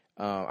Sunday.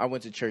 I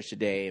went to church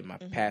today, and my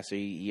pastor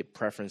he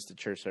preferenced the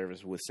church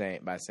service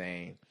by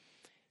saying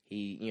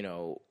he,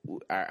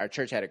 our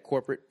church had a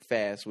corporate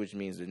fast, which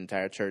means the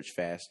entire church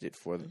fasted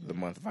for the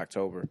month of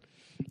October,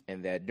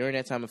 and that during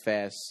that time of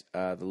fast,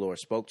 the Lord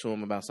spoke to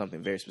him about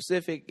something very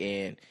specific,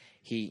 and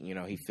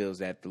he feels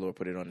that the Lord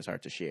put it on his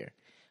heart to share.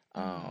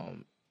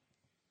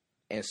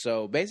 And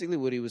so basically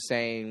what he was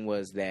saying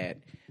was that,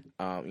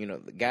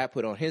 the guy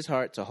put on his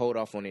heart to hold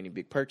off on any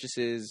big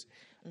purchases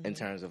in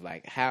terms of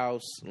like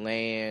house,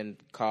 land,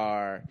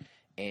 car,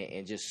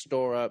 and just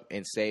store up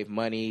and save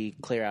money,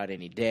 clear out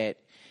any debt,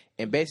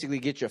 and basically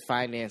get your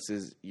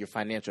finances, your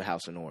financial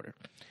house in order.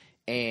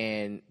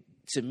 And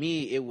to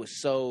me, it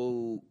was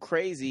so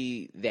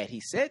crazy that he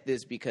said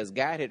this because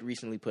God had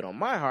recently put on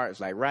my heart, it's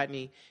like,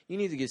 Rodney, you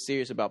need to get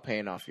serious about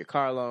paying off your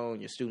car loan,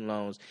 your student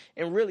loans,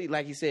 and really,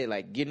 like he said,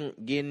 like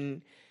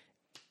getting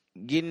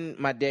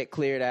my debt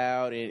cleared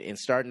out and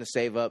starting to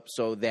save up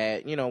so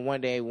that,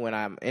 one day when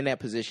I'm in that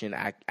position,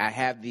 I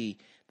have the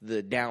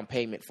down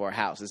payment for a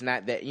house. It's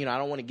not that, I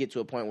don't want to get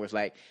to a point where it's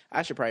like,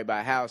 I should probably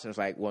buy a house. And it's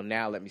like, well,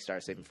 now let me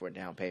start saving for a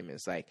down payment.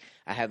 It's like,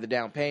 I have the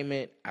down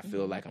payment. I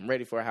feel like I'm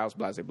ready for a house,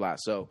 blah, blah, blah.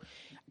 So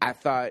I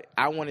thought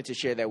I wanted to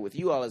share that with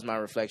you all as my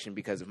reflection,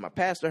 because if my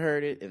pastor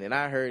heard it and then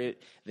I heard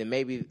it, then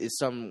maybe it's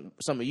some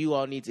of you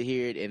all need to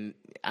hear it. And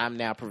I'm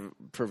now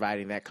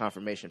providing that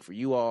confirmation for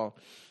you all.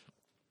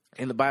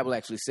 And the Bible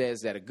actually says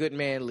that a good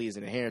man leaves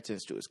an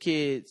inheritance to his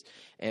kids,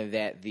 and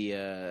that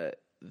the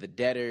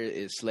debtor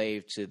is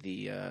slave to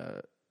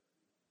the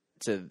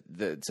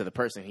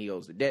person he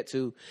owes the debt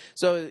to.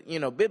 So,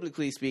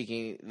 biblically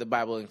speaking, the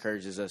Bible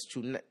encourages us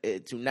to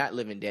not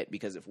live in debt,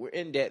 because if we're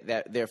in debt,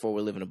 therefore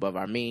we're living above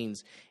our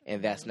means,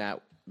 and that's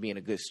not being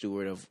a good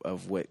steward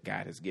of what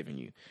God has given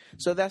you.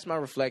 So that's my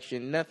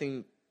reflection.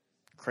 Nothing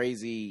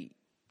crazy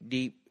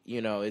deep,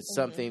 it's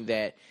something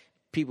that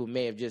people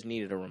may have just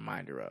needed a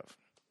reminder of.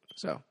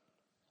 So.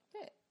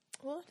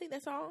 Well, I think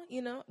that's all. We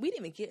didn't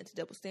even get into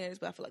double standards,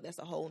 but I feel like that's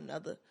a whole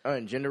nother.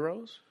 And gender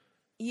roles?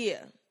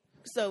 Yeah.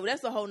 So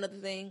that's a whole nother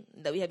thing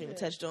that we haven't even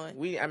touched on.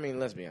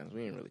 Let's be honest,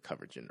 we didn't really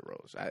cover gender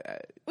roles.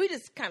 We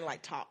just kind of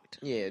like talked.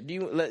 Yeah.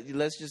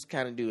 Let's just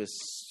kind of do a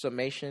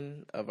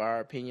summation of our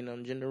opinion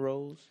on gender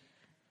roles.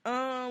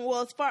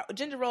 Well, as far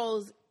gender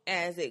roles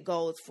as it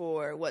goes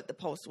for what the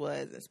post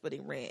was and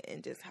splitting rent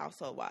and just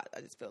household wise,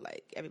 I just feel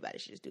like everybody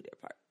should just do their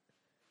part.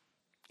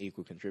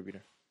 Equal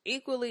contributor.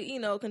 Equally,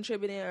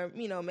 contributing, or,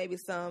 maybe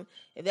some,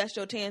 if that's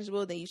your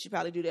tangible, then you should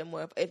probably do that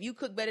more. If you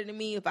cook better than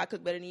me, if I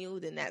cook better than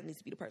you, then that needs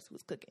to be the person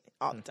who's cooking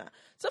all the time.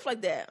 Stuff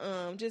like that.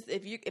 Just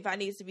if I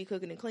need to be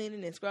cooking and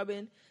cleaning and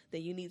scrubbing,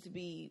 then you need to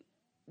be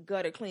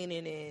gutter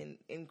cleaning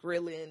and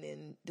grilling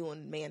and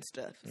doing man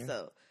stuff. Yeah.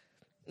 So,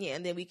 yeah,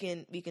 and then we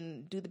can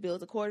do the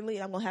bills accordingly,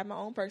 and I'm going to have my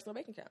own personal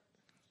bank account.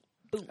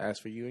 Boom. As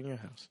for you and your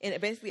house. And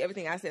basically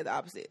everything I said the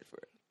opposite for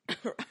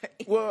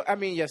right? Well, I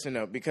mean, yes and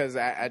no, because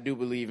I do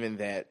believe in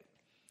that.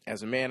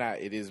 As a man,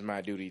 it is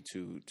my duty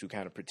to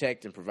kind of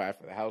protect and provide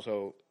for the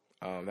household.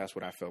 That's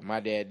what I felt my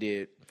dad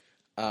did.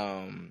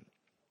 I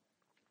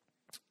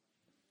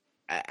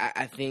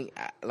think,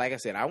 like I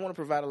said, I want to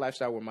provide a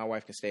lifestyle where my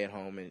wife can stay at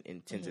home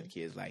and tend to the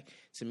kids. Like,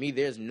 to me,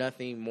 there's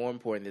nothing more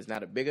important. There's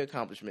not a bigger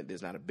accomplishment.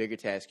 There's not a bigger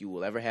task you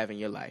will ever have in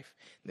your life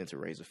than to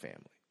raise a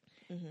family.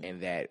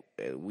 And that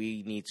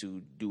we need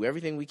to do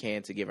everything we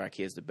can to give our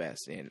kids the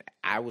best. And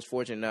I was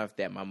fortunate enough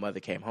that my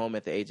mother came home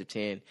at the age of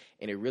 10,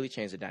 and it really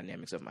changed the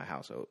dynamics of my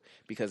household.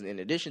 Because in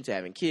addition to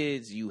having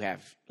kids, you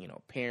have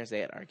parents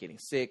that are getting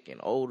sick and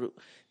older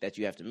that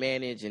you have to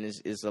manage, and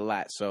it's a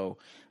lot. So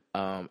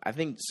I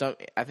think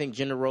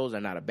gender roles are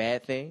not a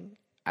bad thing.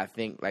 I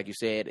think, like you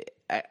said,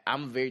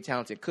 I'm a very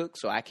talented cook,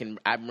 so I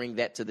bring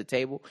that to the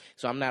table.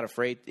 So I'm not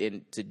afraid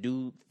to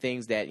do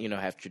things that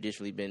have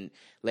traditionally been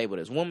labeled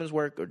as woman's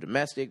work or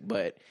domestic.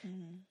 But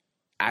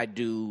I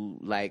do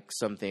like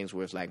some things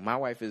where it's like my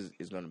wife is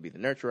going to be the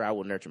nurturer. I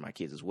will nurture my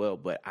kids as well,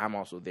 but I'm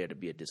also there to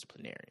be a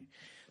disciplinarian.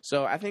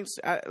 So I think,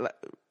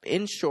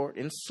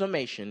 in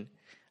summation,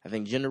 I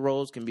think gender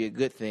roles can be a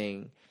good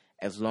thing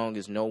as long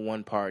as no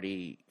one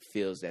party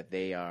feels that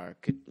they are,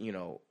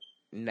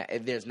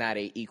 there's not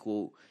a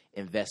equal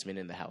investment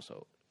in the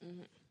household.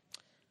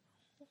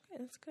 Okay,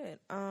 that's good.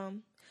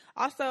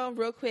 Also,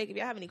 real quick, if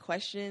y'all have any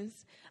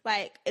questions,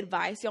 like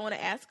advice y'all want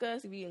to ask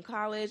us, if you're in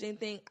college,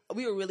 anything,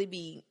 we would really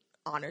be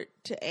honored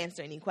to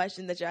answer any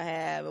questions that y'all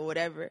have or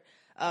whatever.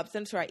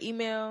 Send us to our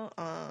email,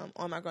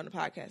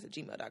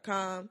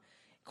 onmygrownuppodcast@gmail.com.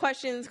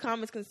 Questions,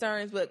 comments,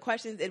 concerns, but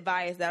questions,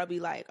 advice, that'll be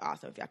like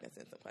awesome if y'all can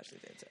send some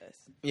questions into us.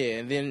 Yeah,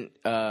 and then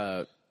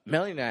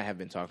Melanie and I have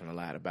been talking a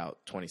lot about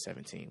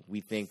 2017.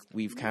 We think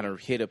we've kind of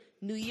hit a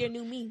new year,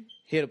 new me.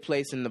 Hit a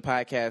place in the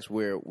podcast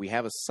where we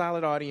have a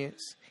solid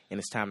audience, and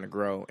it's time to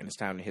grow, and it's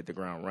time to hit the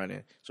ground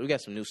running. So we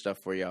got some new stuff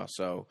for y'all.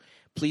 So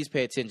please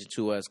pay attention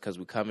to us, because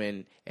we come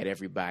in at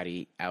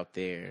everybody out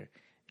there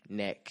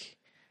neck.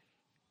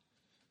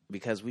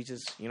 Because we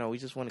just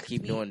want to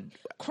keep doing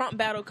crump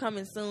battle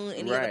coming soon.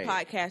 Any other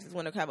podcasters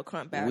want to have a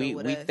crump battle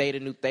with us. We theta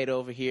new theta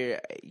over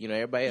here.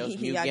 Everybody else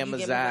mute gamma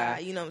xi.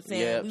 You know what I'm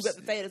saying? Yep. We got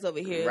the thetas over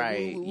here.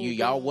 Right.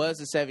 Y'all was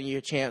the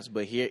 7-year champs,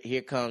 but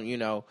here come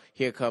Knucklehead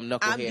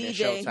and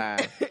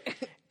Showtime.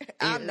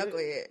 I'm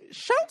Knucklehead.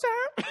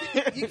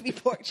 Showtime. You can be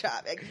Pork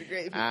Chop, extra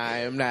gravy. I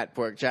am not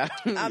Pork Chop.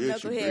 I'm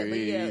Knucklehead, but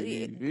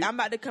yeah. I'm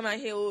about to come out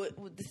here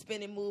with the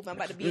spinning move. I'm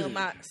about to be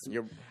about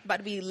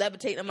to be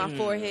levitating on my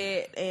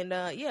forehead, and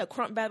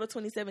Crump Battle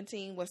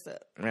 2017. What's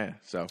up? Yeah.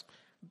 So,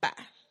 bye.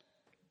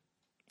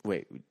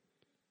 Wait.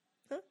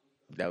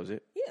 That was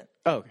it? Yeah.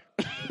 Oh,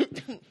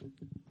 okay.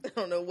 I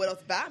don't know what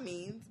else bye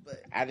means,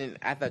 but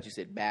I thought you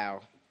said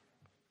bow.